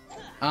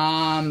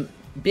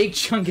 Big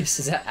Chungus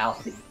is at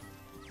Aldi.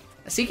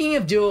 Speaking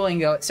of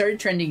Duolingo, it started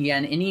trending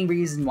again. Any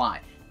reason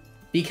why?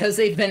 Because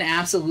they've been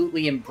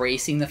absolutely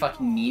embracing the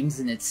fucking memes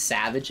and it's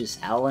savage as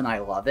hell and I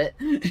love it.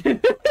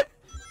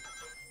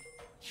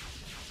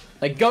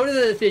 Like, go to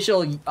the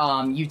official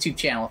YouTube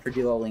channel for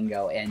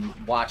Duolingo and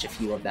watch a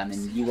few of them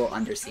and you will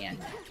understand.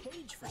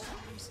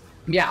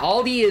 Yeah,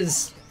 Aldi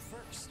is...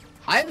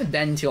 I haven't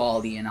been to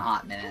Aldi in a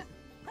hot minute.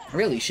 I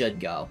really should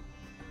go.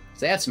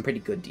 So they have some pretty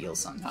good deals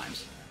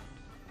sometimes.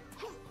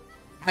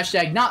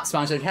 Hashtag not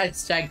sponsored,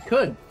 hashtag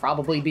could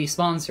probably be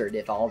sponsored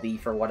if Aldi,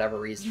 for whatever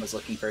reason, was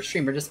looking for a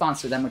streamer to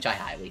sponsor them, which I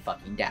highly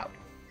fucking doubt.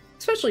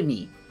 Especially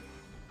me.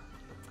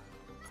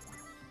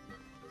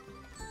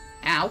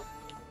 Ow.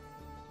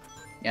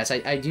 Yes,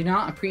 I do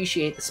not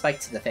appreciate the spike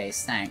to the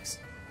face, thanks.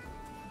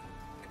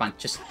 Come on,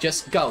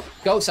 just go.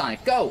 Go,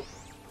 Sonic, go!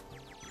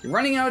 You're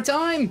running out of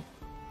time!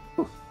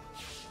 Whew.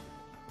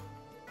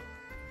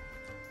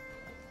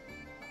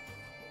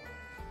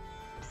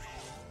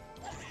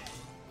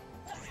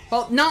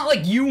 Well, not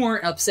like you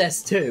weren't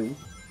obsessed too.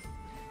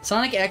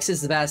 Sonic X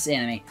is the best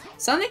anime.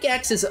 Sonic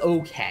X is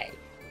okay.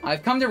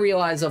 I've come to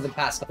realize over the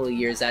past couple of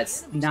years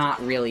that's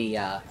not really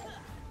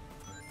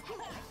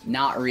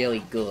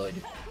good.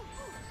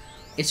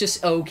 It's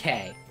just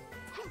okay.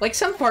 Like,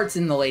 some parts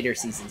in the later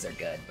seasons are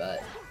good,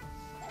 but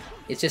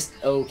it's just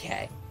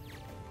okay.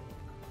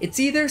 It's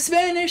either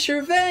Spanish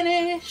or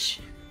vanish!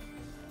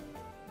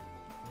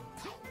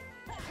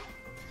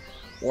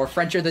 Or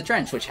French or the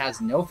Trench, which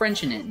has no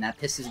French in it, and that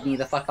pisses me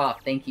the fuck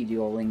off. Thank you,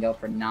 Duolingo,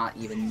 for not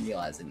even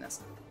realizing this.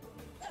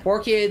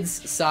 4Kids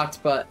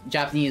sucked, but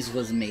Japanese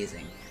was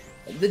amazing.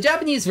 The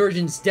Japanese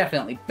version's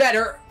definitely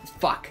better.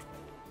 Fuck.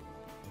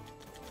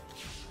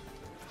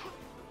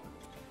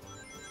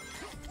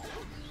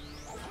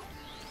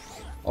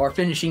 Or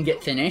finishing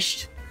Get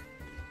Finished.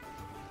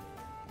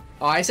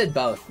 Oh, I said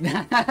both.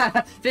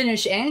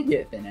 Finish and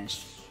get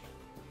finished.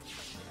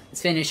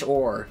 It's finish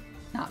or,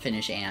 not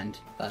finish and,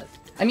 but...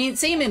 I mean,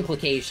 same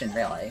implication,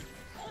 really.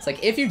 It's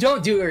like, if you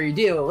don't do your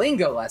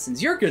Duolingo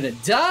lessons, you're gonna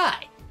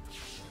die!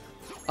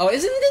 Oh,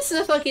 isn't this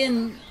the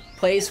fucking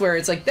place where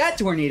it's like, that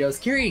tornado's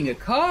carrying a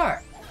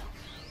car?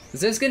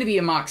 Because there's gonna be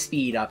a Mach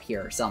Speed up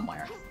here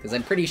somewhere. Because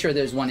I'm pretty sure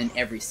there's one in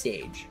every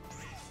stage.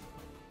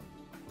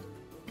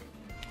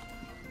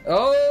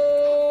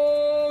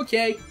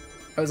 Okay.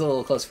 I was a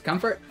little close for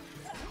comfort.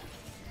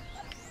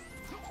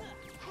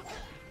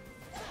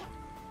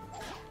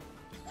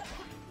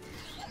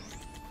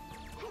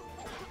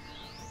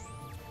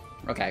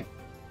 Okay.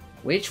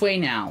 Which way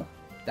now?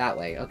 That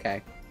way,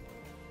 okay.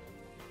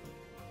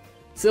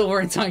 Silver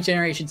and Sonic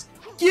Generations.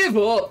 Give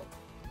up!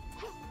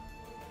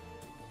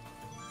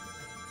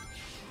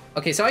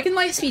 Okay, so I can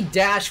Lightspeed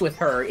Dash with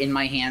her in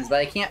my hands, but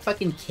I can't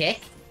fucking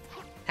kick?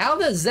 How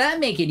does that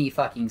make any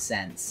fucking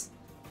sense?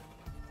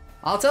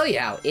 I'll tell you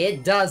how,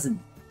 it doesn't.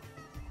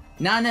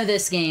 None of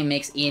this game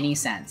makes any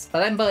sense,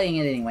 but I'm playing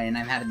it anyway and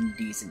I'm having a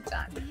decent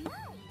time.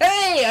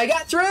 Hey, I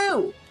got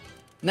through!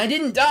 And I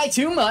didn't die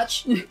too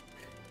much.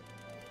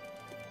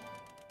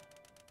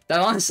 That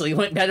honestly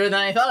went better than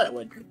I thought it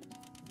would.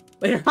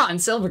 Later on,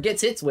 Silver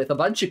gets hits with a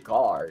bunch of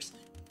cars.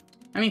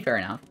 I mean, fair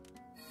enough.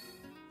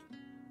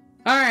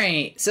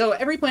 Alright, so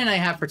every plan I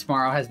have for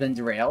tomorrow has been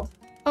derailed.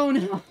 Oh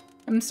no,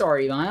 I'm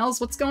sorry,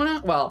 Miles. What's going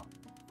on? Well,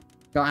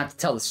 you don't have to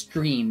tell the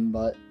stream,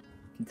 but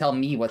you can tell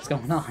me what's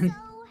going on. So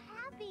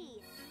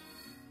happy.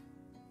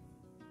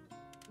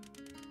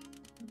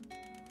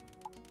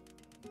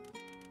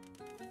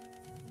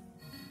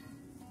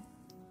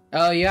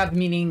 Oh, you have a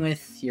meeting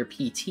with your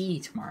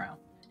PT tomorrow.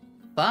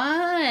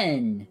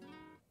 Fun!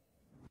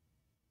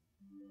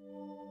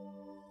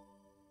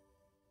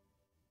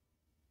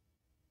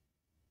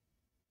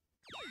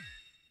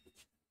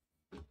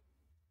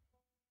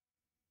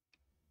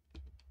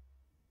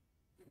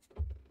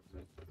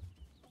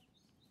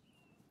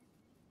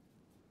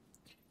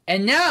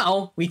 And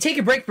now, we take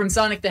a break from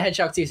Sonic the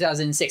Hedgehog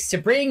 2006 to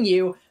bring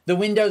you the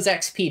Windows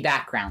XP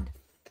background.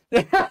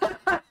 Hello,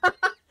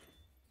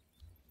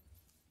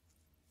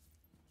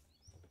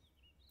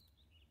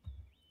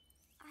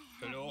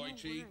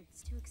 Aichi.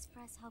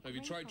 Have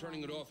you tried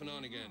turning it off and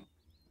on again?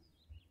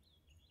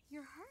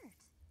 You're hurt.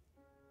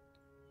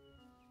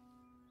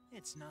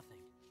 It's nothing.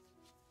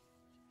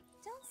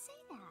 Don't say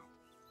that.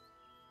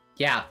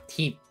 Yeah,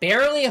 he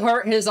barely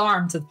hurt his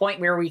arm to the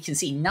point where we can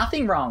see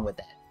nothing wrong with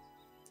it.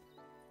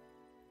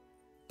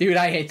 Dude,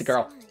 I hate the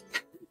girl. Sorry.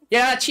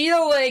 Yeah,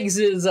 Cheeto Legs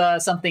is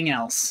something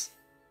else.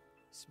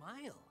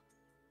 Smile.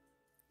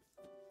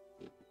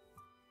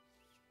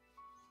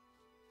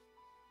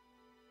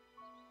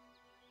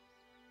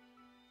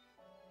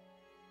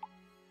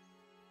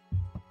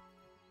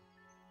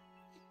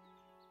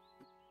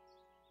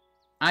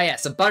 Ah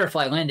yes, a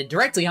butterfly landed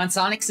directly on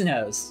Sonic's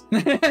nose.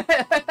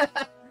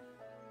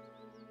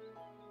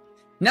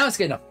 Now it's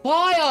gonna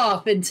fly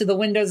off into the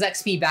Windows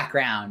XP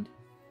background.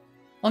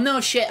 Well,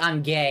 no shit,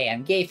 I'm gay.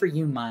 I'm gay for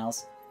you,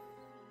 Miles.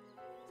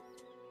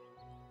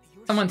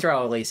 You're Someone sure?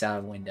 throw Elise out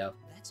of a window.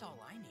 That's all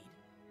I need.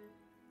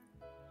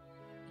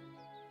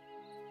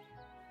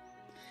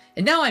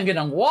 And now I'm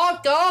gonna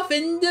walk off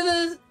into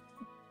the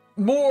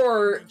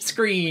more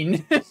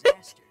screen.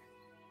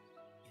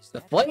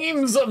 The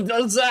flames of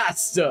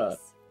disaster.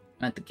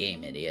 Not the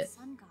game, idiot.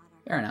 Sun god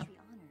Fair our enough. country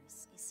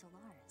honors is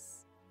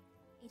Solaris.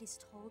 It is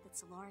told that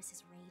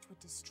Solaris' rage would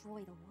destroy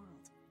the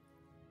world.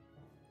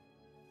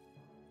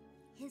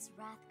 His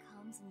wrath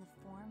comes in the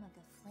form of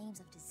the flames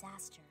of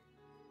disaster.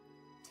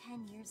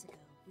 10 years ago,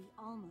 we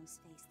almost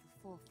faced the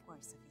full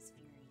force of his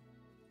fury.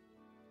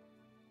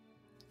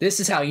 This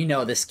is how you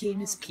know this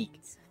game is peak.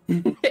 I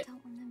don't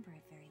remember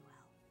it very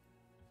well.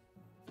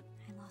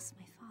 I lost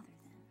my father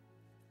then.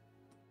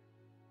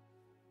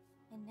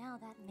 And now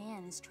that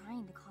man is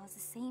trying to cause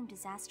the same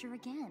disaster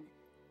again.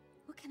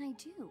 What can I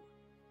do?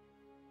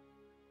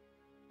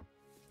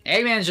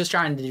 Eggman's just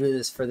trying to do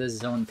this for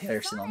his own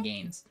personal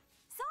gains.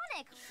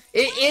 Sonic!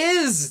 It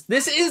is!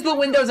 This is the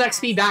Windows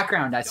XP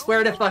background, I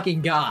swear to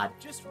fucking God.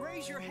 Just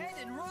raise your head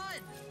and run.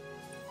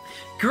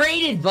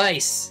 Great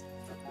advice!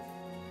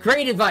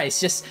 Great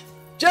advice,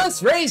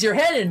 just raise your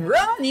head and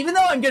run, even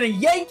though I'm gonna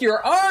yank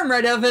your arm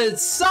right out of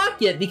its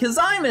socket because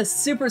I'm a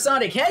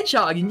supersonic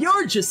hedgehog and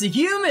you're just a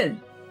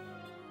human!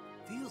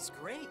 Feels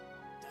great,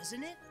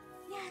 doesn't it?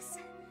 Yes,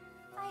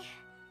 I've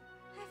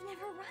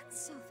never run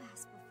so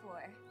fast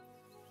before.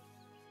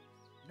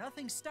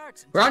 Nothing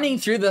starts until Running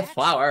through the that's-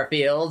 flower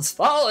fields,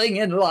 falling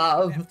in You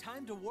love. have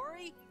time to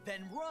worry,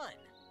 then run.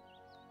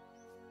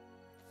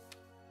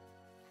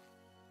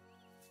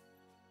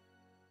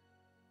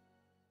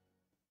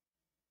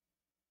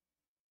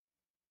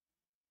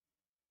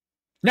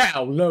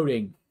 Now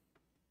loading.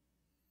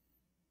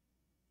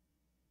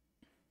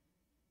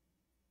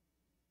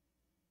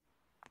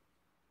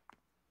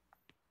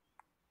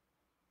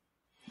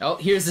 Oh,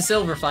 here's the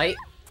silver fight.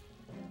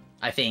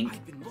 I think.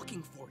 I've been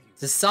looking for you.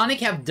 Does Sonic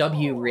have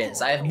W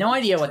Riz? I have no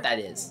idea what that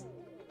is.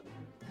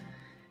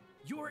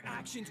 Your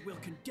actions will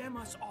condemn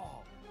us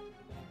all.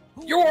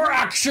 Who Your are you?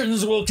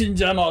 actions will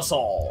condemn us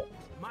all.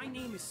 My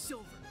name is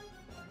Silver.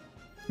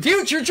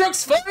 Future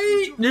Trunks fight!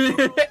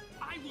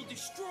 I will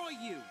destroy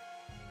you.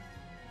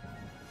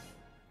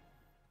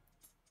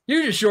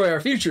 You destroy our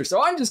future,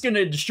 so I'm just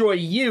gonna destroy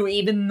you,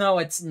 even though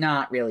it's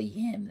not really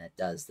him that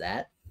does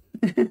that.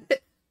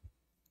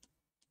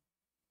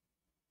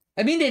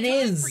 I mean, it Time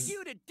for is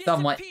you to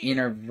somewhat disappear,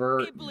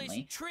 inadvertently.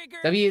 Iblis Trigger.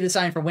 W, the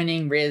sign for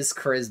winning, Riz,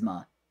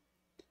 charisma.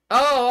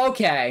 Oh,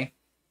 okay.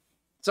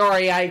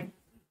 Sorry,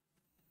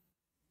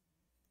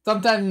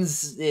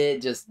 sometimes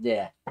it just,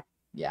 yeah.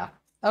 Yeah.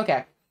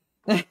 Okay.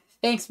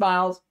 Thanks,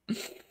 Miles.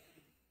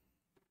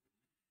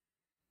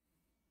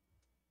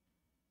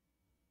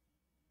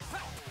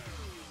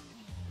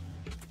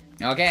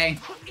 Okay.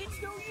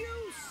 It's no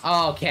use.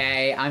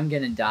 Okay, I'm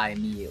gonna die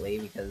immediately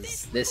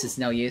because this is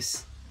no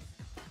use.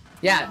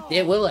 Yeah,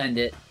 it will end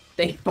it.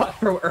 They bought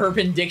from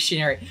Urban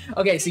Dictionary.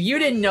 Okay, so you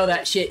didn't know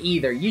that shit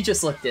either. You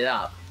just looked it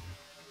up.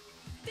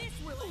 This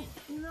will.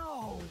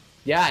 No.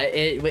 Yeah,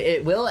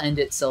 it will end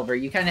it, Silver.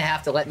 You kind of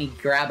have to let me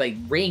grab a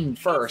ring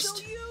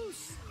first. It's no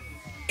use.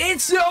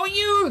 It's no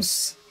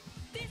use!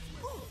 This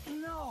will.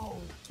 No.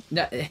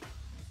 No,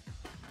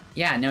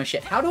 yeah, no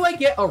shit. How do I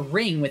get a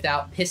ring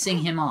without pissing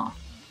him off?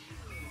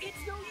 It's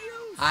no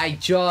use. I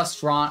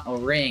just want a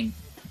ring.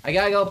 I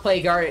gotta go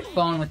play Gartic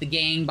Phone with the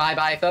gang.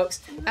 Bye-bye,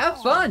 folks.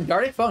 Have fun.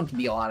 Gartic Phone can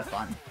be a lot of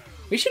fun.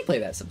 We should play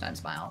that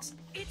sometimes, Miles.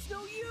 It's no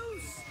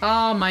use.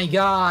 Oh my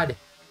god.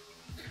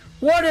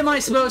 What am I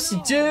supposed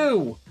to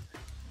do?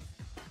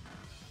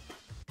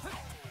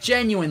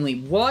 Genuinely,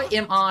 what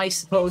am I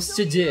supposed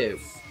to do?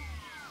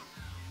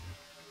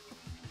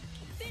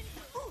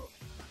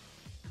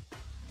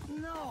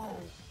 No.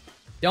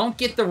 Don't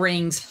get the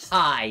rings,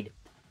 hide.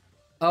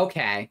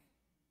 Okay.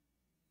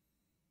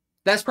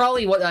 That's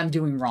probably what I'm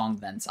doing wrong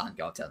then, Son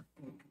Goten.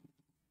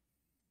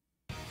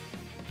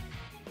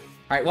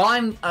 Alright, well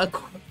I'm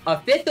a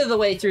fifth of the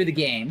way through the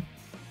game.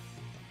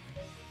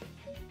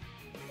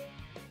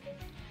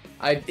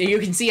 You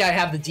can see I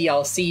have the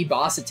DLC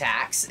boss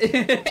attacks.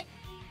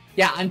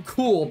 Yeah, I'm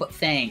cool, but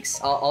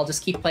thanks. I'll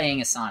just keep playing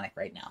as Sonic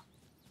right now.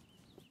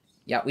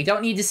 Yeah, we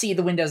don't need to see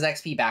the Windows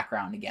XP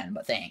background again,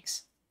 but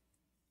thanks.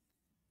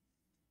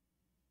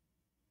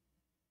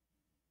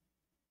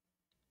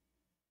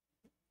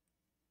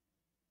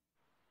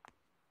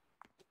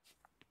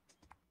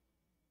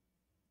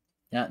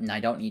 No, and I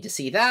don't need to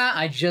see that.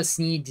 I just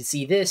need to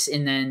see this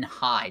and then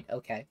hide.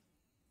 Okay.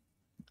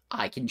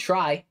 I can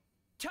try.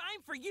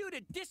 Time for you to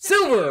disappear.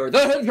 Silver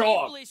the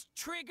Hedgehog! Iblis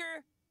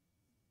Trigger.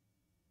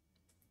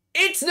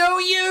 It's no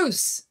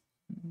use!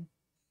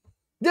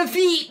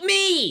 Defeat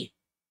me!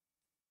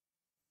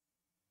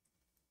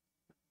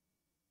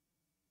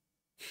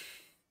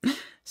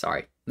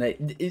 Sorry.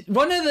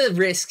 One of the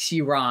risks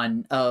you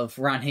run of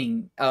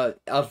watching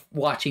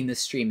this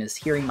stream is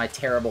hearing my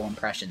terrible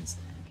impressions.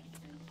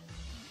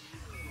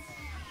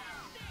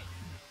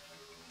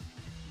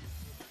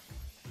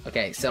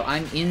 Okay, so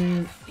I'm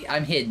hidden.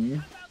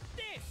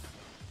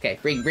 Okay,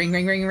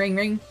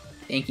 ring.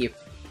 Thank you.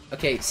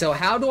 Okay, so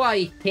how do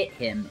I hit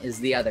him is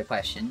the other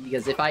question,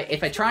 because if I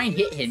try and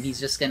hit him, he's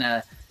just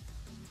gonna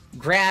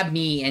grab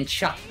me and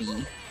chuck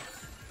me.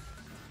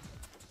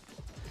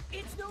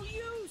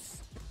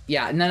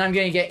 Yeah, and then I'm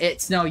gonna get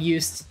It's No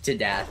Use to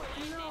death.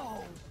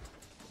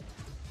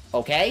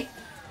 Okay?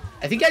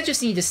 I think I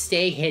just need to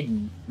stay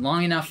hidden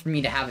long enough for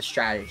me to have a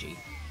strategy.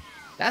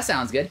 That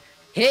sounds good.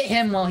 Hit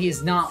him while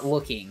he's not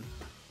looking.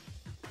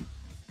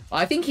 Well,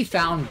 I think he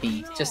found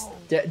me.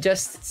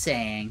 Just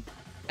saying.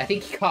 I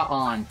think he caught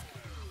on.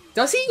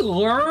 Does he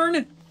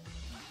learn?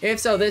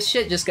 If so, this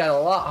shit just got a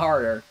lot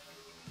harder.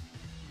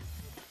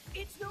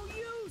 It's no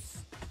use.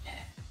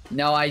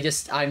 No,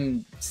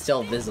 I'm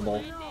still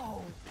visible.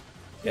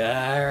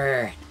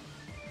 Grr.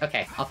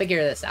 Okay, I'll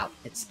figure this out.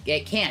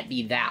 It can't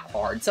be that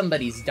hard.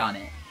 Somebody's done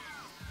it.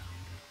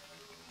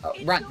 Oh,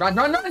 run, run,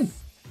 run, run!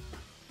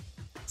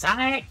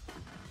 Sonic!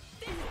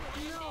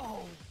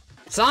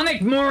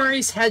 Sonic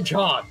Maurice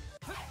Hedgehog!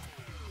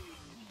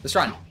 Just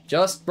run.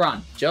 Just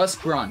run.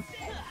 Just run.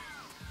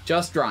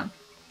 Just run.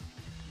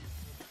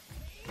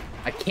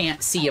 I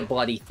can't see a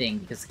bloody thing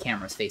because the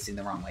camera's facing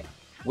the wrong way.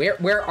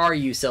 Where are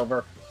you,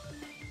 Silver?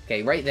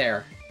 Okay, right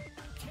there.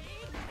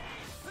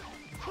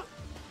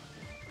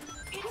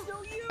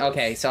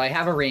 Okay, so I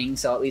have a ring,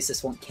 so at least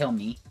this won't kill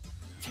me.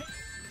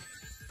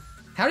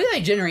 How did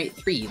I generate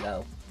 3,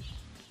 though?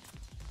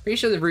 Pretty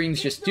sure the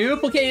ring's just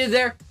duplicated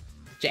there.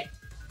 J.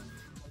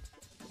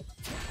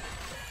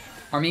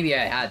 Or maybe I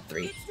had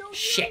 3.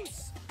 Shit.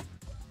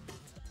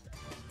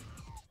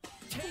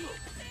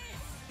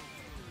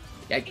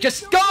 Yeah,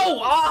 just go!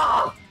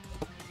 Ah!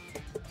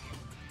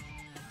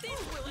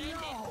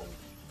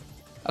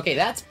 Okay,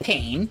 that's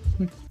pain.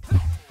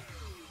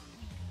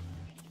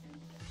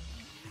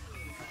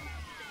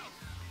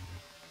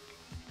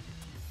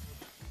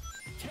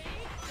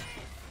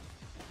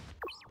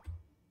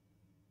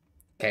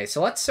 Okay,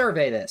 so let's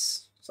survey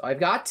this. So I've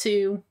got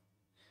to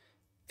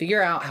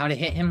figure out how to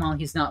hit him while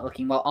he's not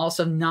looking, while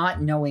also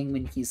not knowing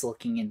when he's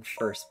looking in the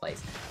first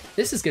place.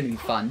 This is going to be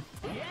fun.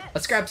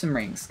 Let's grab some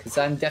rings, because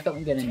I'm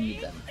definitely going to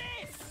need them.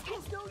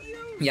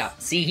 Yeah,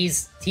 see,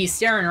 he's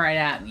staring right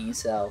at me,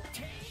 so...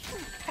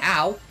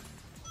 Ow!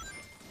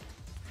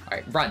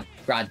 Alright, run,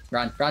 run,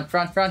 run, run,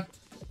 run, run!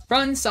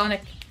 Run,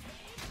 Sonic!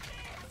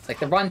 It's like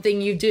the run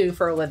thing you do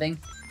for a living.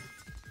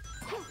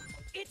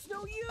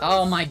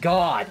 Oh my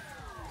god!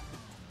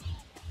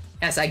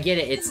 Yes, I get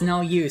it. It's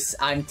no use.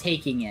 I'm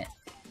taking it.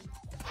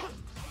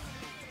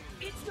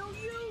 It's no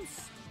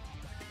use.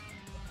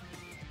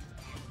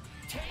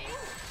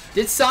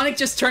 Did Sonic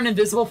just turn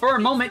invisible for a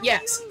moment?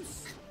 Yes.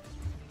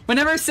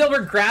 Whenever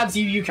Silver grabs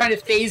you, you kind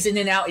of phase in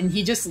and out, and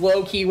he just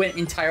low-key went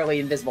entirely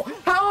invisible.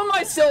 How am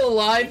I still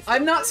alive?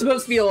 I'm not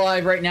supposed to be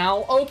alive right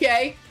now.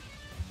 Okay.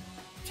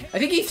 I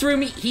think he threw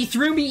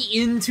me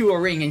into a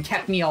ring and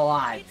kept me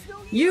alive.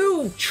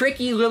 You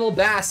tricky little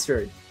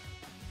bastard.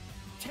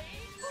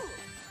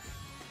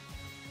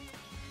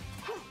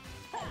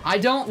 I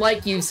don't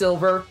like you,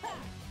 Silver.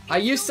 I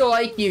used to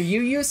like you.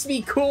 You used to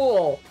be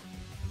cool.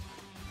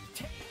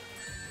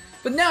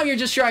 But now you're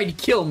just trying to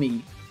kill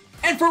me.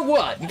 And for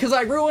what? Because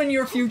I ruined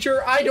your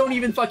future? I don't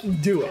even fucking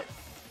do it.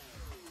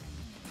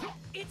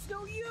 It's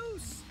no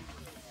use.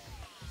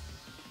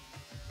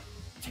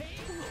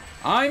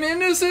 I'm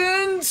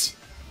innocent! It's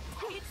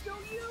no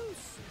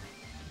use.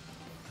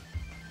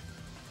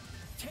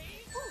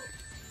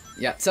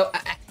 Yeah, so...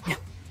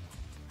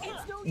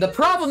 the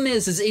problem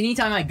is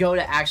anytime I go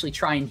to actually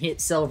try and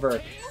hit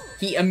Silver,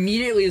 he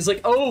immediately is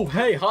like, oh,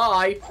 hey,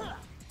 hi.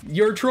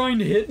 You're trying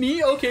to hit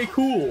me? Okay,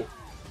 cool.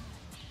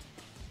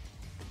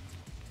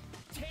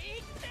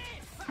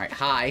 Alright,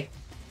 hi.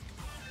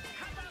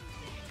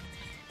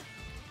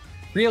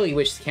 Really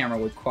wish the camera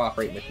would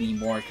cooperate with me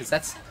more, because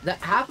that's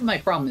half of my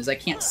problem is I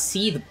can't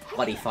see the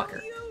bloody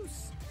fucker.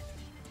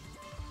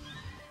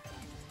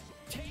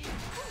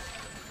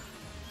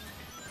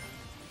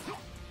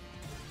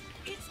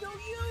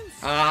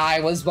 I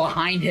was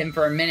behind him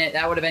for a minute.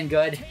 That would have been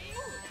good.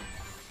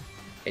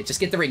 Okay, just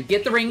get the ring.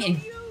 Get the ring,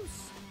 and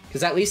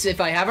because at least if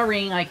I have a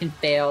ring, I can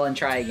fail and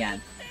try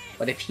again.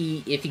 But if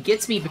he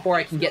gets me before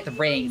I can get the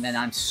ring, then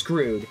I'm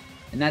screwed.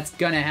 And that's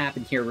gonna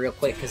happen here real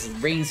quick, because the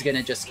ring's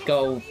gonna just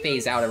go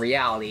phase out of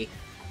reality.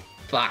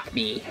 Fuck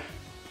me.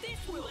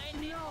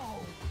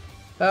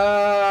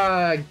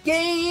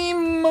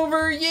 Game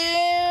over,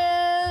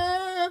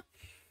 yeah!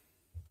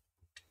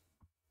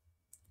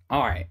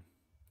 Alright.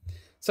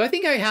 So I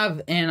think I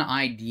have an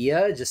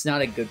idea, just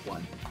not a good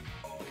one.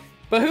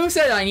 But who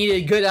said I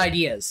needed good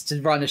ideas to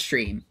run a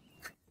stream?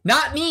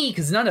 Not me,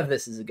 because none of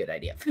this is a good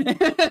idea.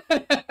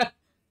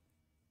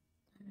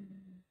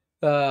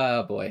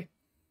 Oh, boy.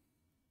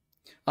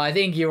 I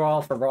thank you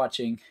all for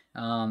watching.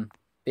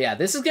 Yeah,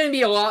 this is going to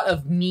be a lot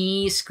of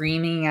me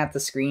screaming at the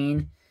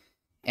screen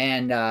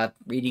and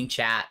reading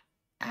chat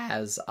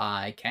as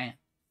I can.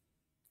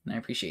 And I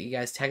appreciate you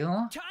guys tagging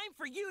along. Time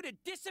for you to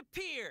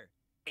disappear,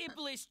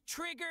 Iblis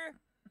Trigger.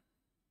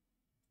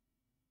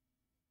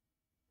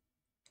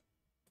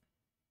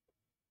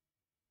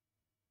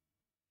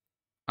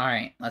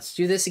 Alright, let's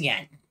do this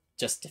again.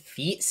 Just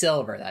defeat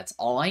Silver. That's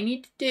all I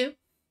need to do.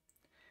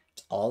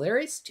 That's all there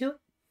is to it.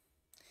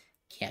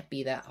 Can't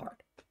be that hard.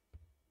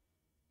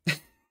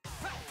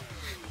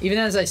 Even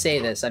as I say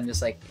this, I'm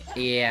just like,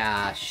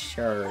 yeah,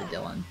 sure,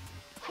 Dylan.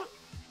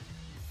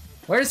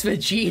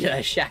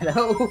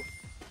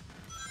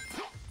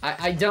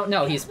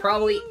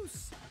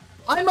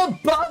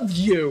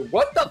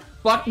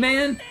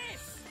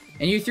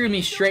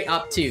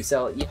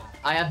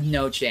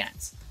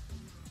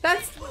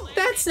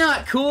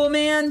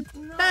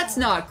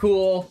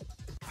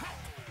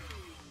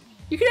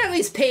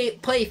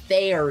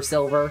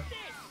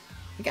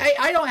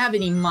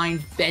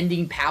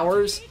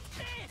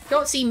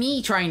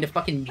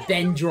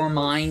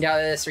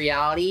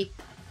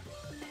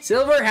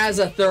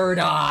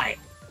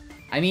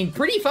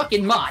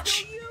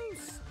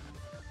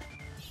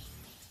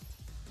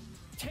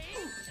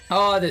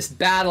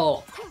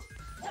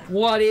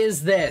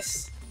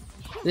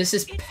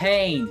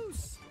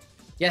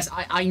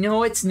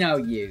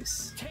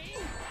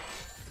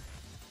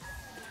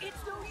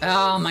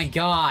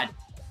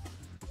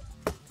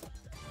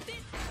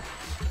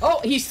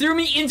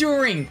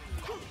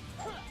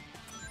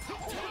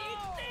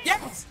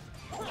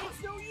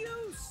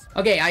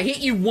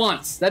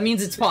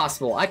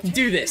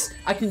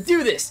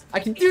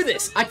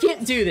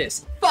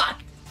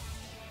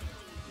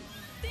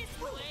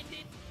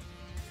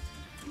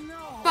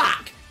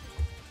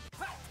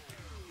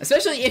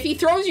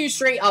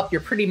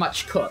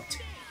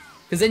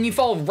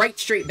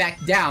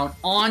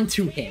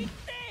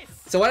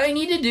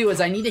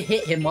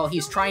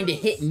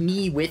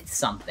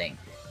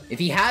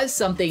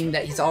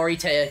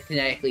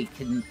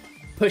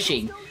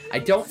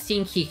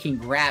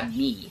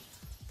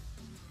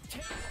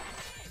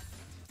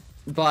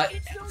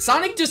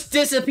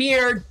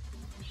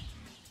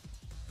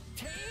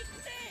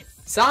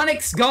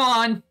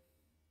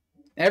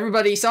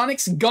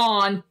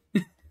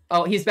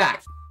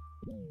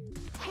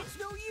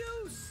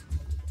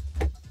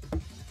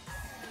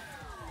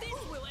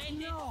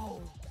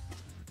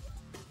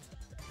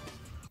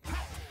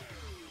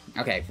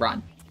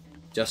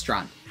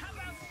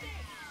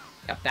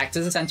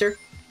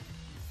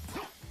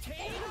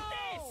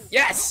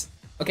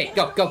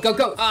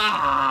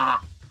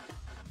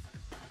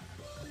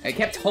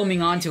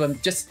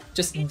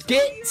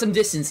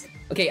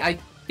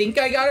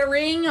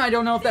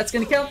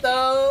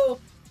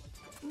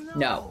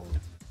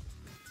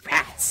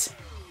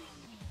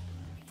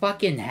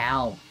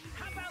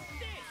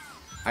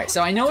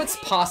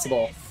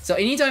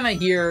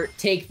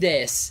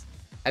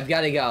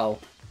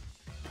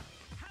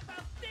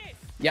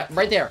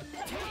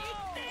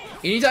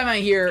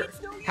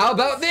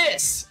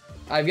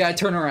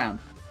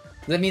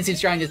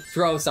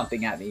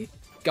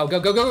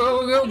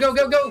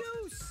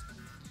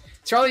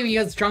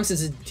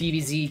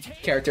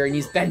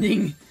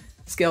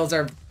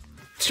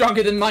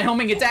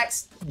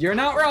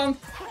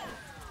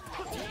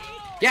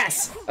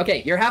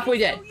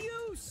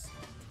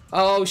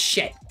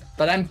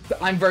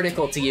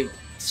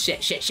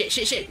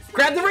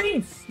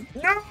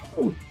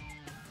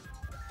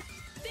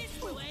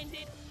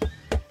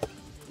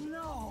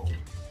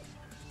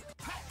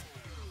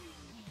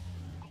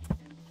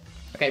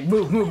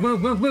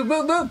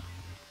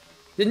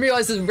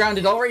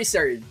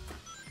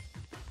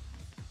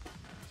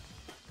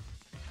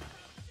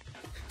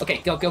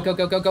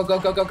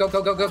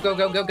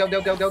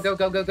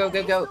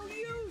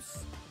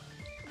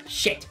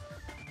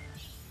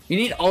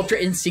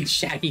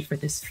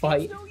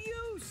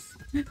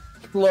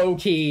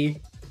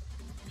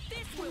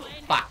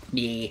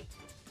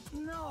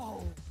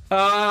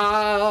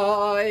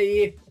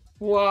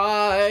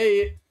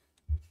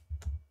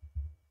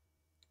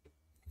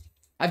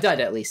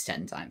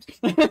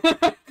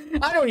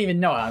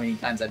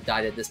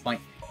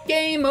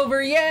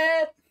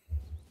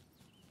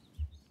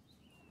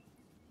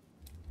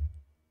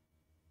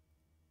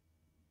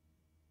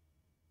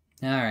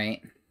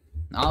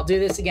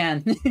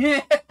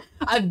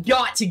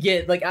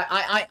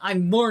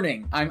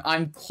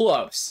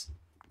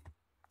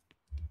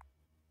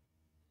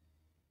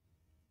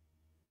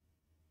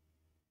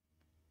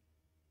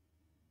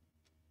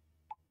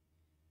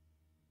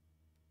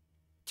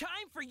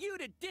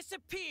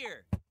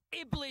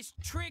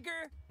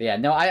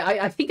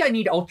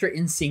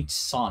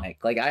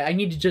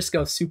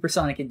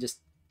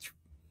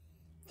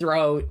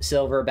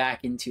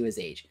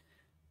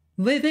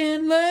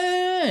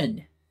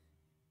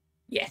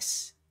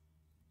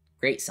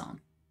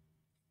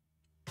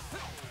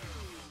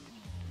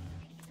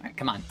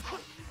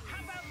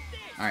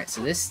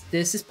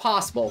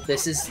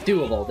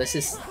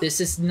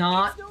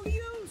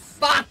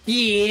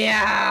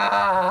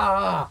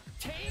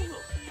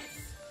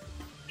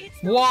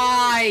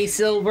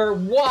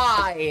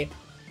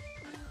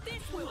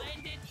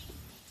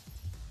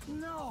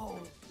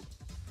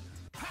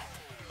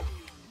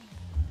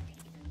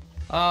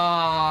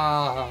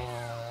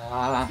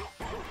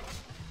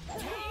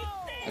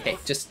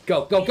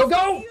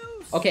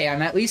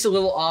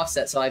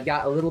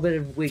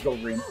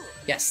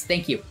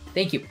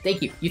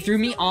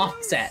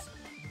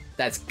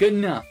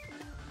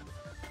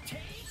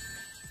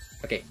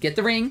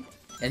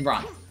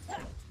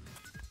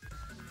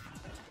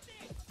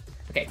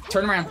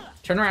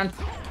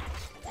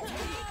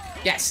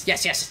 Yes,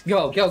 yes, yes.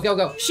 Go, go, go,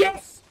 go. Shit!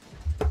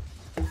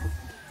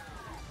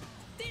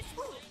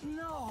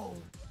 No.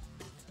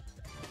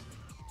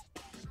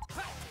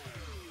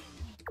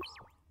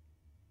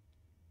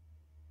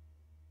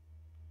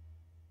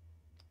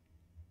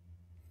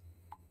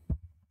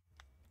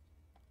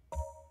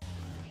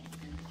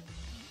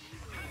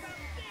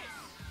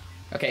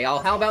 Okay,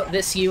 how about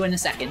this you in a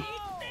second?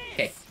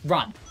 Okay,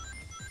 run.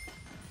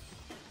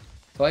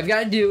 So all I've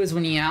got to do is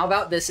when you how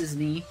about this is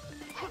me.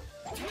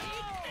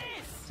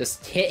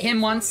 Just hit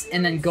him once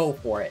and then go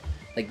for it.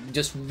 Like,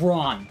 just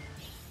run.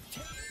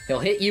 He'll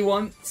hit you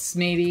once,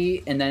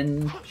 maybe, and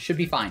then should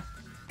be fine.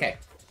 Okay.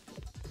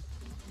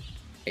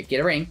 Okay,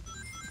 get a ring.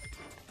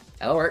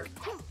 That'll work.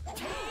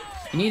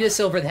 You need a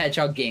Silver the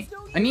Hedgehog game.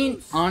 I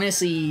mean,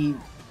 honestly,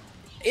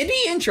 it'd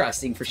be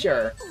interesting for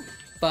sure.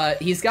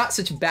 But he's got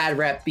such a bad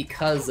rep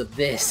because of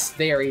this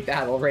very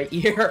battle right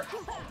here.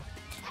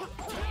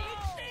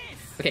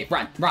 Okay,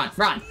 run, run,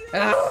 run.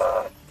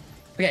 Ugh.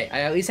 Okay,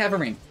 I at least have a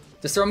ring.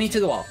 Just throw me to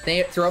the wall.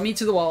 Throw me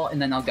to the wall,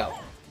 and then I'll go.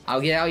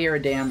 I'll get out here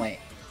a damn way.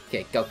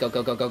 Okay, go, go,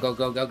 go, go, go, go,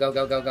 go, go, go,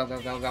 go, go, go,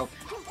 go, go, go.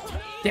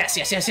 Yes,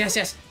 yes, yes, yes,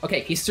 yes.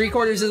 Okay, he's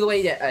 3/4 of the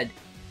way dead.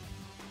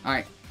 All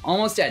right,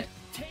 almost dead.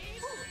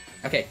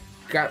 Okay,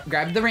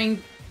 grab the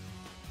ring.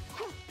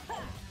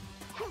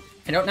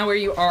 I don't know where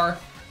you are,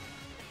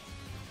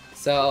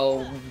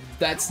 so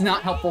that's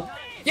not helpful.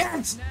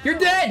 Yes, you're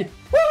dead.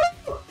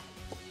 Woo!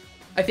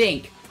 I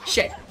think.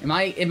 Shit. Am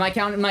I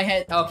counting in my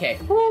head? Okay.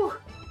 Woo.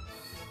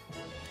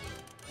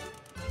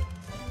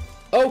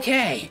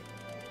 Okay.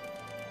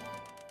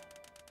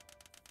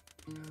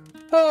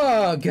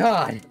 Oh,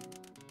 God.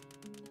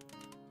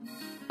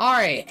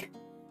 Alright.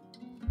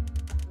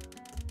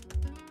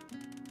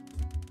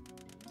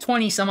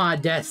 20 some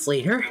odd deaths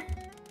later.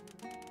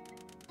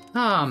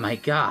 Oh, my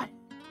God.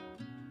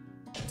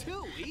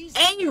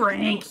 A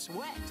rank!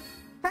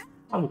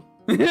 Oh.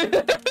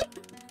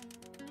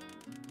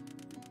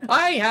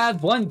 I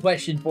have one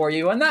question for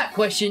you, and that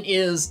question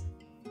is...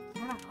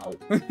 How?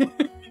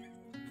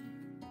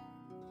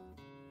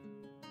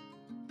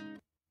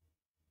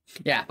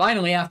 Yeah,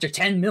 finally, after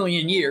 10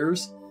 million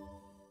years,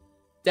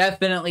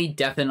 definitely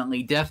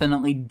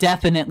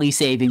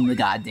saving the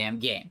goddamn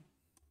game.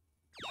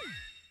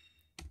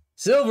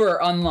 Silver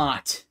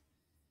unlocked.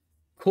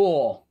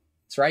 Cool.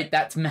 That's right,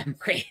 that's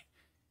memory.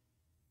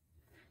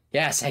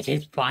 Yes, I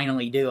did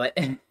finally do it.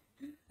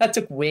 That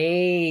took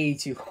way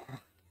too long.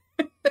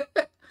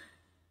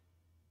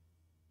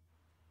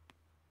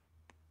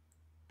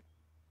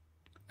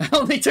 It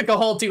only took a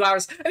whole 2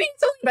 hours. I mean,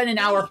 it's only been an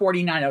hour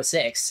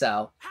 49:06,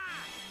 so...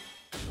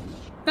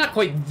 Not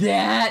quite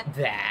that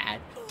bad.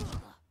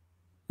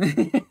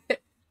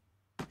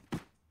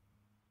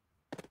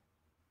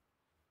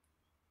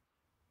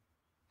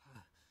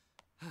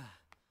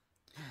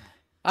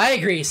 I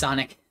agree,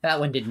 Sonic. That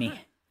one did me.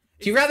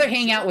 Would you rather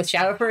hang out with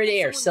Shadow for a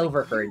day or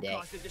Silver for a day?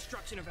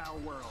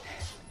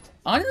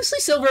 Honestly,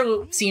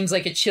 Silver seems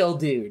like a chill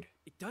dude.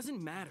 It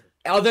doesn't matter.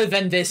 Other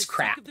than this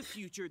crap.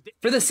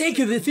 For the sake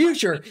of the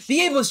future, the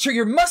Ableist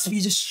Trigger must be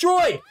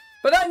destroyed!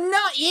 But I'm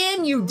not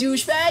in, you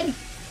douchebag!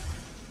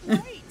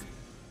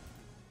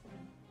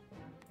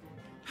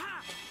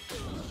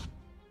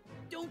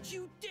 Don't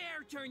you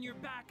dare turn your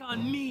back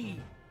on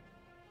me!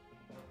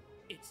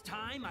 It's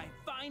time I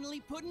finally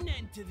put an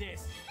end to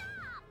this.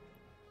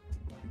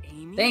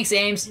 Amy, thanks,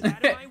 Ames. get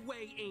out of my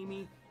way,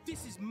 Amy.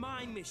 This is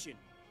my mission.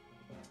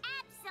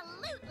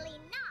 Absolutely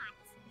not.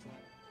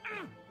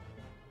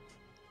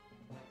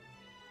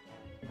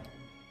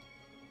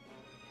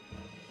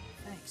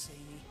 Thanks,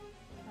 Amy.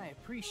 I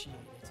appreciate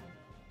it.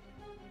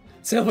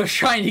 Silver's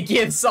trying to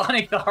give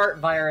Sonic the heart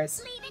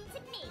virus. Leave it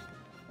to me.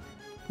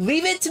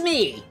 Leave it to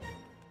me!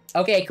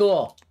 Okay,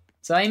 cool.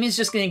 So Amy's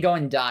just gonna go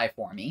and die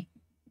for me.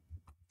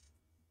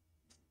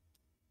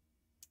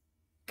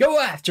 Go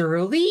after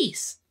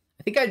release!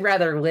 I think I'd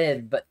rather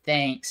live, but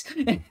thanks.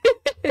 Amy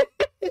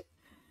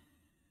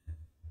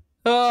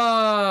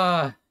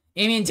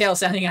and Tails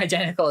sounding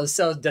identical is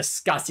so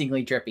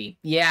disgustingly trippy.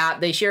 Yeah,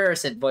 they share a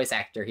voice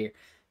actor here.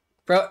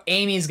 Bro,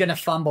 Amy's gonna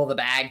fumble the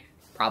bag.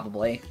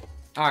 Probably.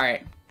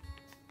 Alright.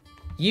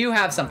 You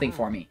have something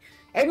for me.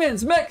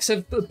 Eggman's mechs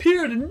have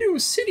appeared in a new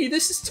city.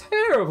 This is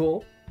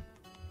terrible.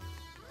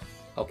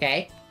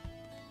 Okay.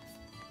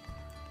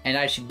 And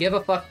I should give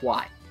a fuck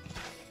why.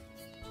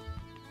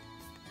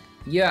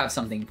 You have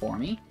something for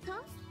me.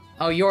 Huh?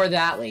 Oh, you're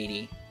that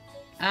lady.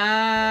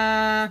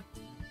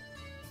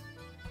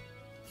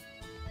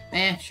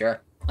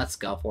 Sure. Let's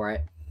go for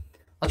it.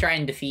 I'll try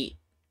and defeat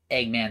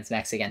Eggman's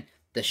mechs again.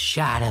 The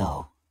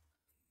Shadow.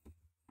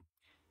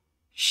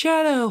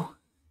 Shadow.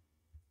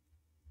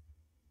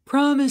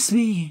 Promise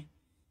me.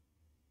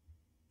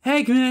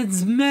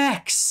 Eggman's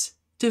mechs.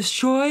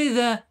 Destroy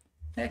the...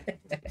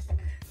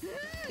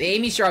 The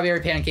Amy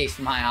Strawberry Pancakes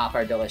from IHOP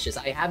are delicious.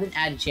 I haven't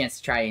had a chance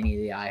to try any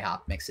of the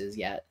IHOP mixes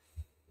yet.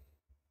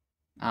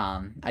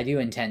 I do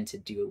intend to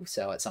do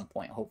so at some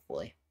point,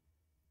 hopefully.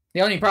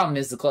 The only problem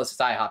is the closest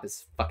IHOP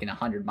is fucking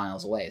 100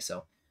 miles away,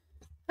 so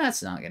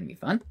that's not gonna be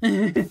fun.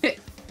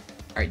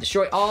 Alright,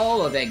 destroy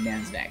all of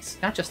Eggman's mechs.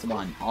 Not just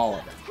one, all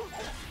of them.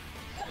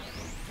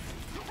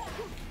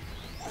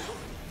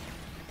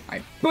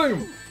 Alright,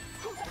 boom!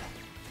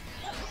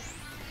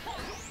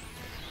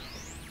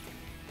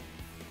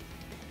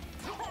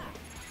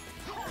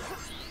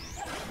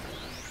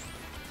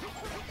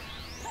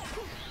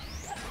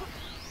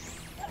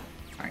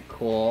 Alright,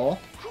 cool.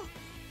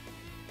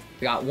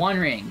 We got one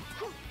ring.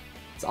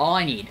 That's all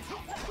I need.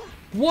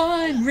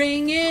 One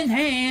ring in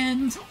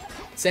hand!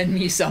 Send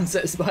me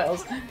Sunset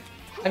Smiles.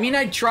 I mean,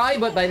 I'd try,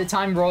 but by the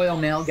time Royal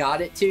Mail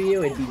got it to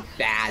you, it'd be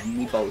bad, and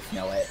we both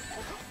know it.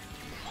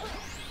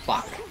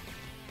 Fuck.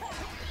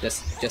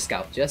 Just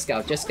go, just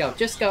go, just go,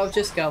 just go,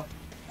 just go.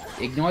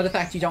 Ignore the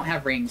fact you don't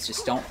have rings,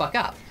 just don't fuck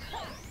up.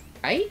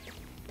 Right?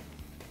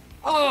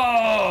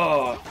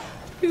 Oh!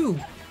 You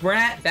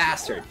brat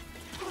bastard.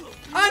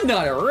 I'm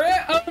not a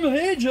rat, I'm a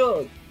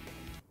hedgehog!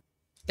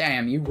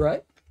 Damn, you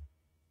right?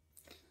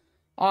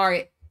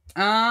 Alright,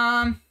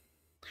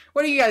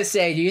 what do you guys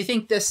say? Do you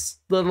think this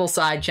little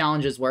side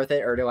challenge is worth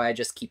it, or do I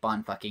just keep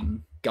on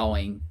fucking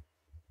going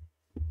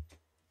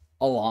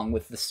along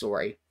with the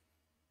story?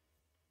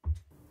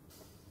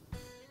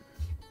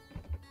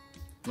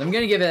 I'm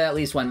gonna give it at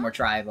least one more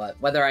try, but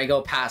whether I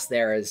go past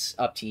there is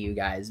up to you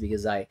guys,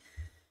 because I'm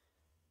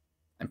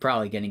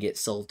probably gonna get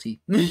salty.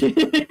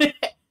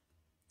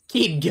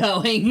 Keep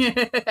going.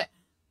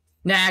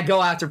 Nah,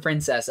 go after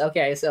Princess.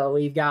 Okay, so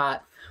we've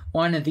got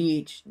one of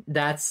each.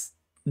 That's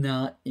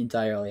not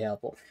entirely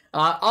helpful.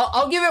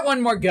 I'll give it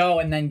one more go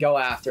and then go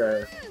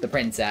after the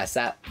Princess.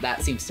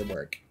 That seems to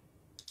work.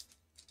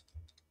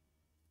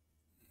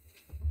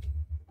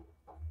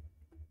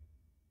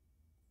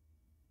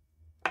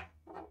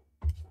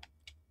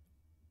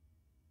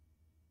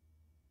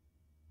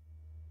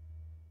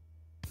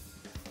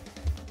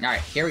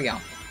 Alright, here we go.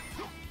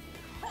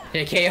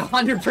 Okay,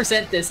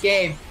 100% this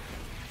game.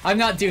 I'm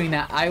not doing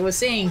that. I was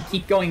saying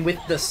keep going with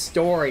the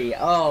story.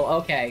 Oh,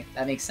 okay.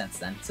 That makes sense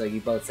then. So you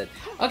both said.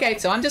 Okay,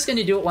 so I'm just going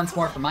to do it once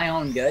more for my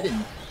own good,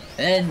 and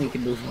then we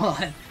can move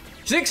on.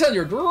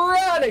 600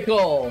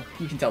 Radical!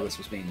 You can tell this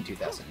was made in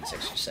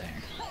 2006, just saying.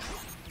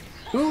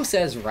 Who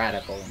says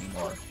Radical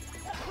anymore?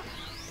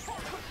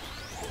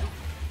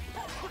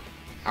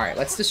 Alright,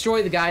 let's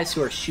destroy the guys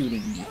who are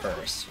shooting me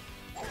first.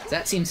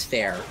 That seems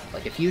fair.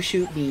 Like, if you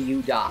shoot me,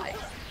 you die.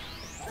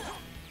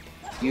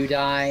 You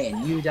die,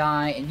 and you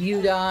die, and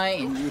you die,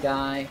 and you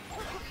die.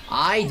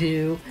 I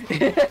do.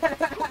 Hey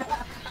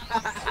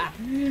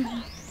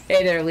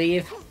there,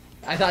 Leave.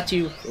 I thought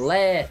you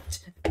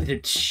left.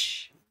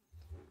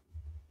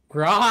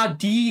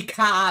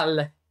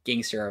 Radical.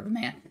 Gangster of a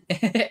man.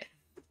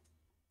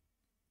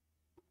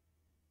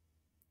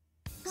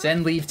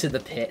 Send Leave to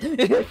the pit.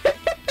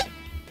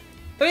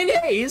 I mean,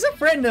 hey, he's a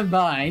friend of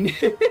mine.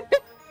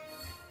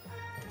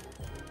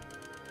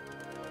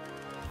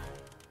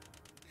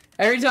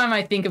 Every time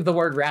I think of the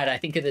word rat, I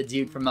think of the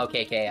dude from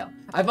OKKO.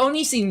 I've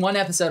only seen one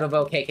episode of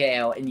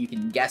OKKO, and you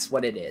can guess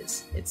what it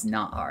is. It's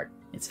not hard.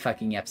 It's a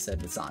fucking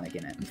episode with Sonic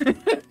in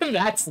it.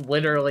 That's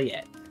literally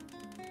it.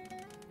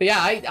 But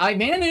yeah, I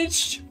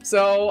managed.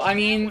 So, I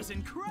mean... That was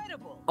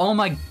incredible. Oh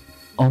my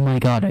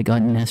god, I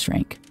got an S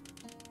rank.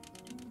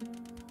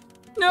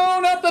 No,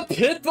 not the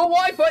pit! The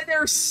Wi-Fi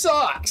there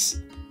sucks!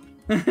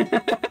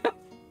 The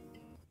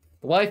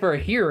Wi-Fi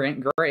here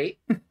ain't great.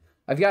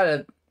 I've got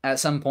to, at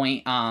some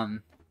point,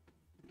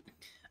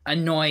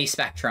 annoy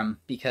Spectrum,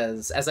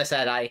 because, as I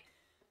said, I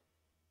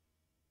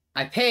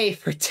pay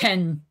for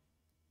 10...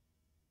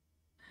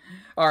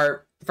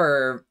 or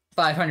for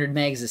 500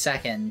 megs a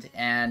second,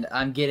 and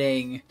I'm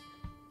getting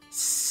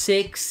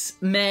 6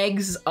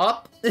 megs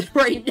up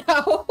right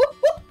now.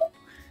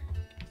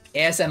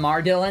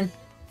 ASMR, Dylan?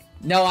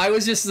 No, I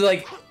was just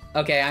like,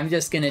 okay, I'm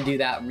just gonna do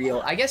that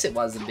real... I guess it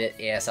was a bit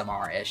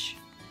ASMR-ish.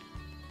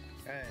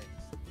 Hey.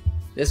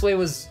 This way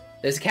was...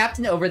 There's a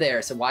captain over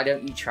there, so why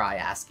don't you try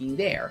asking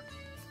there?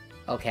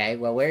 Okay,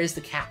 well, where's the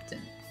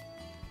captain?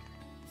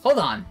 Hold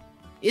on.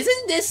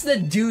 Isn't this the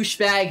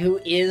douchebag who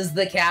is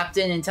the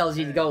captain and tells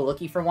you to go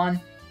looking for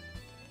one?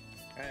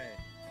 Hey.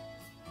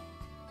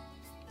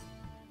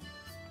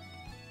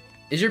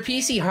 Is your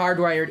PC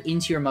hardwired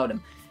into your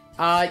modem?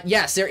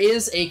 Yes, there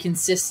is a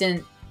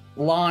consistent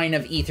line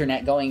of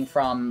Ethernet going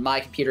from my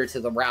computer to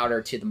the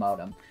router to the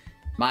modem.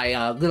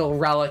 My little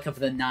relic of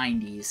the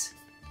 90s,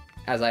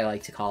 as I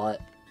like to call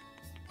it.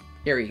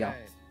 Here we go.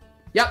 Hey.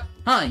 Yep.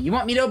 Huh, you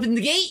want me to open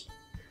the gate?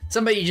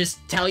 Somebody just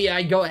tell you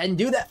I'd go ahead and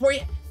do that for you?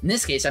 In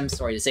this case, I'm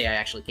sorry to say I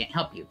actually can't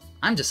help you.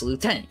 I'm just a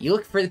lieutenant. You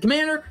look for the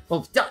commander?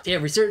 Well, talk to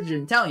every surgeon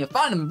and tell him you'll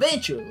find him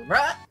eventually,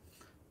 right?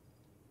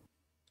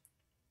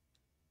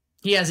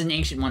 He has an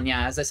ancient one,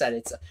 yeah, as I said,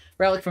 it's a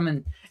relic from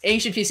an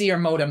ancient PC or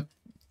modem.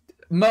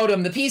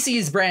 Modem, the PC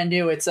is brand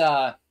new. It's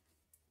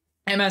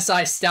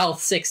MSI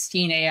Stealth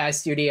 16 AI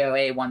Studio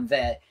A1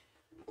 Vet.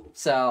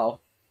 So,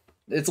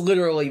 it's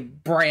literally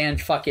brand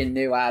fucking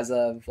new as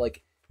of,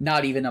 like,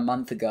 not even a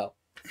month ago.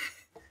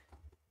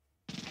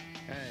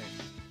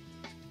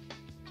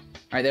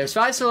 Alright, there's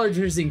 5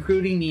 soldiers,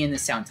 including me in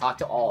this town. Talk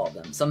to all of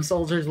them. Some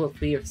soldiers will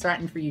be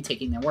threatened for you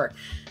taking their work.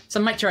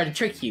 Some might try to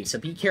trick you, so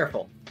be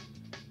careful.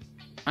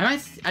 I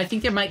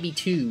think there might be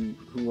 2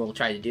 who will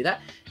try to do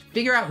that.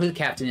 Figure out who the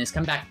captain is.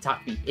 Come back and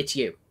talk to me. It's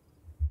you.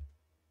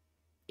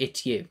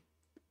 it's you.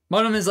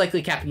 Modem is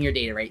likely capping your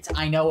data rates.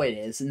 I know it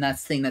is, and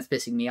that's the thing that's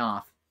pissing me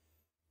off.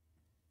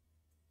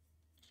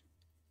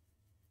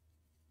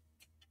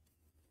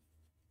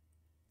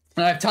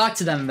 And I've talked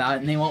to them about it,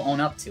 and they won't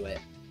own up to it.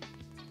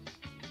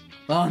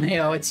 Oh,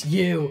 Neo, it's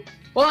you.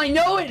 Well, I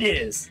know it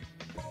is!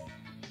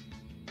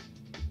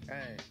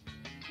 Hey.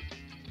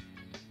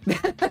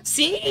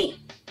 See?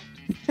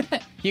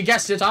 You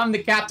guessed it, I'm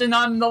the captain,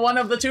 I'm the one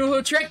of the two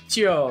who tricked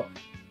you!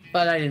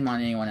 But I didn't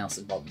want anyone else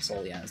involved in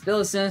Soliana's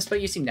business,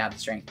 but you seem to have the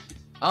strength.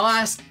 I'll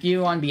ask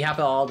you on behalf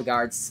of all the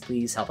guards,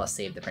 please help us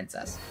save the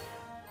princess.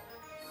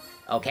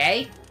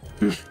 Okay?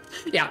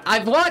 Yeah,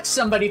 I've watched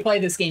somebody play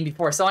this game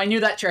before, so I knew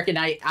that trick, and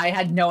I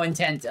had no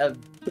intent of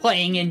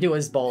playing into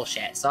his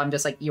bullshit. So I'm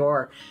just like,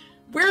 we're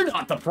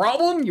not the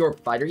problem, you're a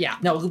fighter. Yeah,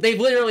 no, they've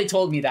literally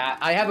told me that.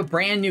 I have a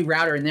brand new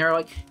router, and they're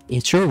like,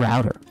 it's your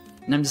router.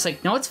 And I'm just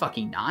like, no, it's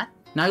fucking not.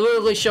 And I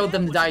literally showed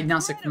them the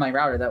diagnostic for my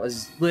router that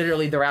was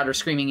literally the router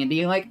screaming and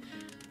being like,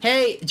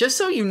 hey, just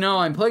so you know,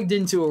 I'm plugged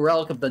into a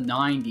relic of the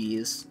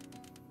 90s.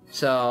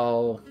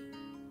 So,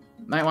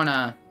 might want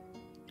to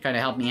kind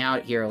of help me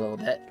out here a little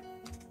bit.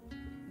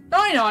 No,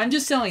 I know, I'm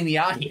just telling the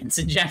audience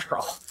in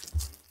general.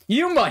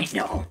 You might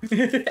know.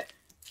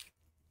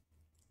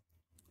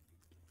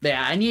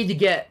 Yeah, I need to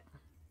get...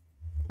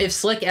 If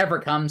Slick ever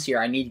comes here,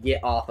 I need to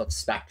get off of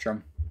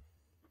Spectrum.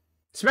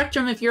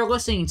 Spectrum, if you're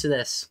listening to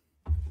this.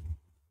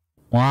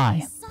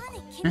 Why?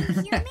 Sonic, can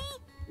you hear me?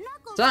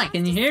 Knuckles Sonic,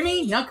 can you wants to hear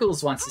me? see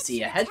Knuckles wants to see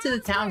you. Head to the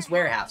town's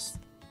warehouse.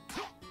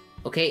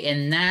 Okay,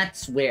 and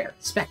that's where?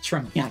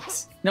 Spectrum,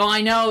 yes. No,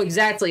 I know,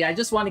 exactly. I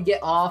just want to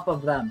get off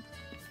of them.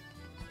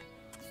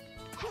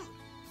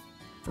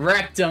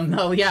 Rectum,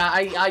 oh yeah,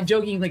 I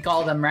jokingly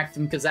call them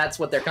Rectum because that's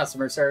what their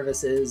customer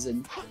service is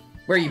and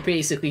where you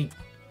basically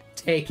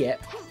take it.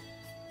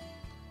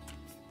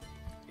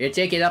 You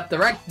take it up the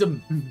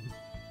rectum.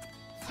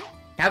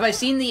 Have I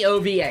seen the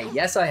OVA?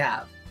 Yes, I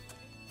have.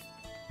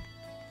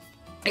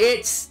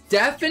 It's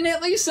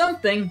definitely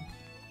something.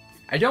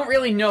 I don't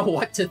really know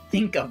what to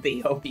think of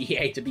the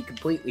OVA, to be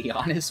completely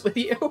honest with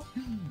you.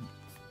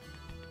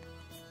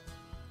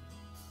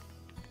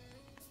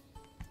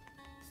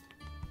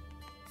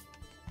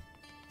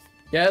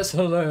 Yes,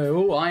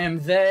 hello, I am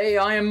they,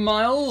 I am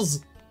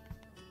Miles.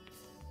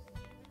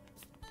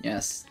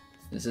 Yes,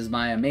 this is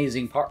my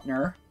amazing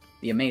partner,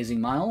 the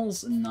amazing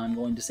Miles, and I'm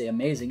going to say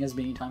amazing as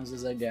many times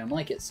as I damn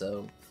like it,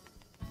 so...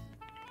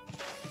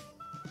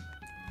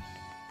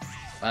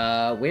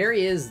 where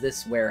is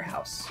this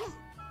warehouse?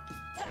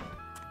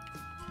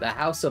 The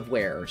House of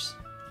Wares.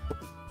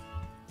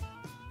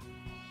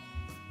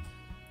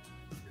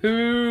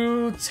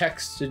 Who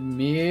texted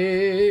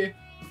me?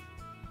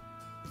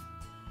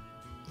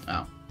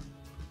 Oh.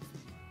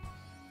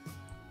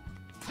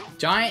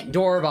 Giant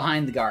door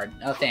behind the guard.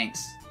 Oh,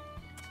 thanks.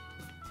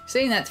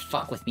 Saying that to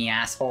fuck with me,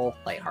 asshole.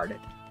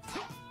 Lighthearted.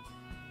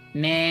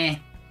 Meh.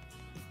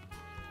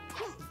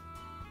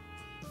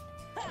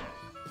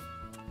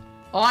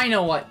 Oh, I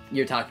know what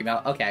you're talking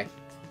about. Okay.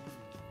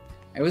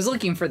 I was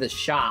looking for the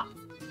shop.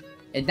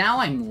 And now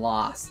I'm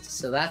lost,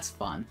 so that's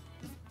fun.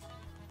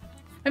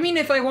 I mean,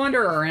 if I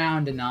wander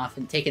around enough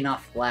and take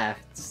enough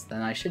lefts,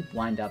 then I should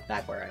wind up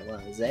back where I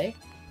was, eh?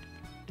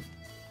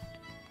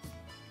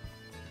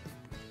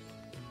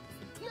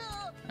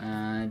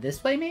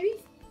 This way, maybe?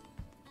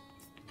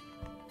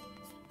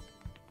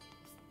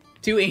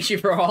 Too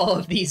ancient for all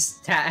of these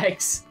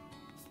tags.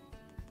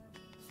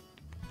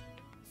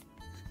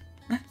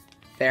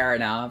 Fair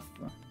enough.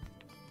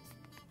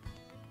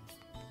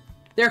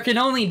 There can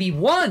only be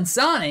one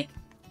Sonic!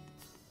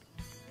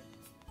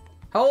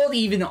 How old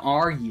even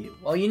are you?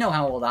 Well, you know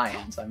how old I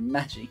am, so I'm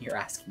imagining you're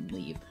asking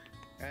leave.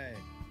 Hey.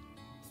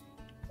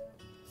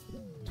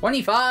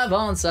 25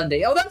 on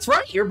Sunday. Oh, that's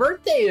right! Your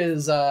birthday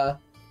is,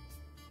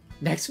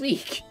 next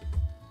week.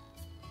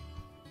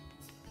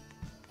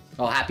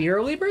 Well, happy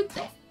early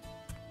birthday.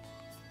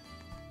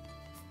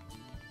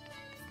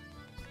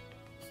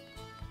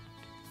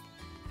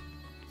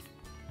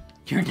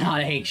 You're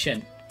not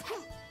Asian.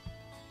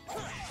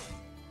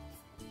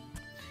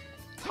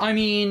 I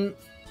mean...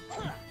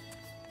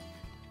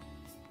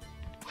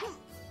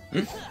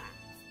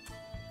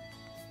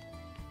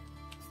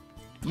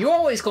 You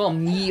always call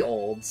me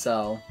old,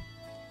 so...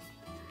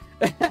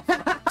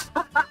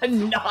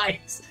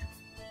 Nice!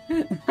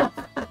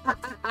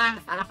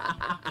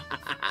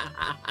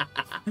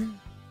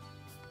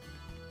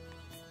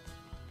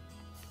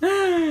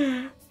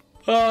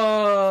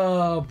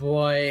 Oh,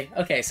 boy.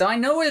 Okay, so I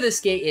know where this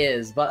gate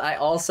is, but I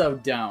also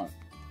don't.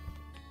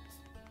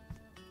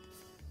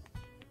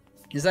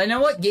 Because I know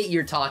what gate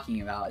you're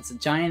talking about. It's a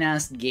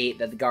giant-ass gate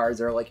that the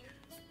guards are like,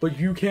 but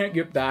you can't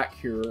get back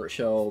here,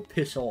 so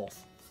piss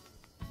off.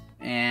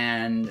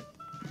 And...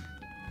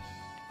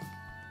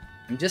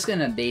 I'm just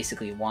gonna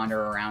basically wander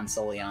around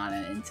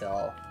Soliana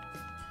until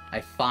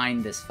I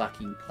find this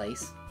fucking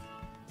place.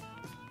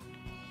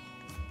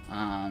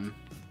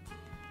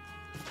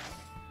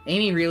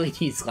 Amy really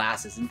needs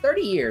glasses. In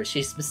 30 years,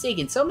 she's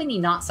mistaken so many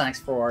not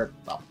Sonics for,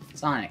 well,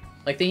 Sonic.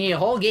 Like, they need a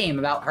whole game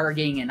about her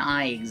getting an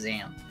eye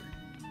exam.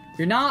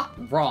 You're not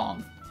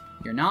wrong.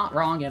 You're not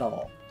wrong at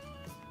all.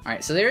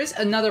 Alright, so there's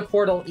another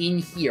portal in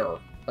here,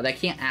 but I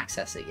can't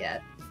access it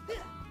yet.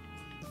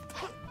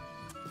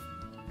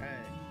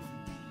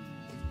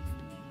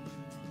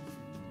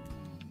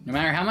 No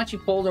matter how much you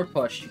pulled or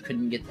pushed, you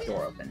couldn't get the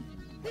door open.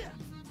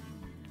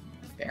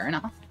 Fair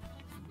enough.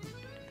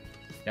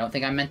 I don't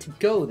think I meant to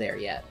go there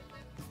yet.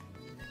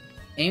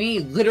 Amy,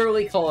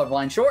 literally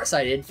colorblind,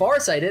 short-sighted,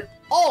 far-sighted,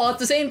 all at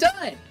the same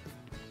time!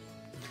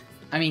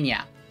 I mean,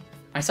 yeah.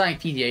 My Sonic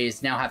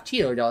PJs now have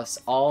Cheeto dust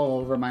all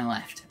over my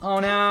left. Oh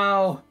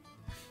no!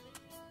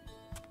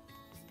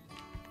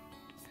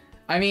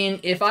 I mean,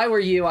 if I were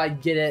you,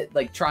 I'd get it,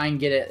 like, try and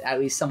get it at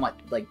least somewhat,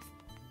 like,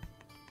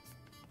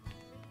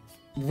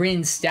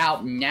 rinsed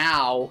out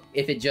now,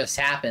 if it just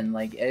happened.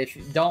 Like,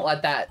 if don't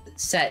let that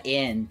set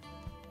in.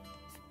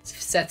 If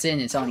it sets in,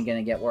 it's only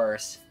gonna get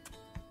worse.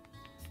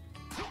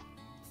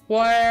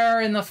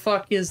 Where in the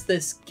fuck is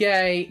this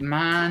gate,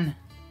 man?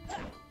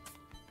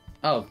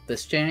 Oh,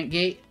 this giant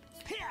gate?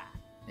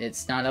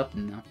 It's not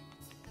open, though.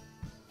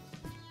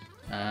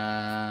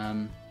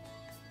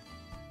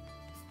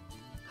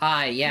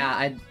 Hi,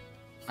 yeah,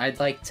 I'd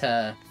like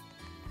to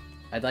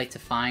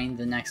find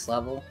the next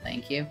level,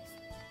 thank you.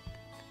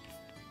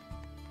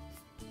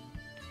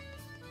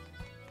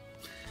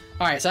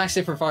 Alright, so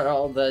actually for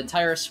the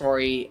entire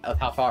story of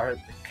how far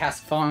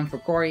Cast fallen for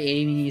Corey,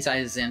 Amy,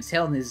 Zam's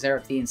tail, and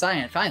Zerathi and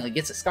Cyan finally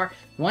gets a scar.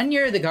 1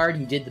 year the guard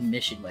you did the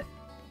mission with.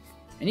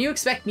 And you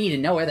expect me to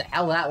know where the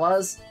hell that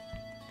was?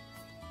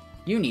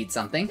 You need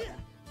something.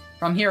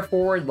 From here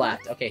forward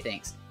left. Okay,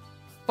 thanks.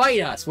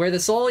 Fight us! We're the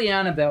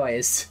Soliana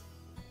boys.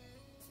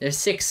 There's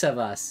 6 of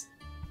us.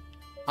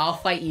 I'll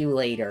fight you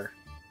later.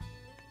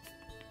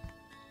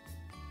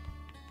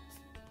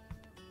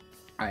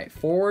 Alright,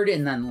 forward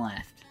and then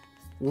left.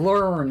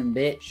 Learn,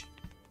 bitch.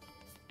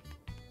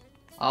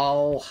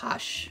 Oh,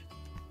 hush.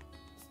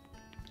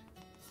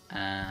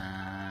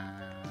 Meow?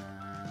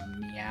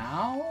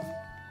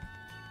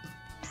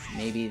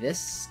 Maybe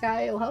this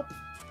guy will help?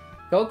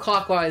 Go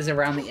clockwise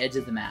around the edge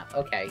of the map.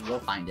 Okay, you'll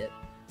find it.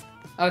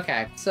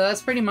 Okay, so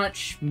that's pretty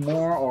much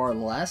more or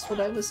less what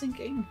I was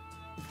thinking.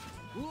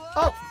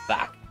 Oh,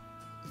 fuck.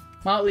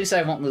 Well, at least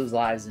I won't lose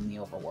lives in the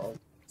overworld.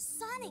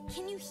 Sonic,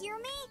 can you hear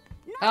me?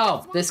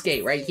 Oh, this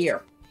gate right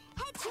here.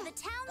 Head to the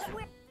town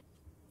where...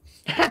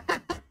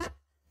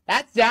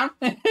 That's down.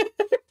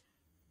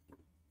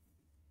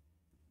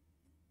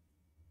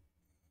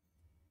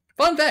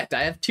 Fun fact,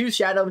 I have 2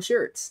 shadow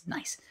shirts.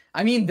 Nice.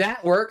 I mean,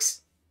 that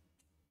works.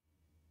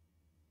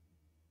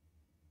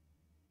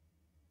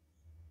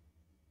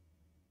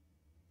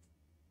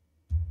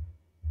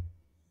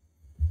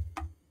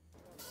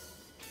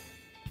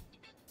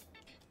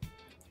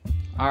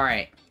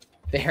 Alright.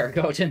 There,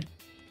 Goten.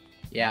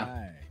 Yeah.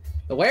 Aye.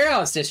 The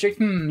warehouse district?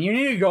 You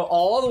need to go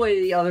all the way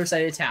to the other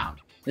side of town.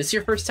 This is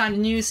your first time to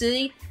New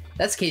City?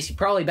 That's the case, you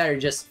probably better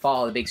just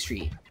follow the big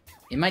street.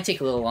 It might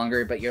take a little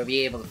longer, but you'll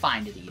be able to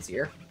find it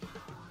easier.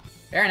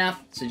 Fair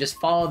enough, so just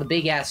follow the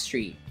big-ass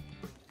street.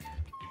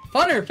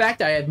 Funner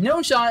fact, I have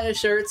no shadow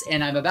shirts,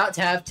 and I'm about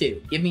to have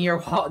 2. Give me your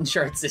wallet and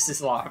shirts, this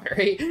is longer.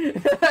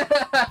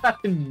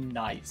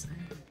 Nice.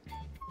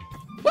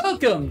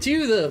 Welcome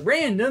to the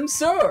Random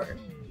Store.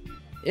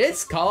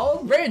 It's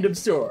called Random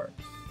Store.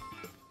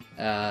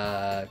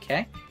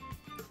 Okay.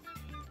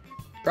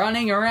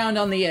 Running around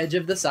on the edge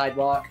of the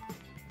sidewalk.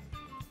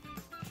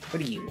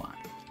 What do you want?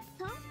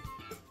 Huh?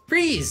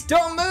 Freeze!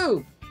 Don't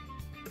move!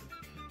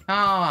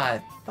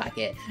 Ah, fuck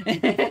it.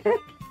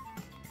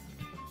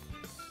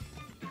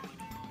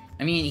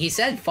 I mean, he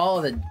said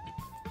follow the...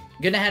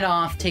 Gonna head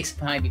off, take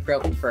some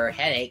ibuprofen for a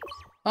headache.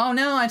 Oh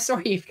no, I'm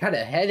sorry you've got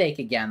a headache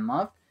again,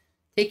 love.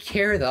 Take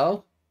care,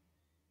 though.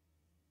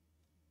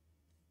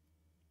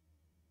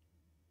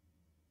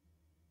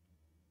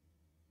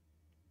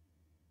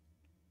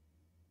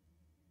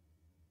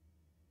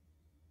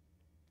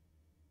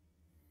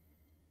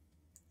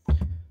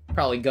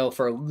 Probably go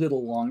for a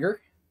little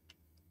longer.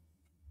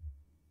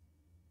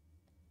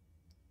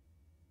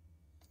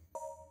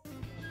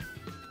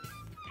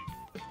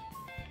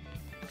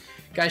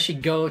 Guys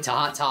should go to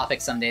Hot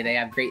Topic someday. They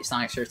have great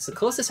Sonic shirts. The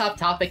closest Hot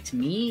Topic to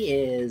me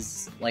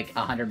is like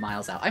 100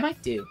 miles out. I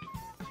might do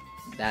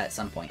that at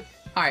some point.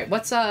 Alright,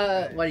 what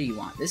do you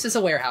want? This is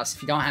a warehouse.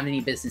 If you don't have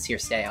any business here,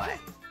 stay away.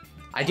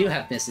 I do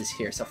have business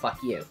here, so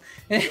fuck you.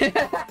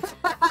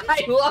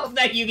 I love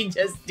that you can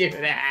just do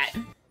that.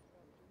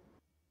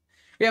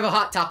 We have a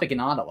Hot Topic in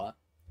Ottawa.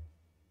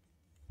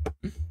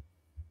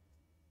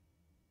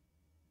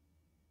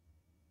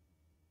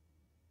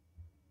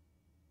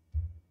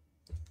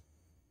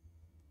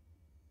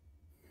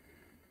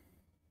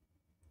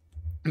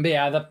 But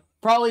yeah,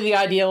 probably the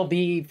idea will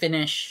be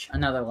finish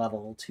another level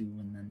or 2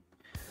 and then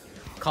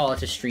call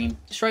it a stream.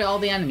 Destroy all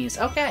the enemies.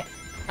 Okay.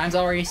 Time's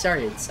already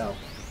started, so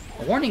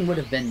a warning would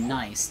have been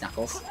nice,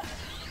 Knuckles.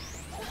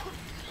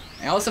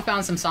 I also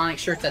found some Sonic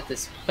shirts at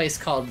this place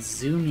called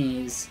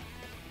Zoomies.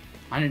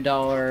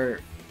 $100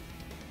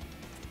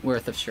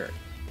 worth of shirt.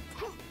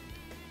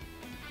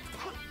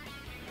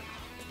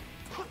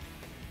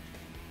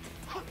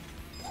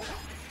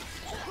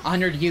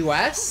 $100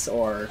 US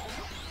or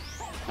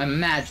I'm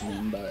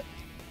imagining, but...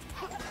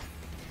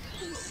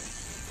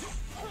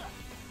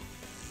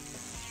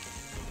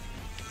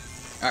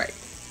 Alright.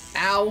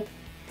 Ow!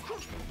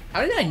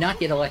 How did I not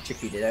get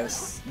electrocuted? That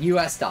was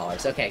US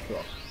dollars. Okay,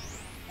 cool.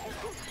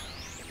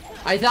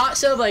 I thought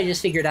so, but I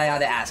just figured I ought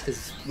to ask,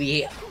 because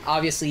we...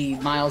 Obviously,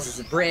 Miles is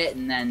a Brit,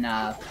 and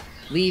then,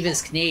 Leave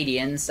is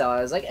Canadian, so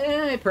I was like,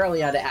 I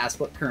probably ought to ask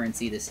what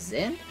currency this is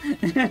in.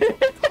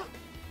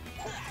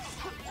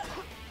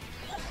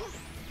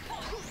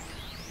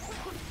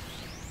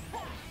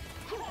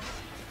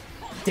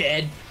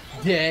 Dead.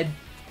 Dead.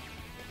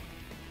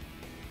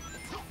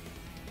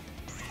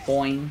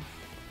 Boing.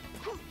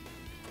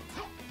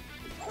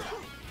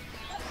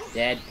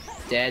 Dead.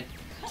 Dead.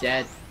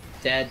 Dead.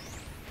 Dead.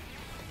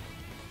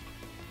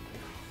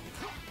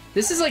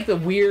 This is like the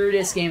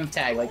weirdest game of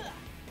tag. Like,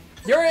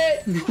 you're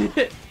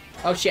it!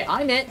 Oh shit,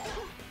 I'm it!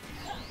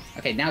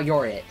 Okay, now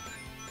you're it.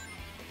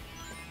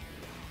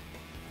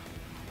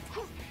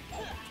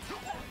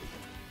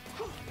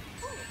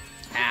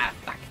 Ah,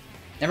 fuck.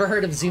 Never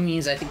heard of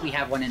Zoomies. I think we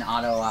have one in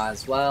Ottawa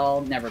as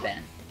well. Never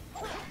been.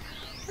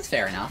 That's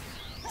fair enough.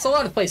 It's a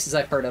lot of places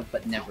I've heard of,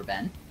 but never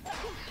been.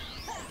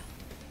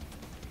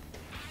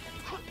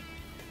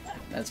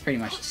 That's pretty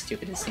much the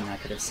stupidest thing I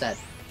could have said.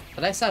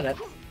 But I said it.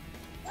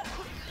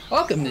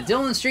 Welcome to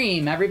Dylan's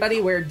Stream,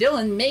 everybody, where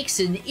Dylan makes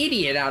an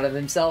idiot out of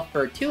himself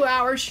for 2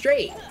 hours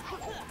straight.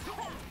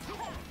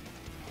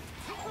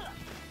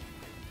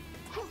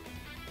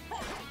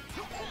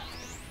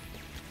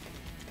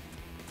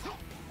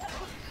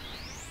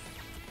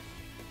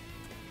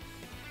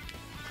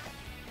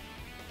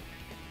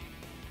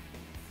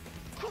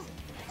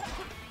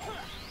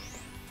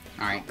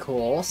 Alright,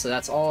 cool. So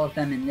that's all of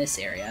them in this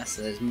area,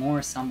 so there's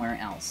more somewhere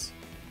else.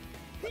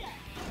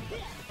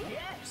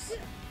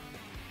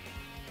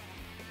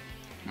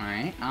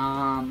 Alright,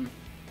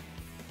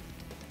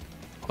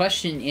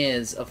 question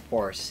is, of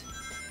course,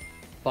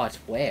 but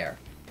where?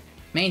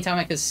 Main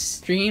topic is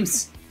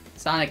streams,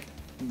 Sonic,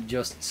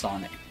 just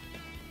Sonic.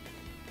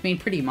 I mean,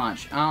 pretty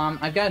much.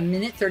 I've got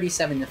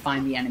 1:37 to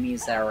find the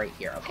enemies that are right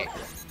here. Okay,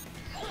 cool.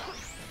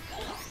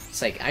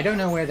 It's like, I don't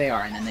know where they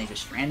are, and then they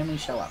just randomly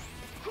show up.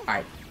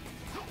 Alright.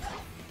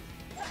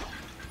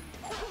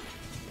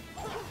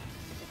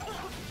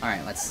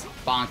 Alright, let's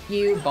bonk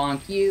you,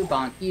 bonk you,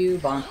 bonk you,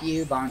 bonk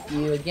you, bonk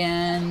you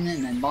again,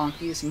 and then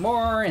bonk you some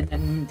more, and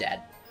then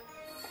dead.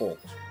 Cool.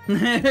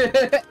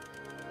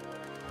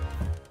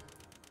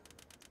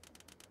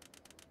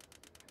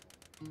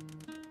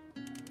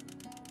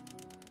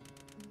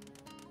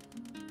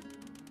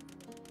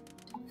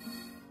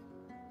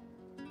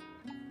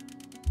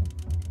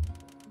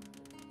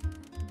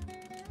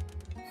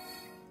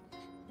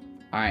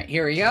 Alright,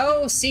 here we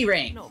go.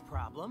 C-Ring. No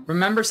problem.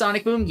 Remember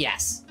Sonic Boom?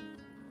 Yes.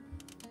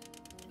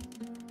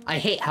 I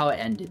hate how it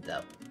ended,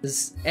 though.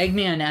 This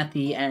Eggman at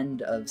the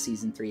end of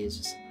Season 3 is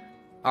just...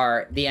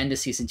 Or, the end of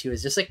Season 2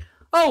 is just like,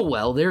 oh,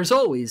 well, there's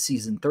always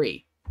Season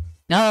 3.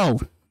 No.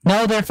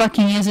 No, there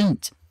fucking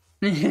isn't.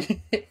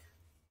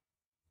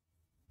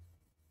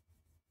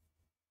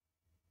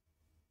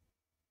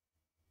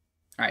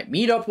 Alright,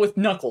 meet up with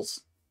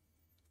Knuckles.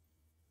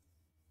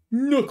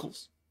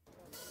 Knuckles.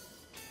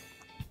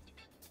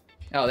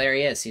 Oh, there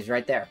he is. He's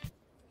right there.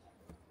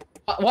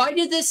 Why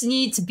did this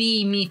need to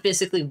be me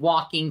physically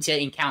walking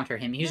to encounter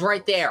him? He's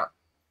right there.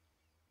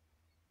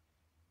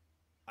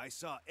 I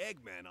saw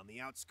Eggman on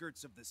the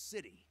outskirts of the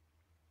city.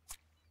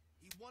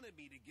 He wanted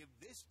me to give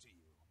this to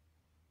you.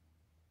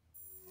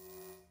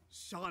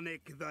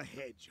 Sonic the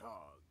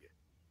Hedgehog.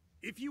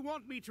 If you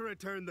want me to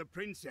return the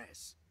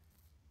princess,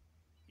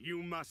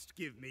 you must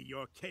give me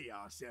your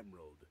Chaos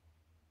Emerald.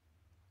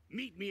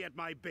 Meet me at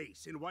my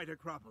base in White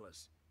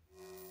Acropolis.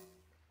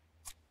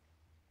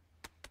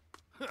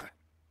 Huh.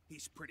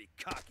 He's pretty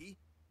cocky.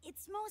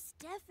 It's most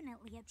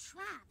definitely a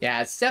trap.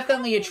 Yeah, it's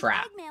definitely a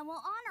trap. Eggman will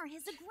honor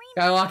his agreement.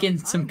 Gotta lock in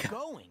some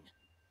going.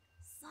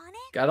 Sonic?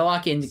 Gotta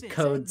lock in Since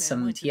code Eggman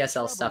some went to TSL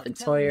trouble stuff and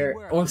to tell me Sawyer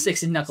where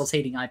 06 I and was, Knuckles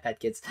hating iPad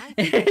kids. I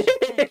think I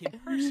should thank him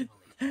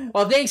personally.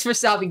 Well, thanks for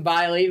stopping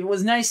by, Lee. It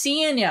was nice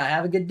seeing ya.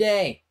 Have a good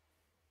day.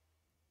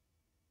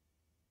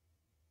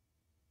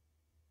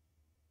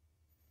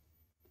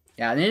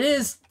 Yeah, and it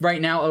is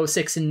right now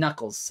 06 and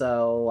Knuckles,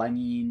 so I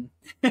mean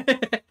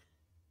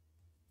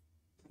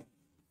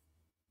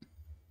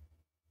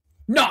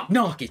knock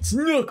knock, it's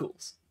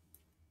Knuckles.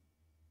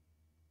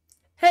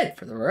 Head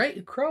for the White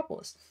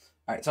Acropolis.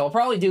 Alright, so I'll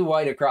probably do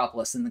White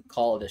Acropolis and then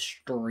call it a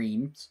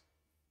stream.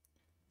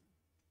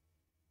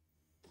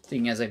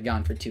 Seeing as I've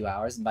gone for 2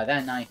 hours, and by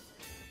then I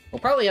will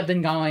probably have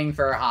been going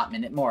for a hot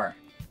minute more.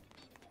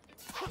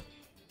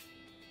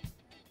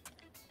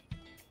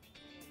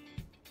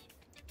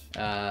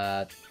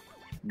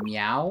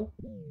 Meow?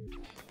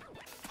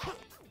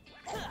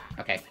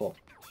 Okay, cool.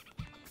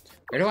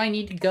 Where do I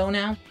need to go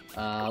now?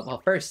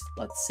 Well, first,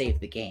 let's save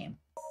the game.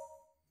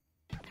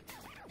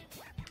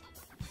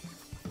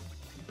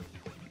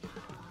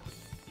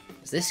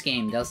 This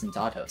game doesn't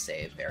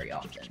autosave very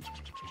often.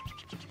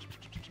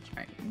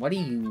 Alright, what do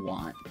you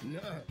want? No.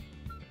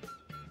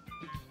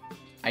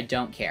 I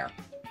don't care.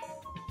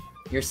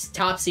 Your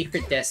top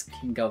secret disc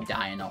can go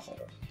die in a hole.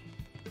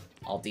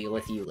 I'll deal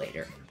with you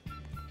later.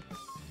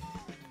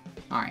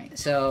 Alright,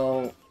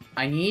 so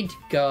I need to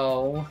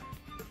go...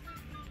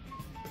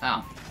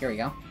 Oh, here we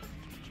go.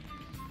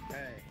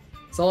 Hey.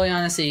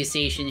 Soliana City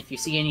Station. If you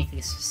see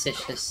anything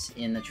suspicious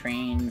in the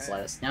trains,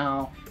 let us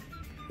know.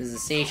 This is a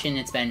station,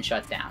 it's been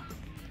shut down.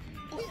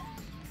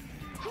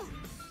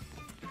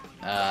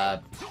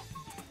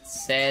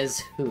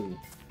 Says who?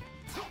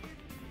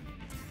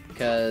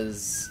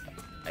 Because...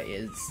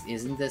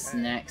 Isn't this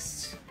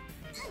next?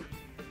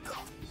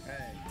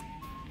 Hey.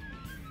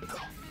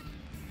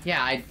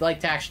 Yeah, I'd like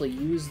to actually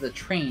use the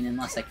train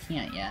unless I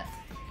can't yet.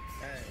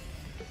 Hey.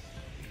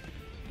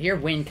 I hear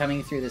wind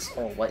coming through this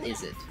hole. What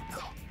is it?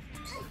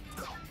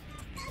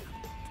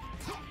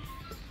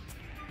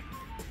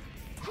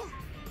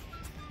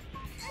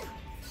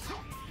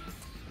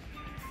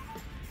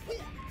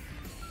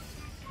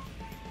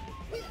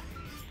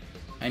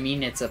 I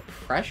mean, it's a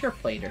pressure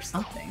plate or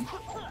something.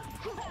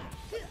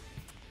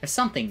 There's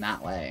something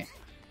that way.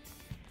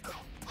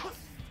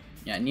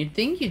 Yeah, and you'd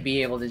think you'd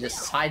be able to just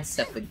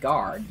sidestep the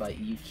guard, but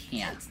you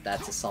can't.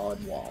 That's a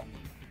solid wall.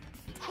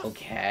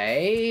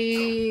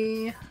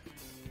 Okay...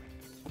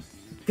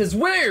 Because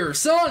we're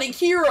Sonic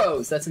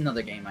Heroes! That's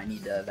another game I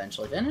need to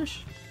eventually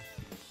finish.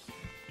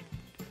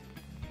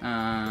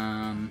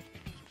 Meow.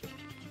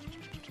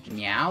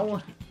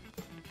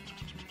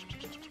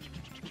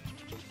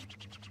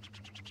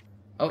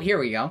 Oh, here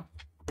we go.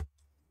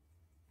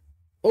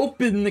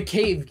 Open the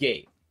cave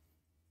gate.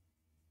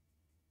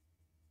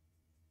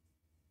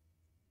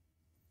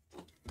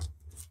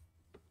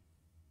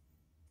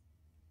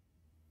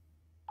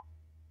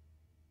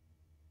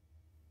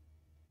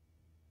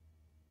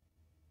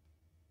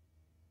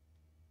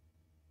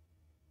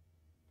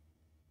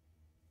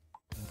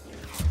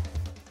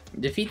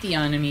 Defeat the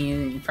enemy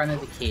in front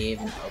of the cave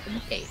and open the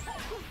cave.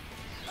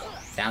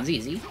 Sounds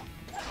easy.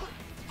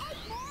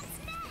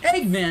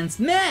 Eggman's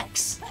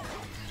Max!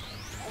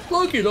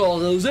 Look at all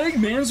those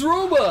Eggman's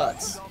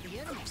robots!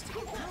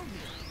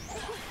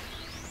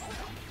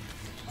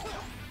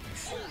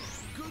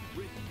 Good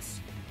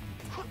riddance.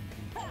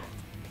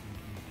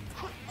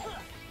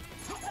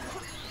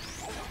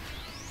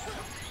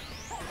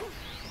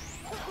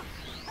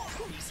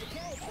 Piece of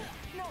cake.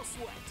 No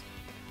sweat.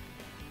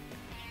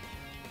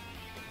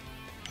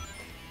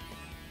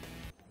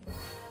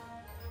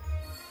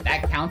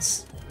 That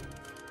counts.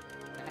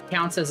 That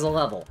counts as a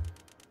level.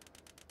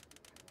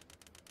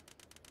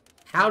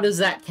 How does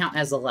that count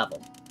as a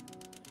level?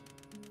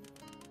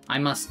 I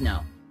must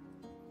know.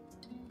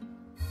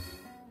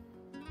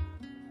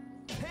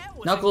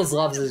 Knuckles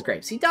loves his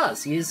grapes. He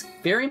does. He is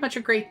very much a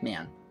grape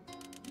man.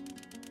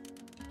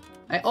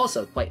 I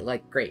also quite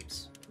like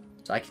grapes,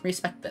 so I can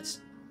respect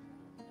this.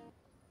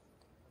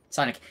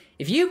 Sonic,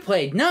 if you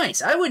played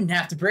nice, I wouldn't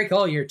have to break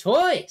all your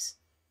toys.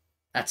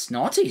 That's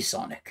naughty,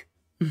 Sonic.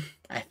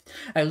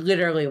 I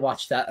literally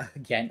watched that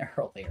again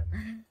earlier.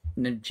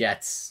 The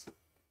Jets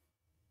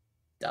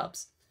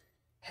dubs.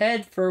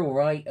 Head for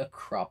right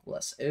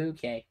Acropolis.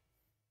 Okay.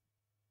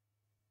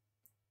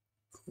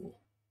 Cool.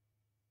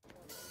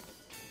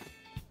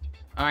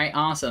 Alright,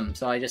 awesome.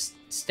 So I just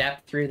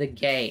stepped through the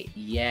gate.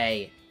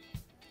 Yay.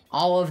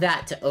 All of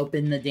that to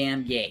open the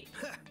damn gate.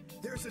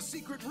 There's a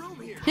secret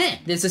room here. Heh,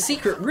 there's a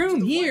secret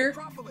room here.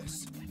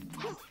 Acropolis.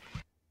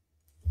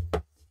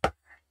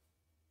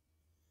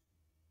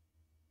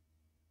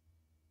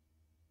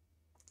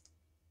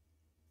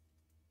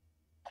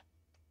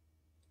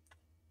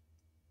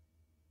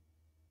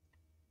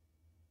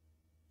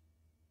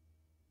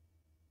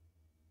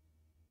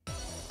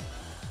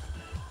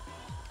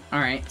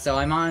 Alright, so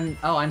I'm on...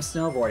 Oh, I'm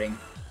snowboarding.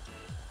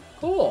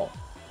 Cool.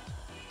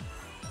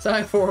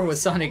 Sonic 4 with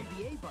Sonic...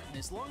 The A button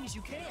as long as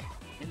you can,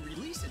 and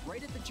release it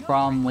right at the jump.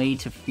 From Way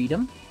to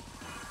Freedom.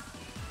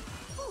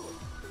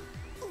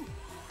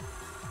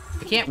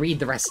 I can't read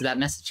the rest of that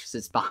message because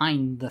it's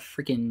behind the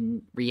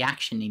freaking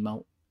reaction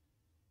emote.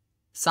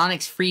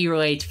 Sonic's free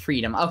Way to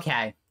Freedom.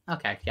 Okay.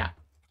 Okay, yeah.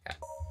 Okay.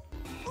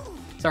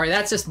 Sorry,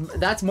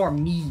 that's more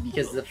me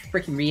because the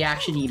freaking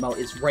reaction emote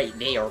is right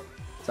there.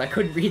 So I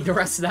couldn't read the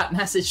rest of that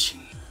message.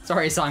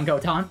 Sorry, Son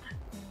Goten.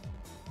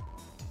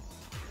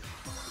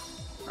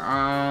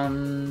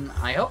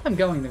 I hope I'm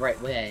going the right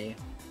way.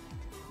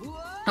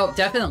 Oh,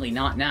 definitely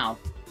not now.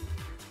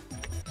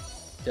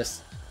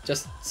 Just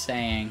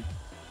saying.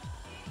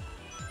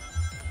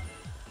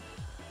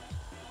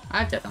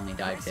 I've definitely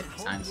died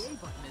 50 times.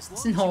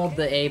 Listen, hold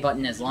the A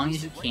button as long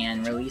as you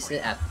can, release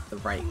it at the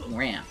right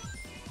ramp.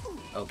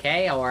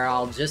 Okay, or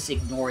I'll just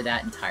ignore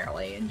that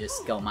entirely and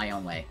just go my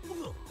own way.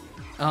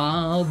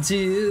 I'll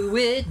do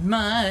it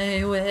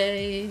my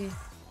way.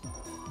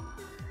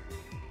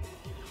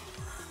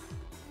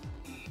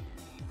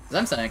 'Cause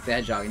I'm Sonic the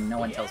Hedgehog and no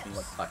one tells me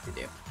what the fuck to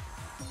do.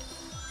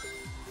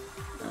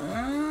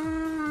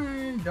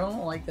 I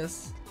don't like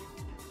this.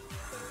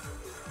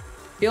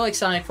 I feel like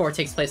Sonic 4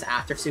 takes place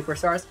after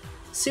Superstars.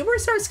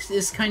 Superstars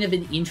is kind of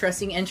an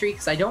interesting entry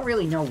because I don't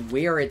really know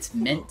where it's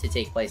meant to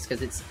take place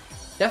because it's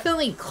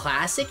definitely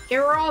classic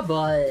era,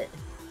 but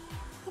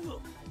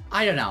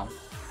I don't know.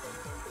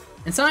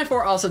 And Sonic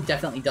 4 also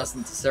definitely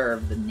doesn't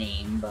deserve the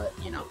name, but,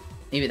 you know,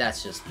 maybe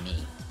that's just me.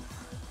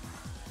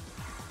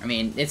 I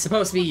mean, it's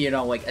supposed to be, you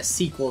know, like a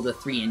sequel to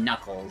 3 and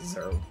Knuckles,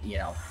 or, you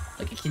know,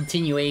 like a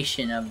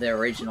continuation of the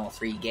original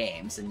 3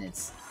 games, and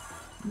it's...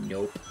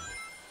 nope.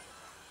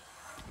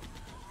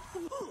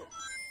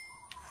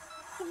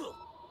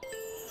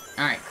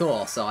 Alright,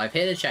 cool. So I've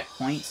hit a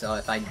checkpoint, so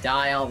if I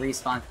die, I'll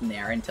respawn from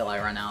there until I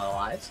run out of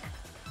lives.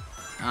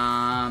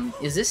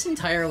 Is this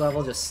entire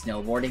level just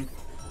snowboarding?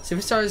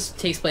 Superstars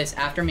takes place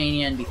after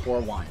Mania and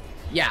before 1.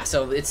 Yeah,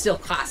 so it's still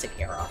classic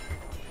era.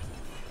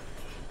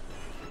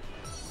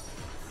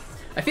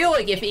 I feel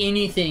like, if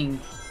anything,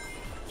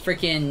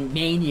 freaking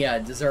Mania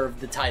deserved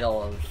the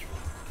title of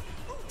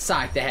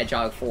Sonic the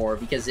Hedgehog 4,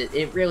 because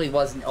it really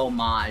was an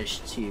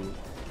homage to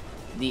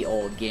the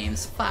old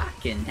games.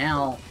 Fucking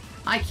hell.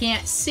 I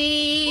can't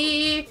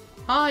see!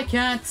 I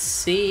can't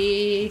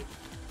see!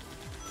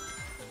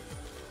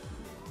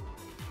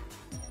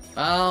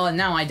 Oh, and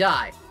now I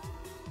die.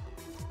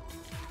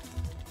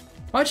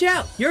 Watch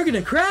out! You're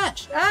gonna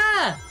crash!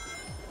 Ah!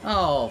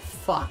 Oh,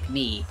 fuck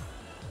me.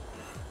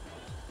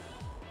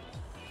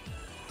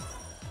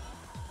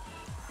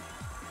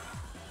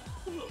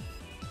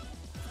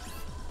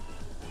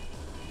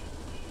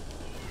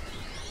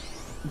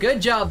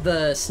 Good job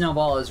the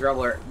snowball is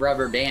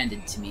rubber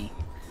banded to me.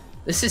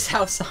 This is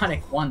how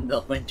Sonic won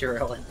the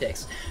Winter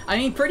Olympics. I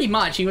mean, pretty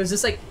much. He was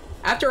just like,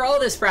 after all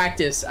this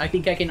practice, I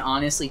think I can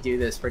honestly do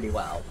this pretty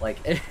well. Like,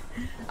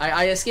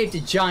 I escaped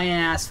a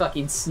giant-ass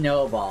fucking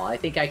snowball. I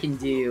think I can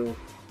do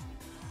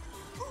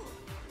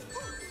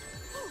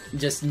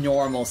just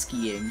normal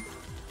skiing.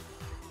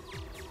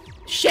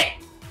 Shit!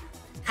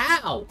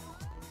 How?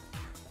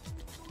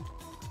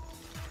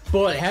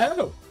 But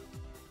how?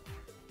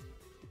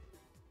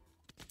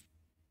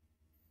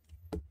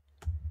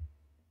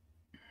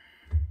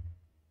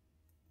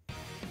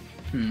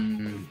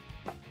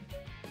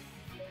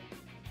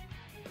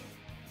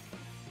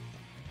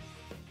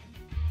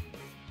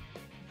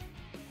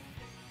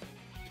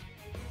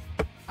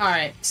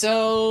 Alright,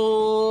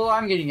 so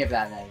I'm gonna give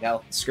that a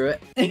go. Screw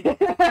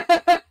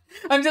it.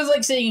 I'm just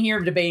like sitting here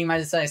debating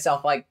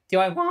myself, like, do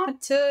I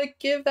want to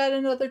give that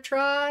another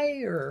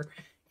try, or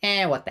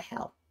what the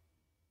hell?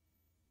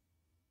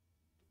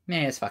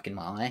 Man, it's fucking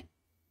well, eh?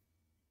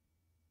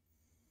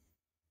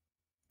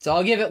 So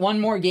I'll give it one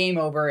more game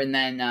over, and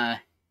then,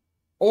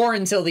 or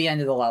until the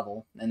end of the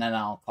level, and then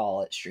I'll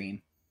call it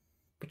stream.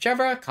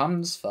 Whichever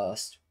comes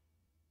first.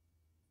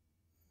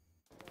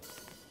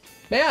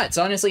 But yeah, it's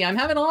honestly, I'm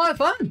having a lot of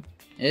fun.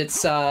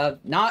 It's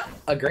not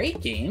a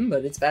great game,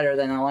 but it's better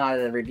than a lot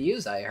of the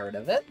reviews I heard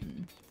of it.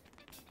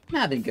 I'm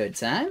having a good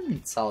time.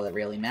 It's all that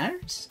really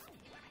matters.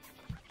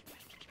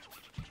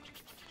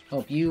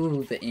 Hope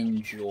you've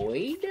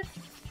enjoyed.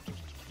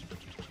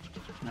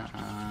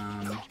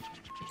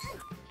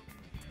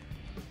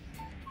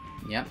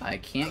 Yep, I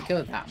can't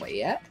go that way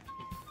yet.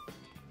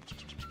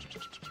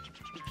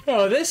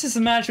 Oh, this is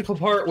the magical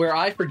part where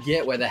I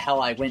forget where the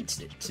hell I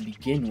went to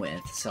begin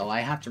with, so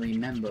I have to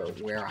remember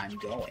where I'm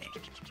going.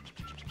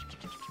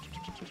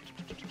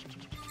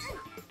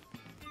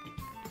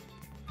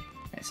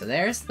 Okay, so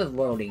there's the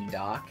loading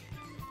dock.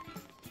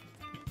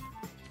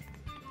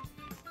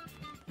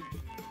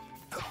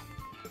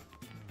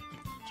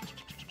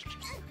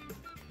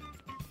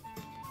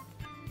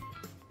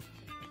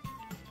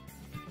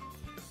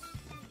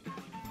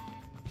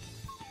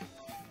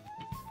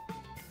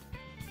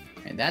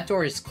 That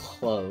door is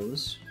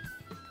closed.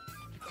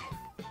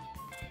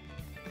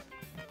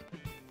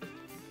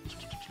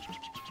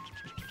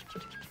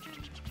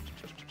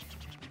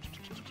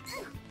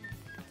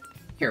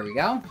 Here we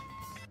go.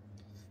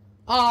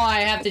 Oh, I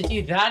have to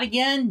do that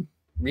again?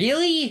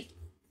 Really?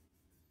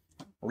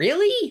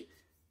 Really?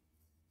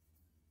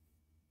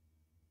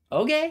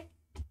 Okay.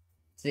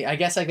 See, I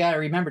guess I gotta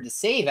remember to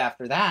save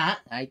after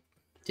that. I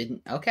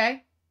didn't.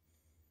 Okay.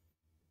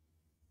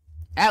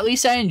 At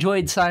least I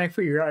enjoyed Sonic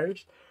Free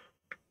Riders.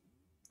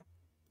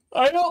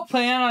 I don't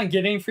plan on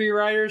getting Free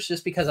Riders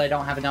just because I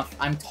don't have enough.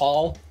 I'm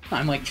tall.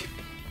 I'm like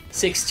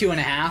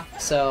 6'2½".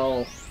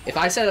 So if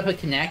I set up a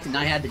Kinect and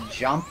I had to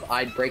jump,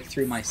 I'd break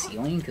through my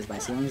ceiling because my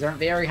ceilings aren't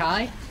very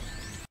high.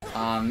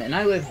 And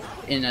I live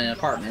in an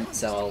apartment,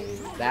 so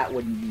that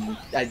wouldn't be.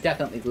 I'd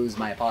definitely lose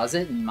my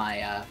deposit, and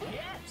my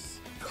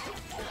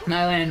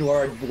my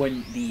landlord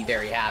wouldn't be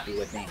very happy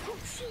with me.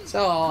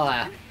 So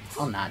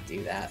I'll not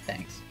do that.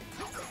 Thanks.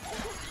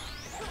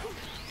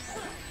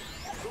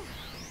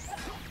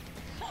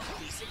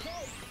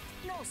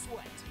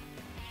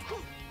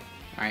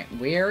 Alright,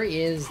 where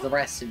is the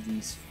rest of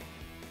these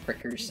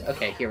frickers?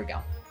 Okay, here we go.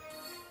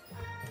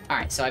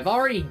 Alright, so I've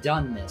already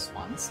done this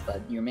once, but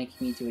you're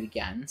making me do it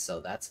again,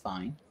 so that's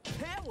fine.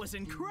 That was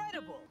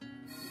incredible!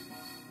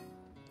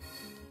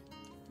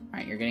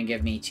 Alright, you're gonna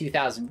give me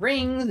 2,000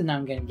 rings, and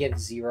I'm gonna give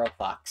 0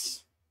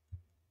 fucks.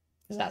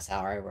 Because that's how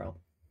I roll.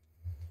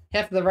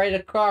 Have the right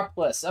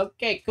Acropolis.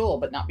 Okay, cool,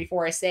 but not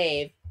before I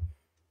save.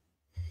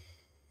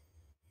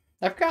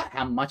 I forgot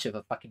how much of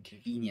a fucking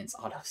convenience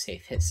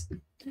autosave is.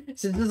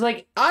 So it's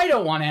like, I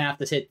don't want to have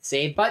to hit the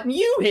save button,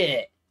 you hit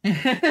it!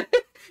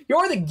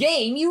 You're the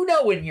game, you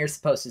know when you're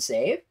supposed to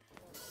save.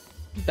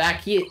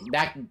 Back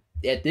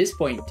at this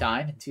point in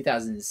time, in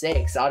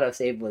 2006,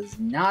 autosave was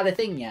not a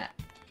thing yet.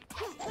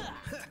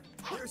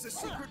 There's a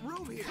secret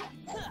room here.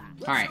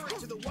 Alright,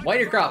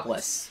 White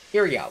Acropolis.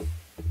 Here we go.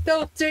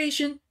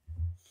 Teleportation.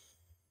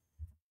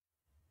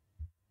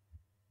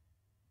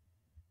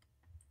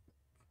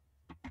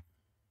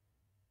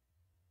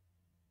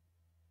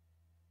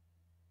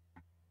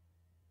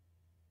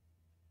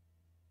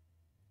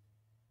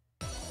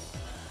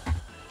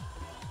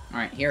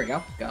 Alright, here we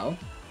go. Go.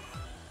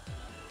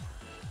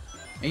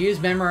 I use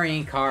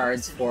memory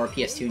cards for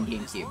PS2 and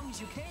GameCube.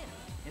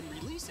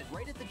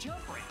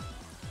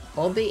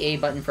 Hold the A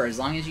button for as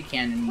long as you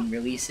can and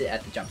release it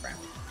at the jump ramp.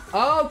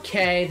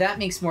 Okay, that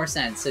makes more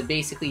sense. So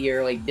basically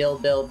you're like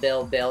build,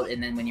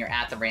 and then when you're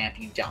at the ramp,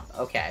 you jump.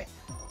 Okay.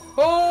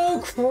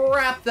 Oh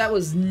crap, that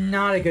was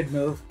not a good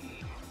move.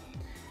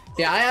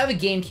 Yeah, I have a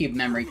GameCube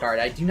memory card.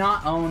 I do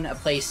not own a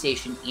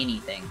PlayStation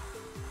anything.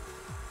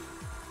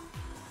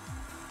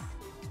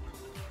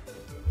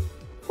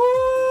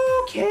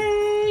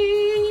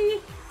 Okay.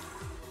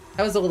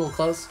 That was a little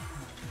close.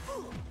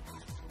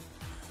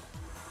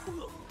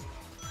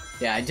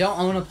 Yeah, I don't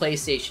own a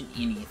PlayStation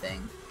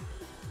anything.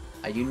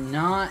 I do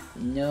not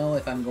know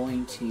if I'm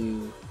going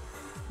to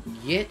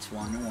get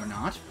one or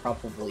not.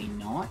 Probably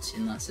not,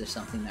 unless there's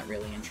something that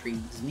really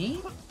intrigues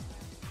me.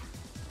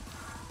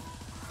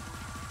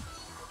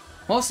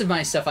 Most of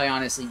my stuff I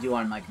honestly do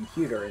on my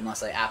computer,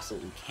 unless I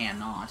absolutely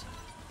cannot.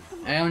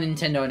 I own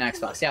Nintendo and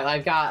Xbox. Yeah,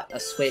 I've got a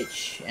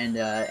Switch and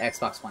a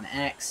Xbox One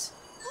X.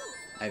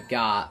 I've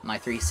got my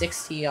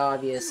 360,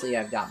 obviously.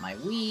 I've got my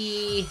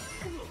Wii.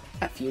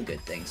 A few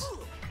good things.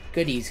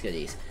 Goodies,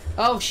 goodies.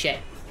 Oh, shit.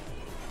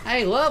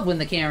 I love when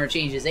the camera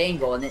changes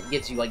angle and it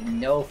gives you, like,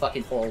 no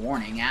fucking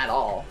forewarning at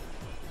all.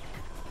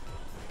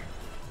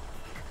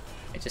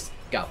 Just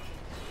go.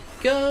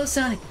 Go,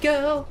 Sonic,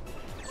 go!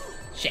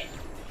 Shit.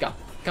 Go.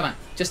 Come on.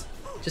 Just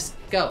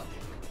go.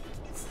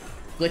 It's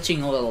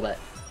glitching a little bit.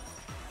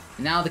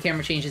 And now the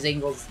camera changes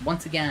angles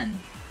once again.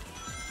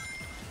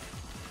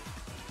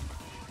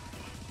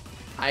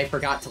 I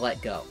forgot to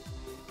let go.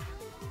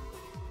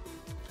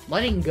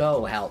 Letting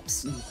go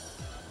helps.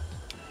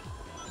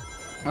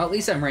 Well, at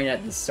least I'm right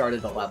at the start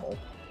of the level.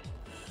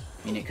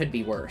 I mean, it could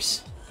be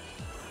worse.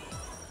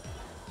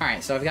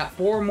 Alright, so I've got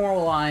 4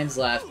 more lives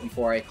left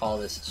before I call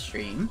this a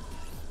stream.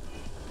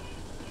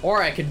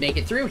 Or I could make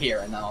it through here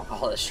and then I'll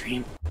call it a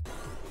stream.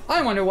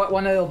 I wonder what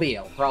one it'll be.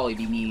 It'll probably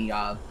be me,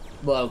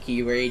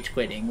 low-key rage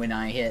quitting when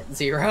I hit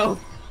 0.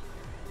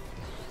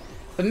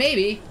 But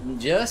maybe,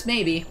 just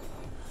maybe.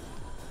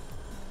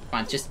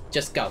 Come on,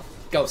 just go.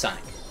 Go,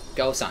 Sonic.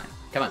 Go, Sonic.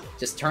 Come on,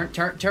 just turn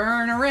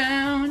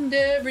around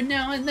every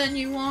now and then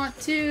you want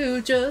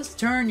to. Just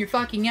turn your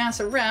fucking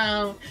ass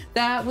around.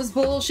 That was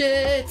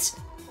bullshit.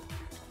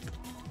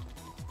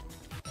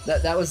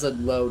 That was a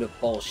load of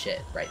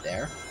bullshit right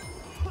there.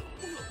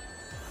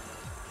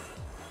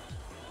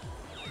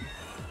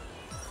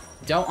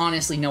 Don't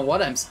honestly know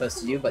what I'm supposed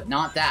to do, but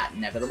not that,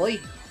 inevitably.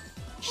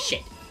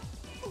 Shit.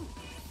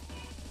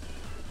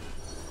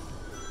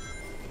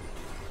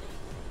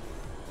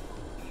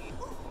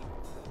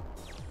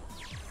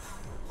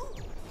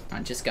 Come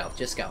on, just go,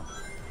 just go.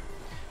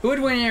 Who would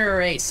win in a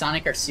race,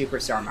 Sonic or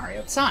Superstar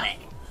Mario? Sonic!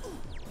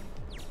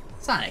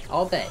 Sonic,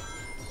 all day.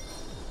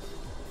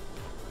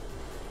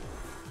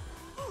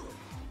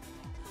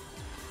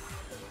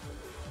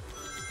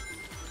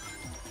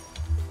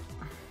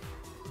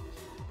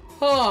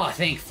 Oh,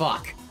 thank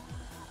fuck.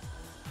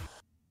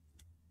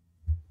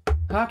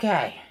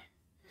 Okay.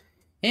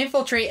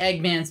 Infiltrate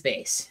Eggman's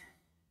base.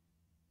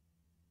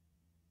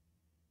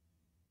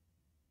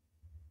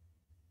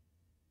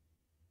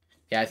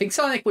 Yeah, I think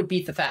Sonic would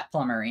beat the Fat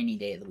Plumber any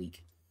day of the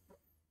week.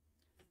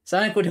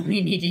 Sonic would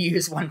only need to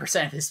use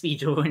 1% of his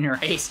speed to win a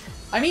race.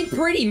 I mean,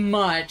 pretty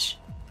much.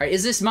 Alright,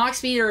 is this mock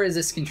speed or is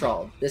this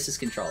controlled? This is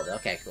controlled.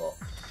 Okay, cool.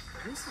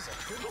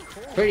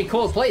 Pretty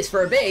cool place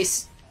for a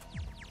base.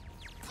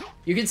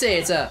 You could say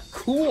it's a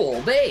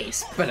cool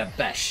base, but a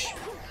besh.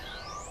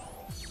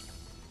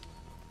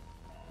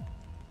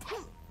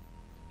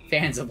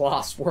 Fans of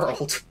Lost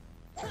World.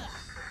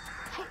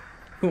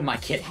 Who am I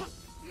kidding?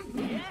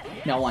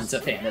 No one's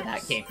a fan of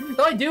that game.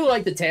 Though I do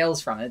like the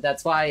tales from it.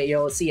 That's why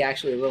you'll see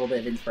actually a little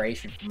bit of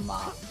inspiration from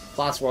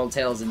Lost World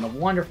Tales and the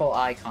wonderful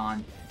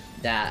icon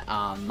that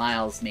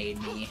Miles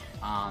made me.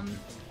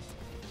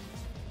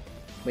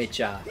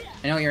 Which, I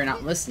know you're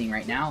not listening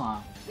right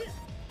now,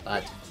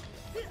 but...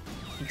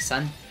 Thanks,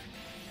 son.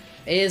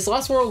 Is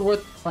Lost World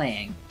worth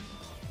playing?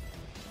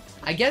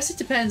 I guess it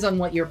depends on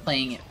what you're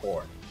playing it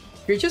for.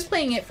 If you're just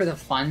playing it for the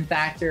fun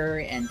factor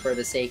and for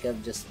the sake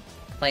of just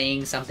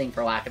playing something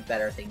for lack of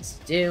better things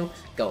to do,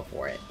 go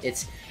for it.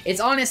 It's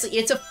honestly,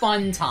 it's a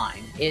fun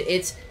time.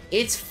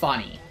 It's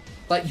funny.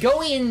 But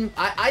go in,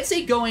 I'd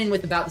say go in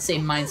with about the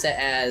same mindset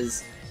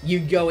as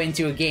you'd go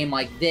into a game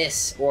like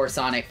this or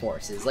Sonic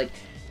Forces. Like,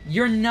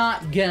 you're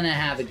not gonna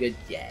have a good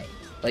day.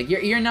 Like,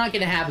 you're not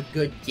gonna have a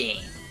good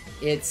game.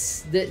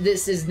 This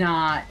is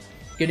not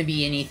gonna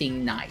be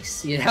anything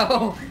nice, you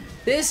know?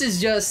 This is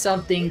just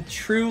something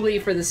truly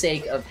for the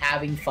sake of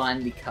having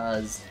fun,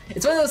 because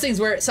it's one of those things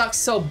where it sucks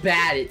so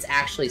bad it's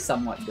actually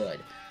somewhat good.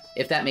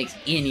 If that makes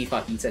any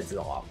fucking sense at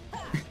all.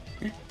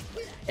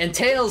 And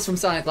Tails from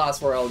Sonic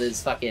Lost World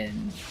is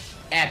fucking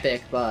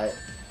epic, but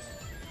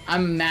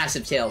I'm a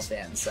massive Tails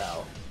fan,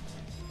 so...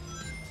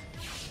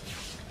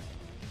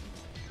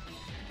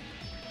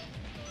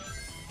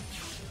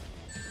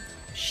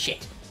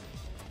 Shit.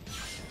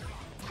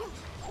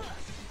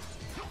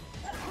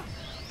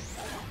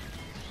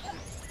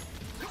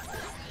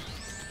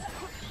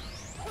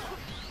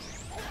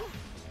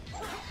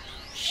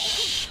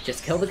 Shh,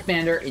 just kill the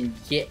commander and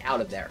get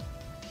out of there.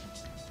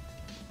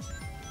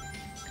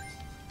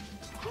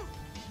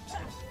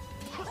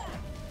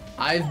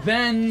 I've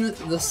been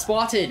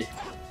spotted.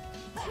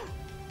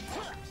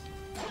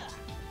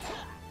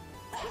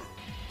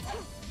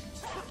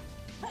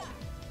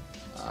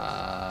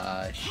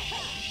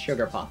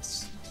 Sugar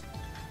Puffs.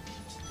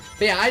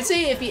 But yeah, I'd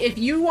say if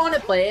you want to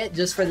play it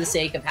just for the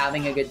sake of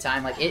having a good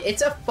time, like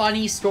it's a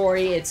funny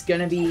story. It's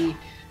gonna be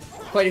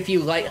quite a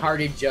few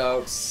lighthearted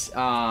jokes.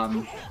 But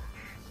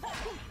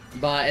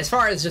as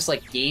far as just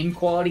like game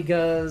quality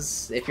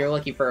goes, if you're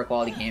looking for a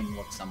quality game,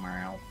 look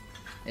somewhere else.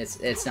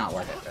 It's not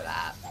worth it for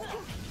that.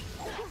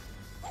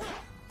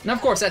 And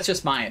of course, that's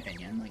just my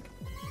opinion. Like,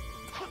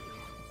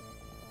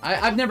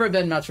 I've never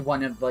been much of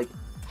one of like,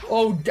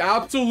 oh,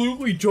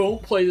 absolutely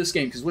don't play this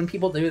game, because when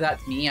people do that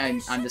to me, I'm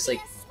just like,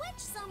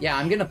 yeah,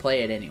 I'm gonna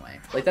play it anyway.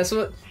 Like that's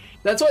what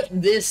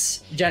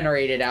this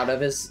generated out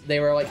of, is they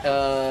were like,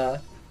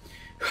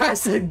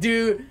 has to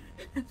do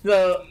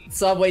the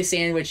Subway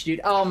sandwich,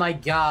 dude. Oh my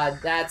god,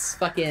 that's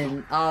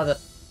fucking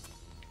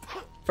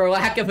for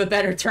lack of a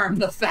better term,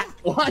 the fat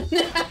one.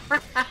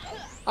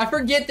 I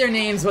forget their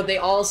names, but they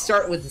all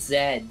start with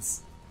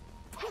Z's.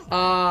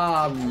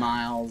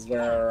 Miles,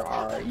 where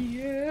are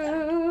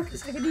you?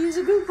 Because I could use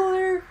a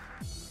Googler.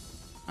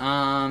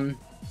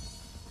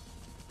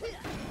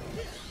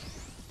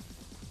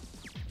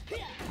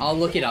 I'll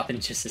look it up in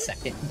just a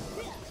second.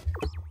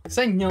 Because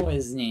I know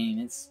his name.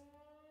 It's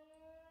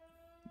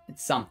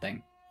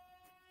something.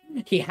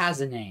 He has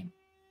a name.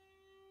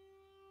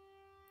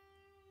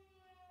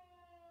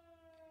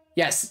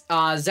 Yes,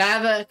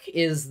 Zavok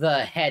is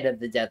the head of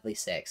the Deadly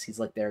Six. He's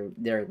like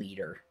their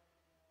leader.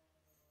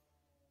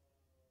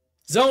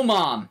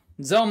 Zomom!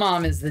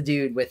 Zomom is the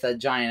dude with a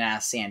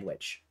giant-ass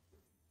sandwich.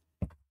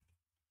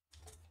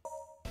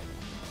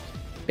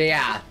 But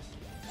yeah.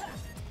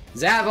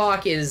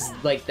 Zavok is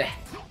like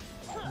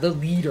the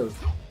leader.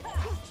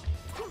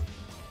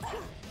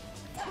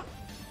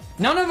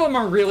 None of them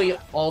are really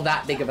all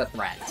that big of a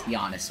threat, to be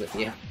honest with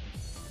you.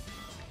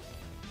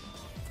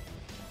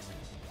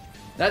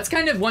 That's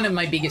kind of one of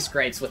my biggest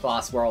gripes with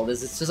Lost World,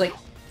 is it's just like,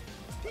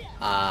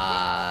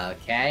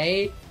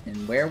 okay,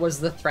 and where was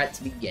the threat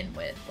to begin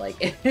with? Like,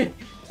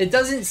 it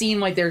doesn't seem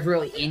like there's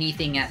really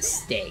anything at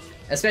stake,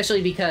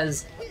 especially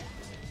because,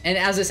 and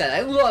as I said,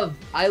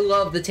 I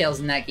love the Tails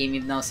in that game,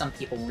 even though some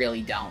people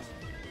really don't.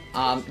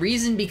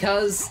 Reason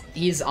because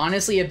he's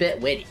honestly a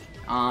bit witty.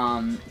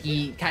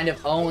 He kind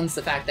of owns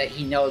the fact that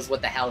he knows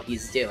what the hell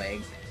he's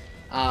doing.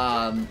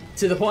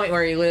 To the point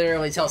where he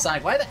literally tells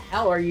Sonic, why the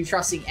hell are you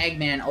trusting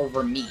Eggman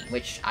over me?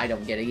 Which I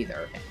don't get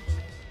either.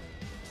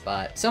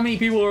 But so many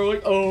people are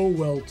like, oh,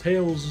 well,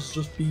 Tails is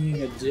just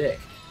being a dick.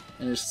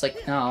 And it's just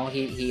like, no,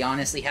 he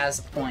honestly has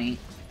a point.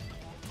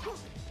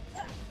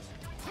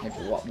 Like,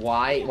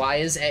 why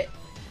is it...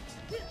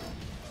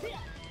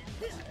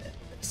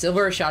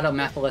 Silver, Shadow,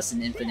 Mephiles,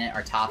 and Infinite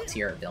are top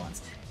tier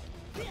villains.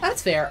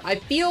 That's fair. I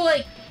feel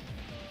like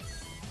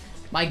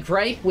my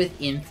gripe with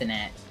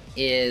Infinite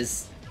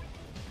is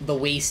the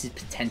wasted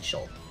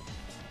potential,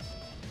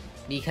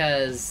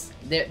 because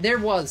there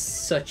was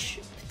such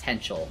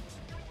potential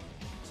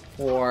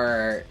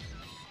for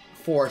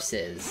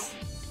forces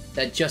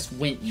that just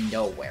went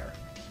nowhere.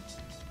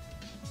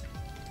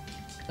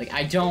 Like,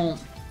 I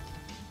don't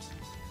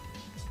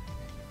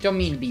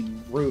mean to be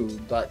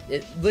rude, but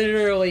it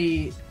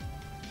literally,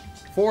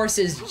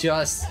 forces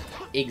just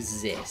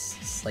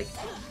exists. Like,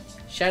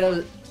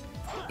 Shadow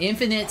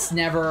Infinite's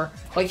never,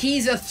 like,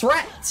 he's a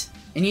threat.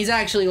 And he's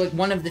actually, like,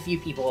 one of the few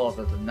people,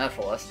 other than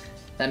Mephiles,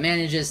 that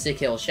manages to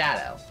kill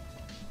Shadow.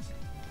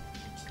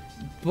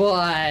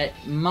 But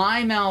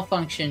my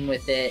malfunction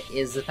with it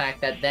is the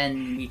fact that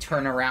then we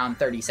turn around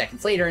 30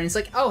 seconds later and it's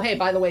like, oh, hey,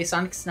 by the way,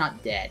 Sonic's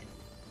not dead.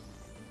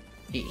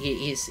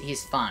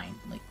 He's fine.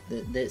 Like,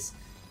 this...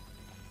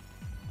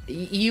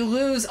 You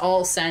lose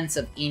all sense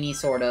of any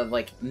sort of,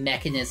 like,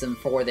 mechanism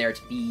for there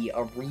to be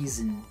a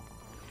reason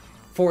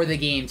for the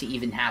game to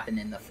even happen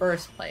in the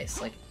first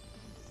place. Like,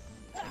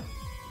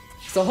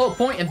 the whole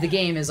point of the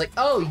game is like,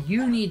 oh,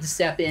 you need to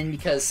step in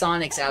because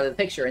Sonic's out of the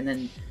picture, and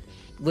then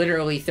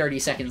literally 30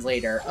 seconds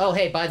later, oh,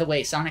 hey, by the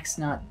way, Sonic's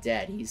not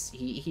dead.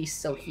 He's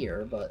still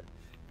here, but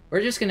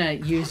we're just gonna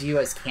use you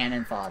as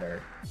cannon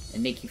fodder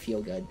and make you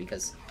feel good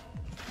because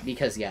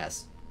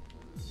yes.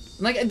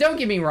 Like, don't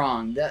get me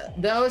wrong,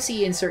 the OC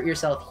insert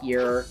yourself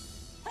here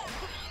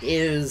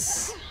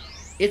is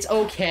it's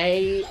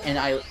okay, and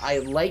I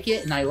like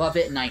it, and I love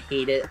it, and I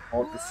hate it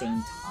all at the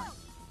same time.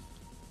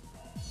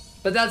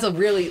 But that's a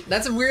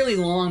really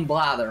long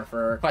blather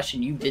for a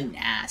question you didn't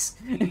ask.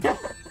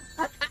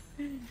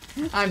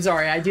 I'm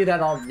sorry, I do that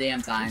all the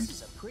damn time. This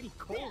is a pretty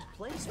cold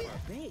place for a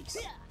base.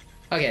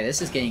 Okay,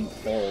 this is getting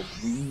old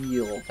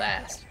real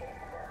fast.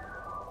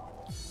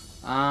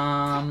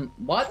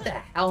 What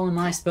the hell am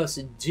I supposed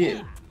to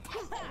do?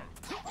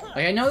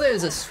 Like, I know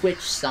there's a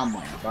switch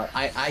somewhere, but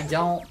I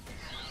don't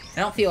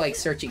feel like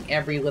searching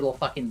every little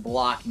fucking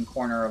block and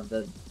corner of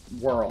the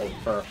world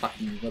for a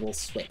fucking little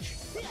switch.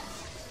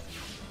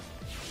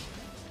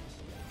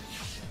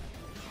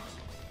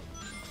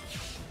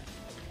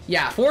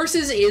 Yeah,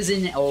 Forces is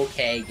an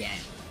okay game.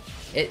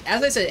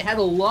 As I said, it had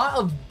a lot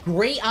of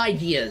great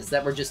ideas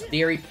that were just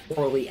very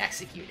poorly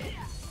executed.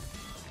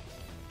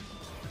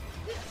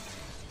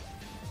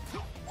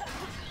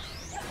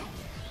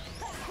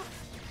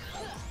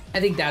 I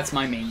think that's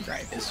my main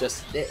gripe. It's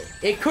just,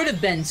 it could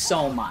have been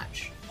so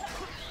much.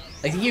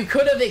 Like, you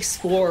could have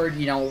explored,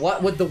 you know,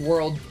 what would the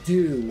world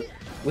do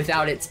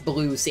without its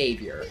blue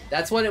savior.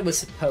 That's what it was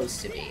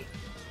supposed to be.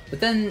 But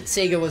then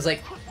Sega was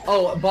like,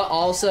 oh, but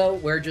also,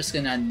 we're just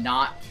gonna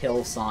not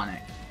kill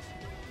Sonic.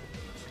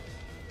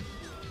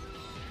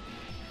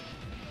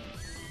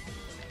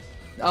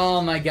 Oh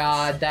my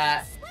god,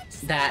 that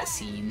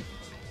scene.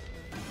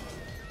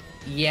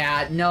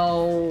 Yeah,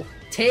 no.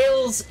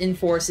 Tails and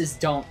Forces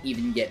don't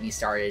even get me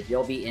started.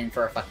 You'll be in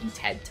for a fucking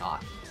TED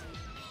Talk.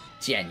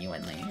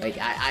 Genuinely. Like,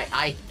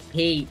 I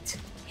hate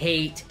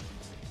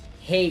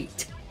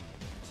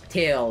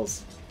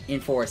Tails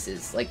and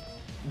Forces. Like,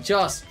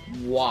 just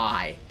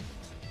why?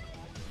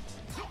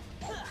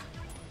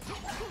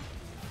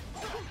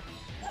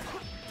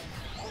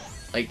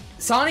 Like,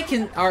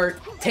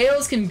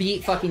 Tails can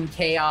beat fucking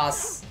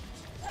Chaos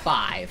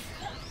 5.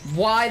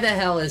 Why the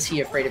hell is he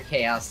afraid of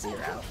Chaos 0?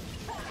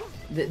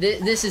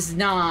 This is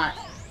not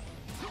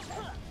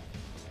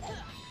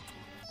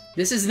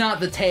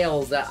the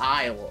Tails that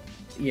I,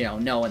 you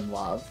know and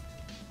love.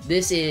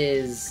 This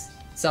is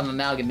some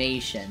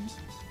amalgamation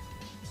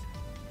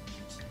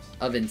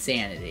of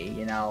insanity,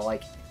 you know,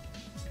 like,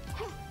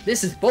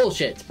 this is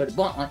bullshit, to put it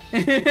bluntly.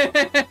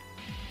 I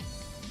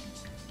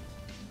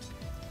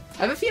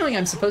have a feeling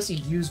I'm supposed to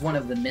use one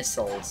of the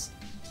missiles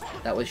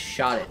that was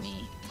shot at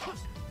me.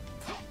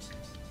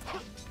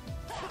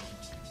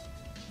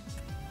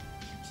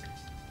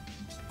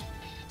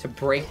 To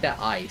break the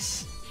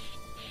ice.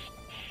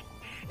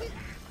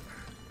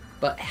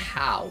 But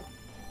how?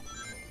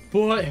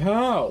 But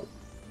how?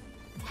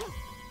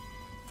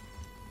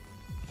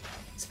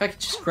 So if I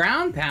could just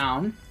ground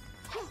pound,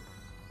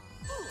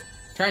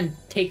 try and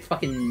take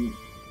fucking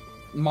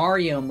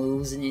Mario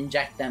moves and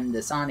inject them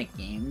to Sonic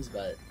games,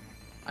 but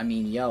I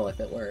mean, yo, if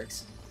it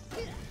works.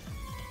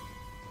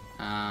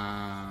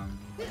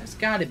 There's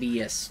gotta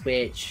be a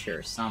switch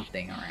or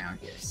something around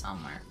here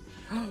somewhere.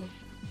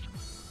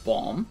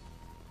 Bomb.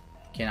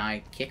 Can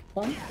I kick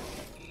bomb?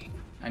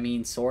 I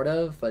mean, sort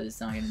of, but it's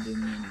not gonna do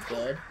me any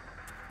good.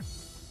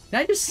 Can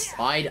I just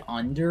slide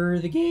under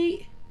the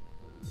gate?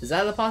 Is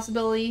that a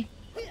possibility?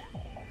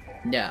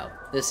 No,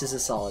 this is a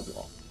solid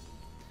wall.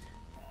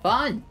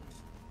 Fun!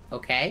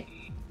 Okay.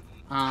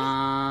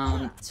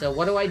 So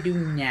what do I do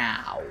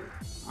now?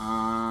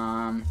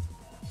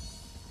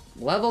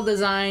 Level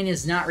design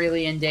is not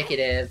really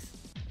indicative.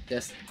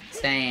 Just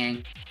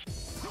saying.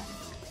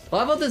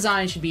 Level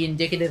design should be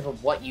indicative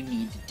of what you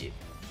need to do.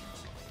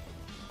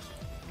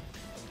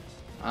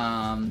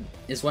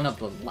 Is one of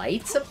the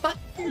lights a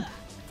button?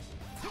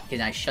 Can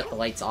I shut the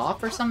lights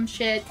off or some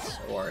shit?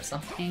 Or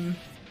something?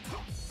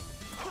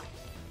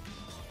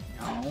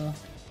 No.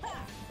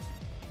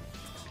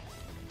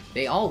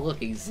 They all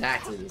look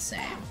exactly the same.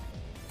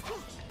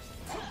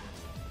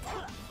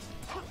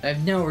 I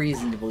have no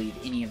reason to believe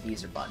any of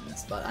these are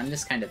buttons, but I'm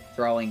just kind of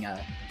throwing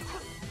a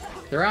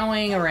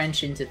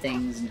wrench into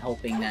things and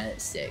hoping that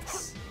it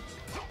sticks.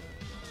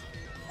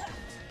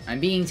 I'm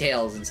being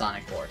Tails in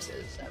Sonic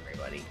Forces,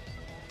 everybody.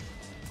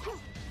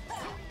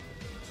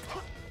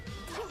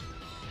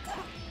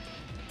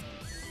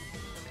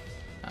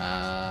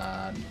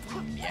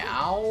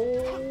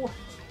 Meow.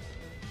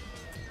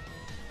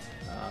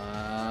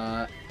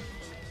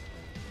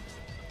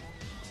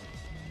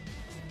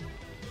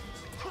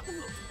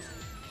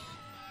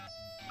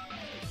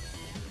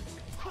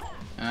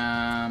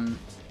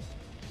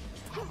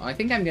 I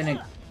think I'm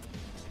gonna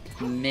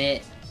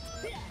commit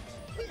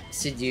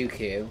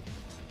Sudoku.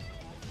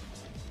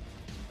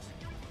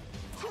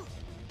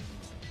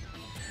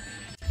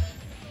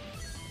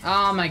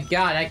 Oh my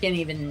god, I can't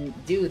even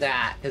do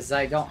that, because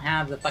I don't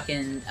have the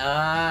fucking,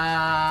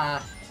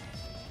 I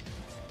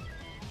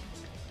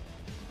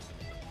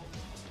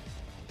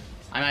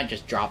might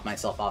just drop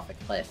myself off a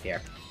cliff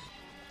here.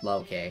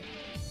 Low-key.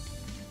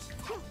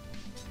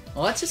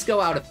 Well, let's just go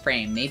out of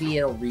frame. Maybe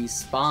it'll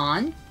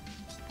respawn.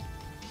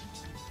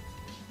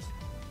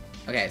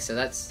 Okay, so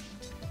that's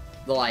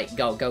the light.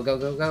 Go, go, go,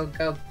 go, go,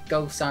 go,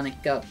 go,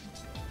 Sonic, go.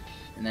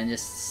 And then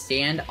just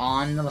stand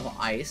on the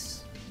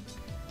ice.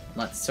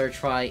 Let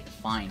Searchlight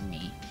find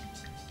me.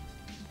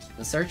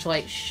 The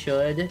searchlight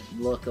should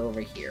look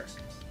over here.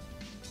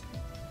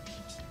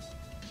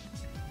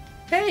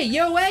 Hey,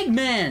 yo,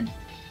 Eggman!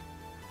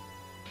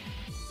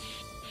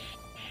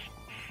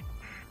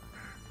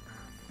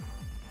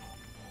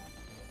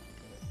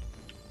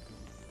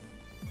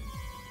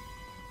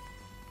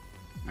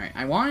 Alright,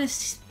 I want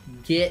to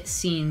get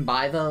seen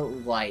by the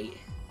light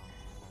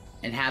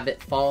and have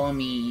it follow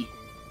me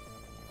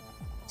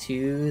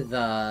to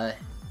the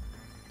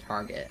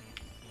target.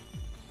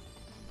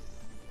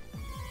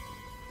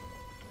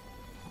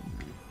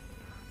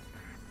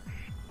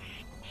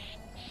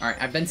 Alright,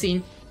 I've been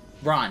seen.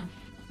 Run.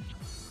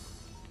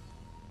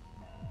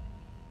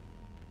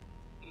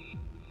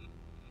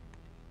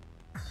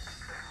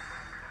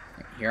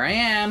 Here I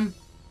am.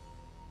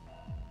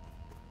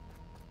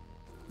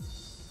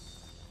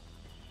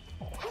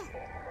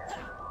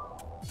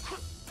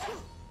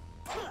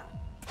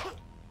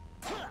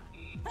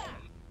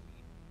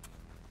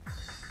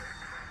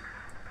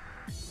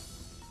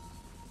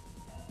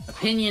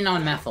 Opinion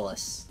on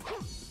Mephiles.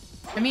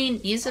 I mean,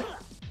 he's an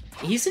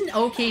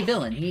okay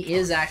villain. He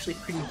is actually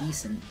pretty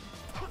decent.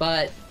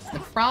 But the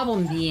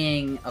problem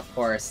being, of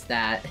course,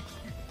 that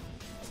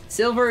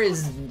Silver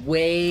is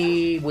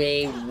way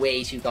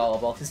too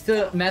gullible. Because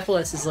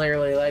Mephiles is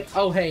literally like,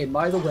 oh hey,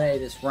 by the way,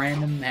 this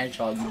random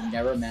hedgehog you've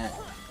never met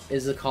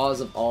is the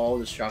cause of all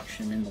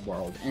destruction in the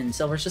world. And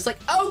Silver's just like,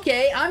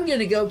 okay, I'm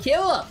gonna go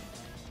kill him!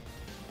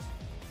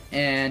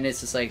 And it's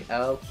just like,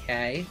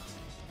 okay.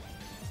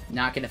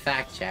 Not gonna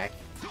fact check.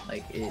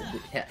 Like,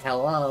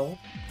 hello?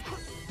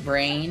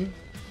 Brain?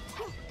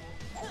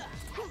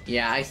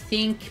 Yeah, I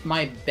think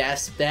my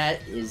best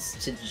bet is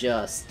to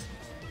just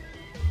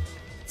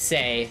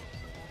say,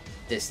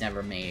 this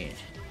never happened.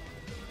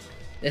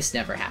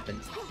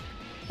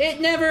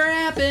 It never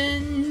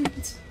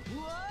happened!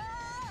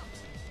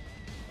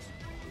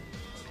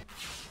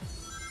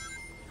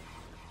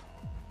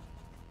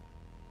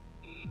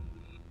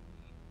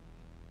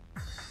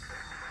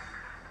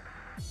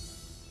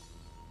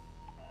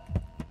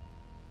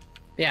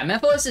 Yeah,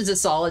 Mephiles is a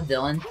solid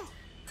villain.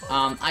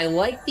 I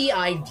like the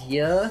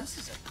idea.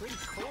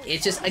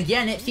 It's just,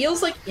 again, it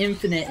feels like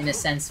Infinite in a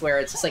sense where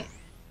it's just like,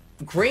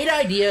 great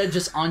idea,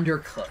 just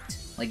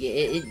undercooked. Like,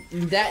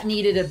 that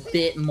needed a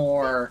bit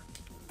more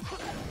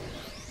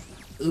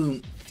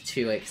oomph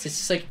to it. 'Cause it's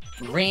just like,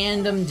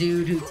 random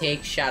dude who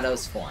takes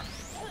Shadow's form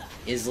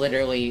is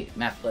literally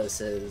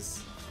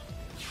Mephiles'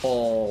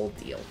 whole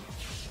deal.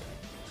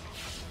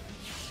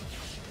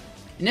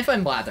 And if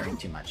I'm blathering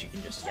too much, you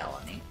can just yell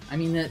at me. I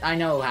mean, I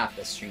know half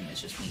the stream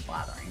is just me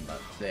blathering,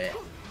 but...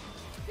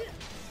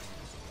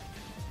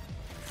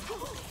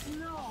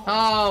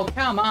 Oh,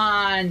 come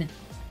on!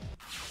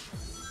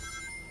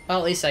 Well,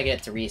 at least I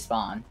get to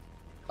respawn.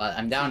 But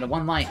I'm down to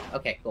 1 life.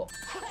 Okay, cool.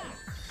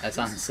 That's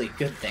honestly a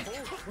good thing.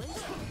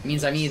 It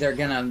means I'm either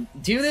gonna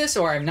do this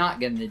or I'm not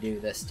gonna do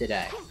this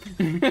today.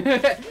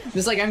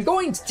 It's like, I'm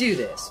going to do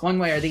this, one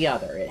way or the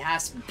other. It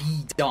has to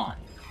be done.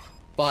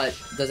 But,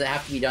 does it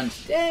have to be done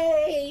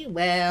today?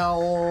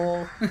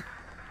 Well...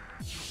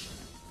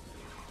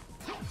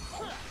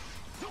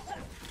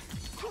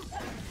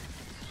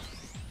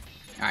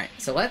 Alright,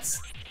 so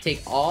let's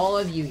take all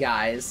of you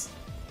guys,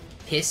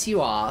 piss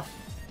you off,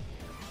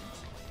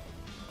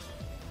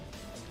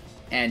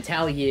 and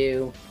tell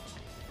you,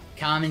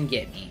 come and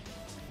get me.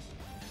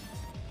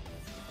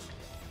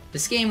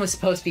 This game was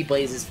supposed to be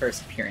Blaze's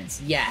first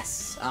appearance.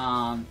 Yes,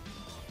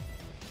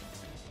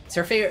 it's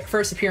her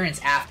first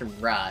appearance after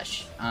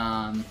Rush.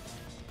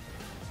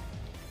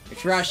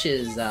 Which Rush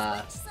is,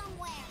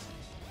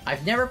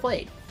 I've never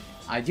played.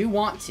 I do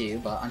want to,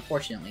 but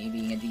unfortunately,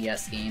 being a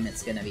DS game,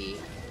 it's gonna be...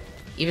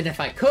 Even if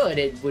I could,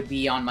 it would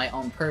be on my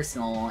own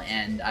personal,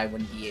 and I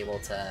wouldn't be able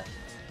to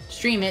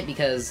stream it,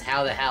 because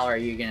how the hell are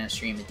you gonna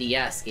stream a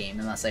DS game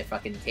unless I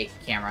fucking take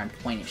the camera and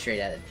point it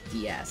straight at the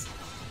DS?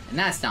 And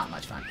that's not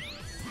much fun.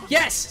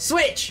 Yes!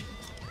 Switch!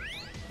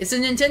 It's a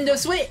Nintendo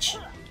Switch!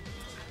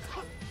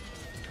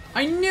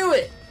 I knew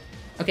it!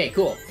 Okay,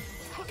 cool.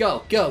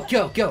 Go, go,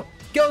 go, go!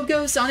 Go,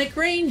 go, Sonic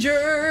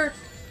Ranger!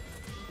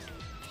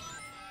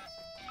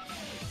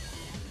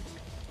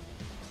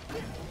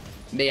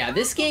 But yeah,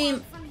 this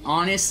game,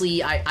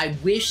 honestly, I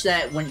wish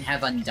that it wouldn't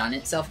have undone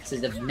itself, because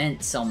it would have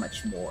meant so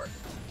much more.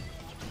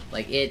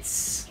 Like,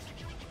 it's...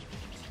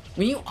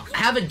 When you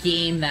have a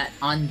game that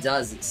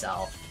undoes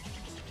itself,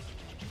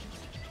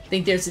 I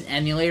think there's an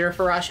emulator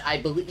for Rush.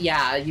 I believe,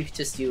 yeah, you could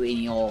just do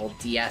any old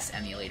DS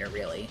emulator,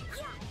 really.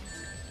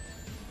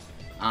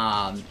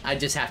 I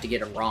just have to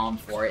get a ROM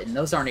for it, and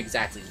those aren't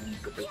exactly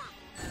legal.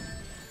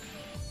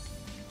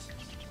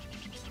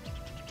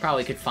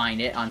 Probably could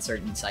find it on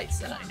certain sites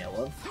that I know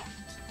of.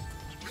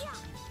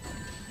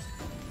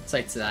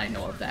 Sites that I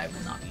know of that I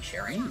will not be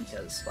sharing,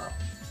 because, well,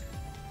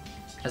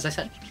 as I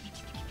said,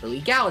 the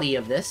legality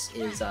of this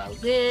is a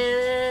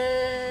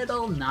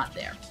little not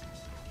there.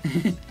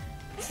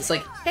 It's just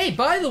like, hey,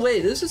 by the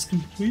way, this is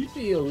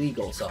completely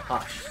illegal, so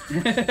hush.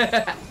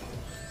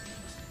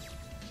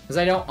 Because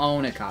I don't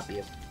own a copy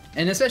of it.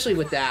 And especially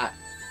with that,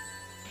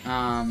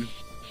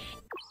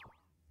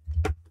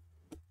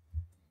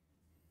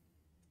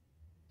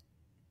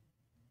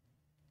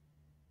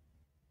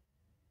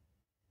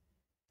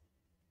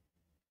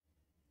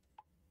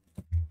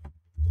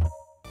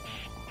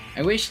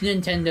 I wish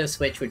Nintendo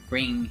Switch would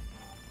bring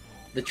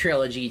the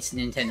trilogy to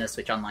Nintendo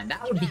Switch Online.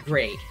 That would be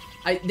great.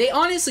 They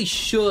honestly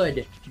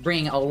should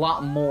bring a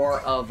lot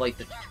more of, like,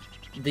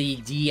 the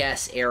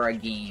DS-era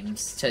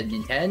games to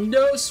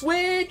Nintendo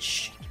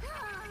Switch.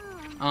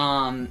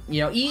 You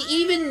know,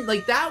 even,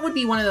 like, that would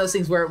be one of those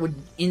things where it would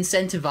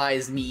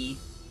incentivize me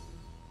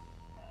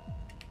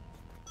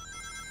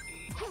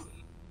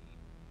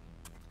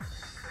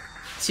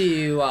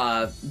to,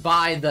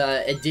 buy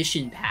the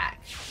edition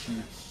pack.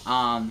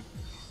 I'll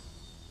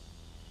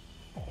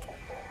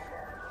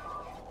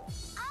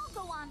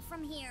go on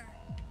from here.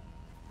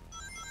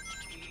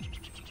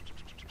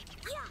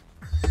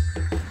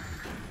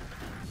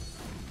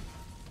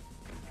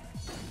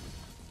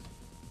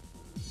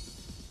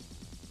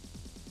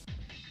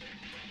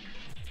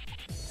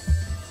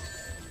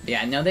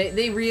 Yeah, no,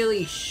 they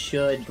really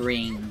should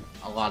bring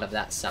a lot of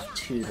that stuff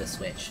to the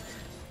Switch.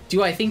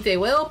 Do I think they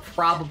will?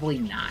 Probably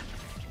not.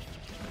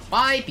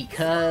 Why?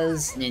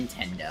 Because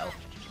Nintendo.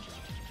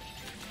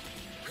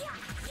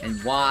 And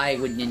why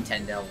would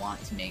Nintendo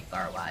want to make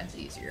our lives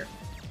easier?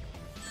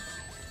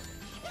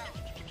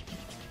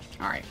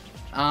 Alright.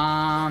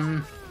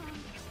 Alright,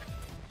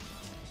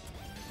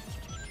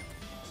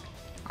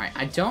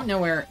 I don't know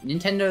where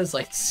Nintendo's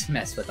like to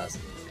mess with us.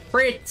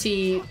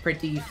 Pretty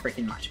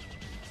freaking much.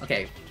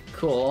 Okay,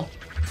 cool.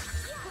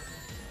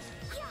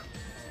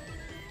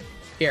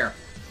 Here.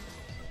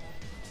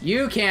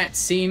 You can't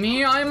see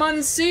me, I'm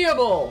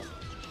unseeable!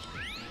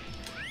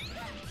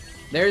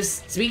 There's,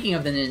 speaking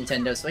of the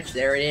Nintendo Switch,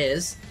 there it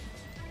is.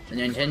 The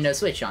Nintendo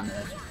Switch on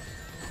the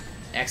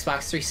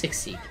Xbox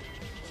 360.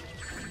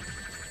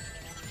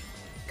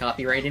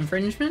 Copyright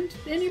infringement?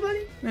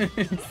 Anybody?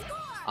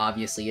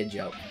 Obviously a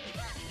joke.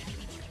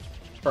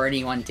 For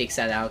anyone who takes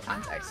that out of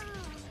context.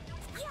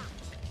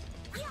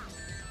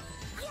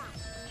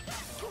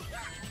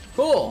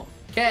 Cool!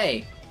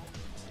 Okay.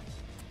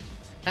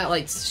 That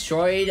light's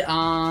destroyed,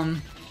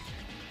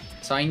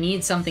 so I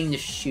need something to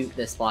shoot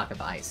this block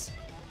of ice.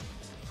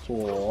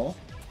 Cool.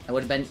 That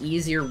would have been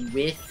easier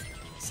with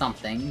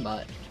something,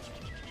 but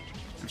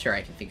I'm sure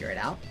I can figure it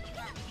out.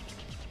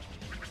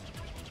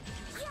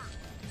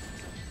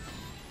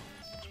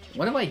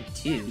 What do I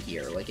do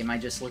here? Like, am I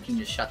just looking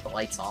to shut the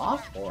lights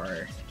off,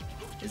 or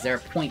is there a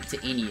point to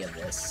any of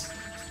this?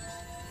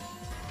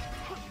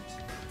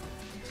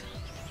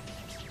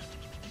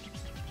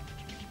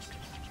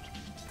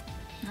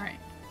 Alright.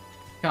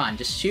 Come on,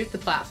 just shoot the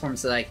platform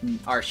so that I can,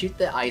 or shoot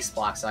the ice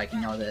block so I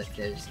can know that if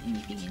there's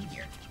anything in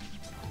here.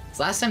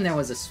 So last time there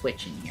was a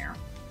switch in here.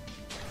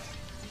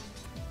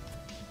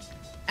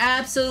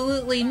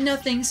 Absolutely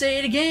nothing, say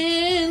it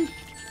again!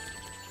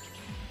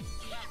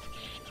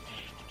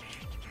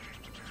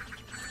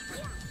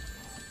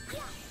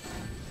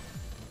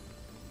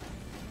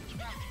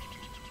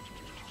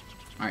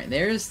 Alright,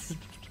 there's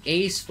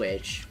a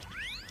switch.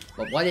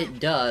 But what it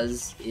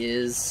does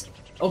is...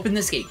 Open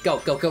this gate. Go,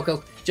 go, go,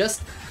 go.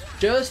 Just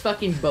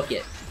fucking book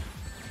it.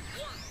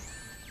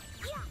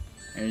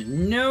 There's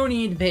no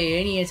need to pay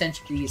any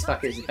attention to these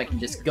fuckers if I can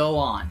just go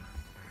on.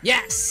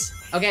 Yes!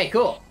 Okay,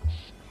 cool.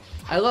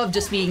 I love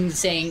just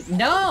saying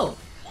no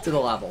to the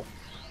level.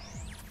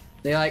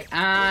 They're like,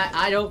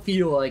 I don't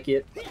feel like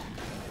it.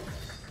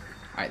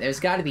 Alright, there's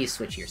gotta be a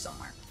switch here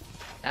somewhere.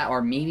 That,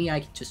 or maybe I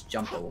could just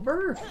jump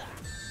over?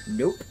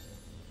 Nope.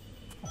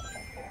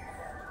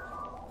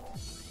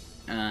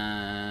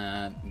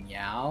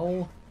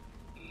 Meow.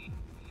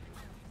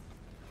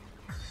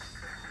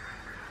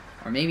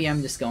 Or maybe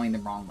I'm just going the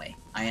wrong way.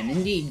 I am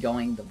indeed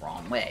going the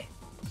wrong way.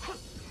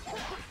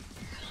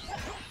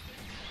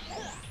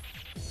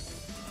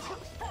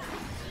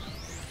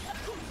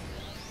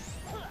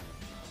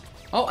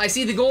 Oh, I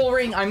see the goal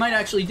ring! I might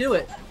actually do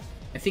it!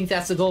 I think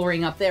that's the goal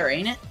ring up there,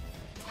 ain't it?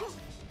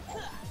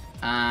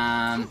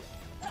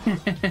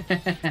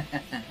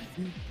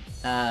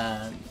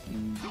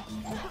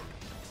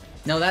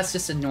 No, that's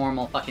just a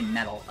normal fucking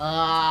metal.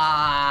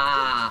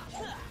 I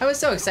was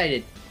so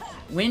excited.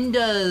 When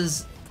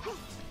does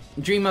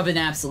Dream of an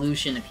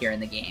Absolution appear in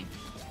the game?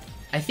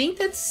 I think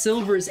that's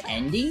Silver's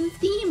ending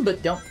theme,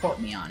 but don't quote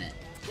me on it.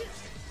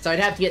 So I'd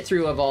have to get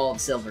through Evolve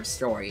Silver's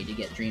story to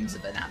get Dreams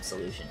of an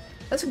Absolution.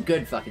 That's a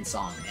good fucking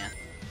song, man.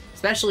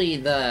 Especially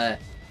the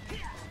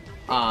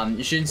Jun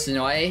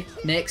Senoi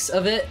mix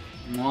of it.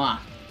 Mwah.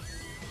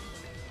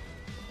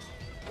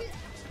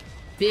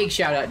 Big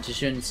shout out to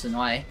Jun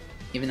Senoi,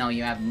 even though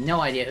you have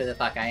no idea who the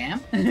fuck I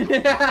am.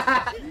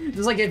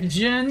 It's like if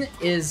Jun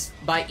is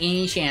by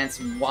any chance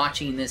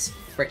watching this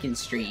frickin'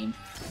 stream,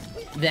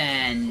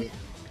 then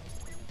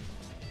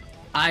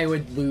I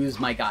would lose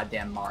my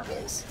goddamn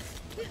marbles.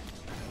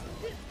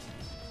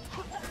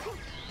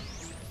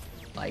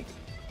 Like...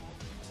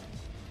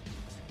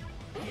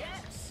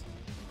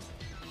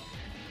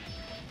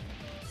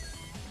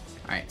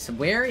 Alright, so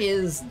where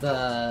is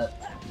the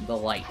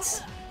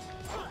lights?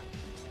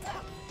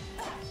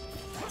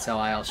 So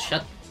I'll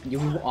shut you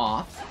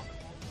off.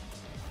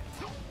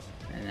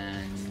 And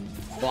then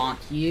bonk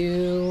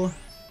you.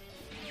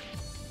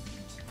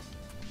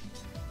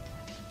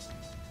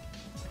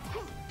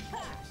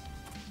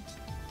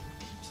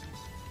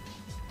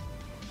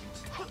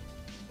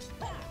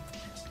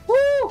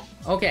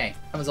 Okay,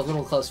 that was a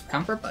little close for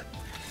comfort, but...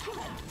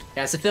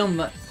 Yeah, it's a film,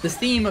 the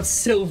theme of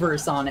Silver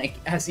Sonic,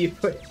 as you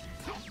put it.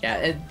 Yeah,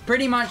 it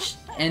pretty much,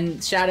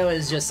 and Shadow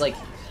is just like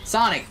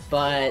Sonic,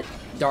 but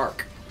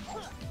dark.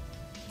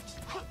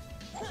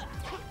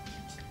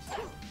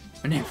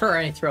 Whenever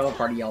I throw a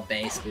party, I'll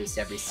bass boost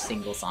every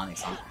single Sonic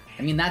song.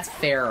 I mean, that's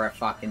fair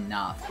fucking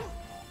enough.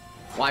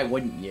 Why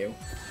wouldn't you?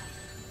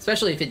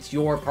 Especially if it's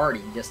your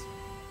party, just...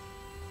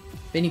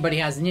 If anybody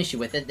has an issue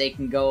with it, they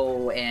can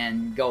go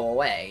and go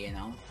away, you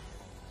know?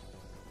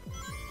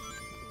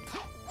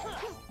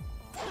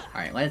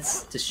 Alright,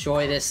 let's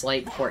destroy this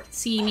light before it can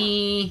see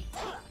me.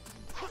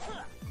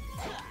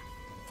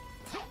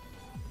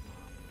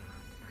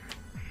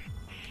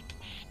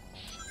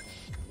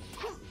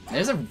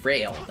 There's a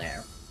rail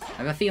there. I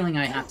have a feeling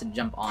I have to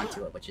jump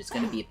onto it, which is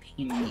going to be a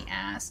pain in the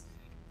ass.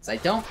 Because I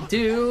don't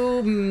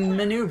do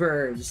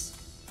maneuvers.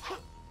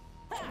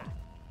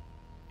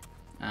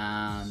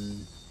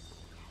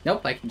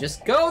 Nope, I can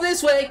just go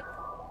this way!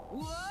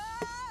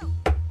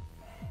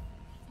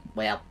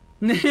 Well.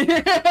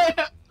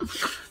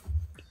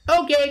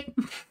 Okay.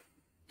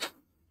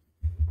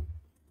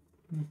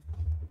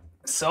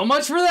 So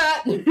much for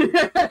that!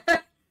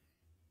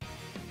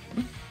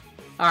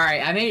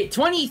 Alright, I made it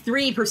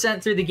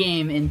 23% through the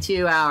game in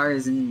 2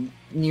 hours and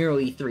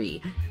nearly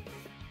 3.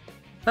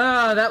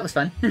 Oh, that was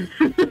fun.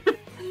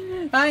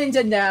 I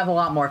intend to have a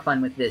lot more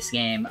fun with this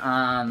game.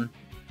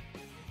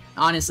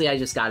 Honestly, I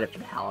just got it for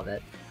the hell of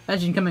it.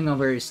 Imagine coming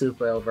over to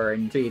sleepover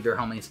and 3 of your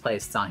homies play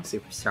Sonic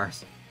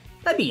Superstars.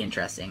 That'd be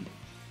interesting.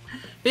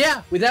 But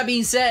yeah, with that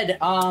being said,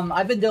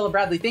 I've been Dylan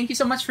Bradley. Thank you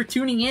so much for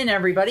tuning in,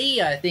 everybody.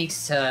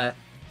 Thanks to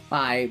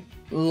my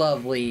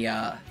lovely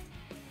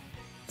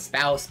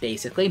spouse,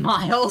 basically,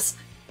 Miles.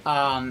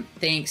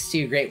 Thanks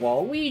to Great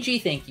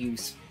Waluigi. Thank you,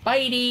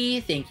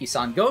 Spidey. Thank you,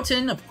 Son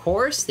Goten, of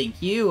course.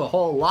 Thank you a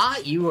whole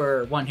lot. You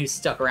were one who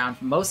stuck around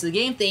for most of the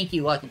game. Thank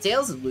you, Lucky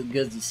Tails. It was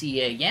good to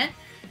see you again.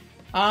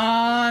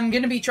 I'm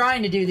gonna be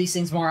trying to do these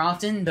things more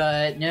often,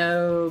 but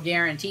no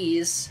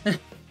guarantees.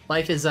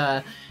 Life is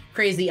a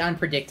crazy,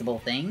 unpredictable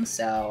thing,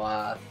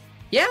 so,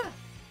 yeah.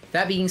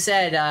 That being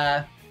said,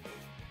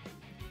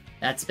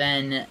 that's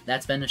been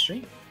a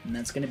stream, and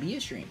that's gonna be a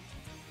stream.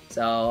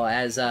 So,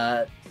 as,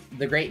 the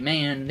great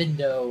man,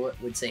 Vindo,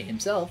 would say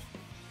himself,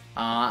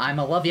 I'm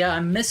a love ya,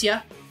 I miss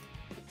ya.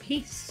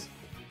 Peace.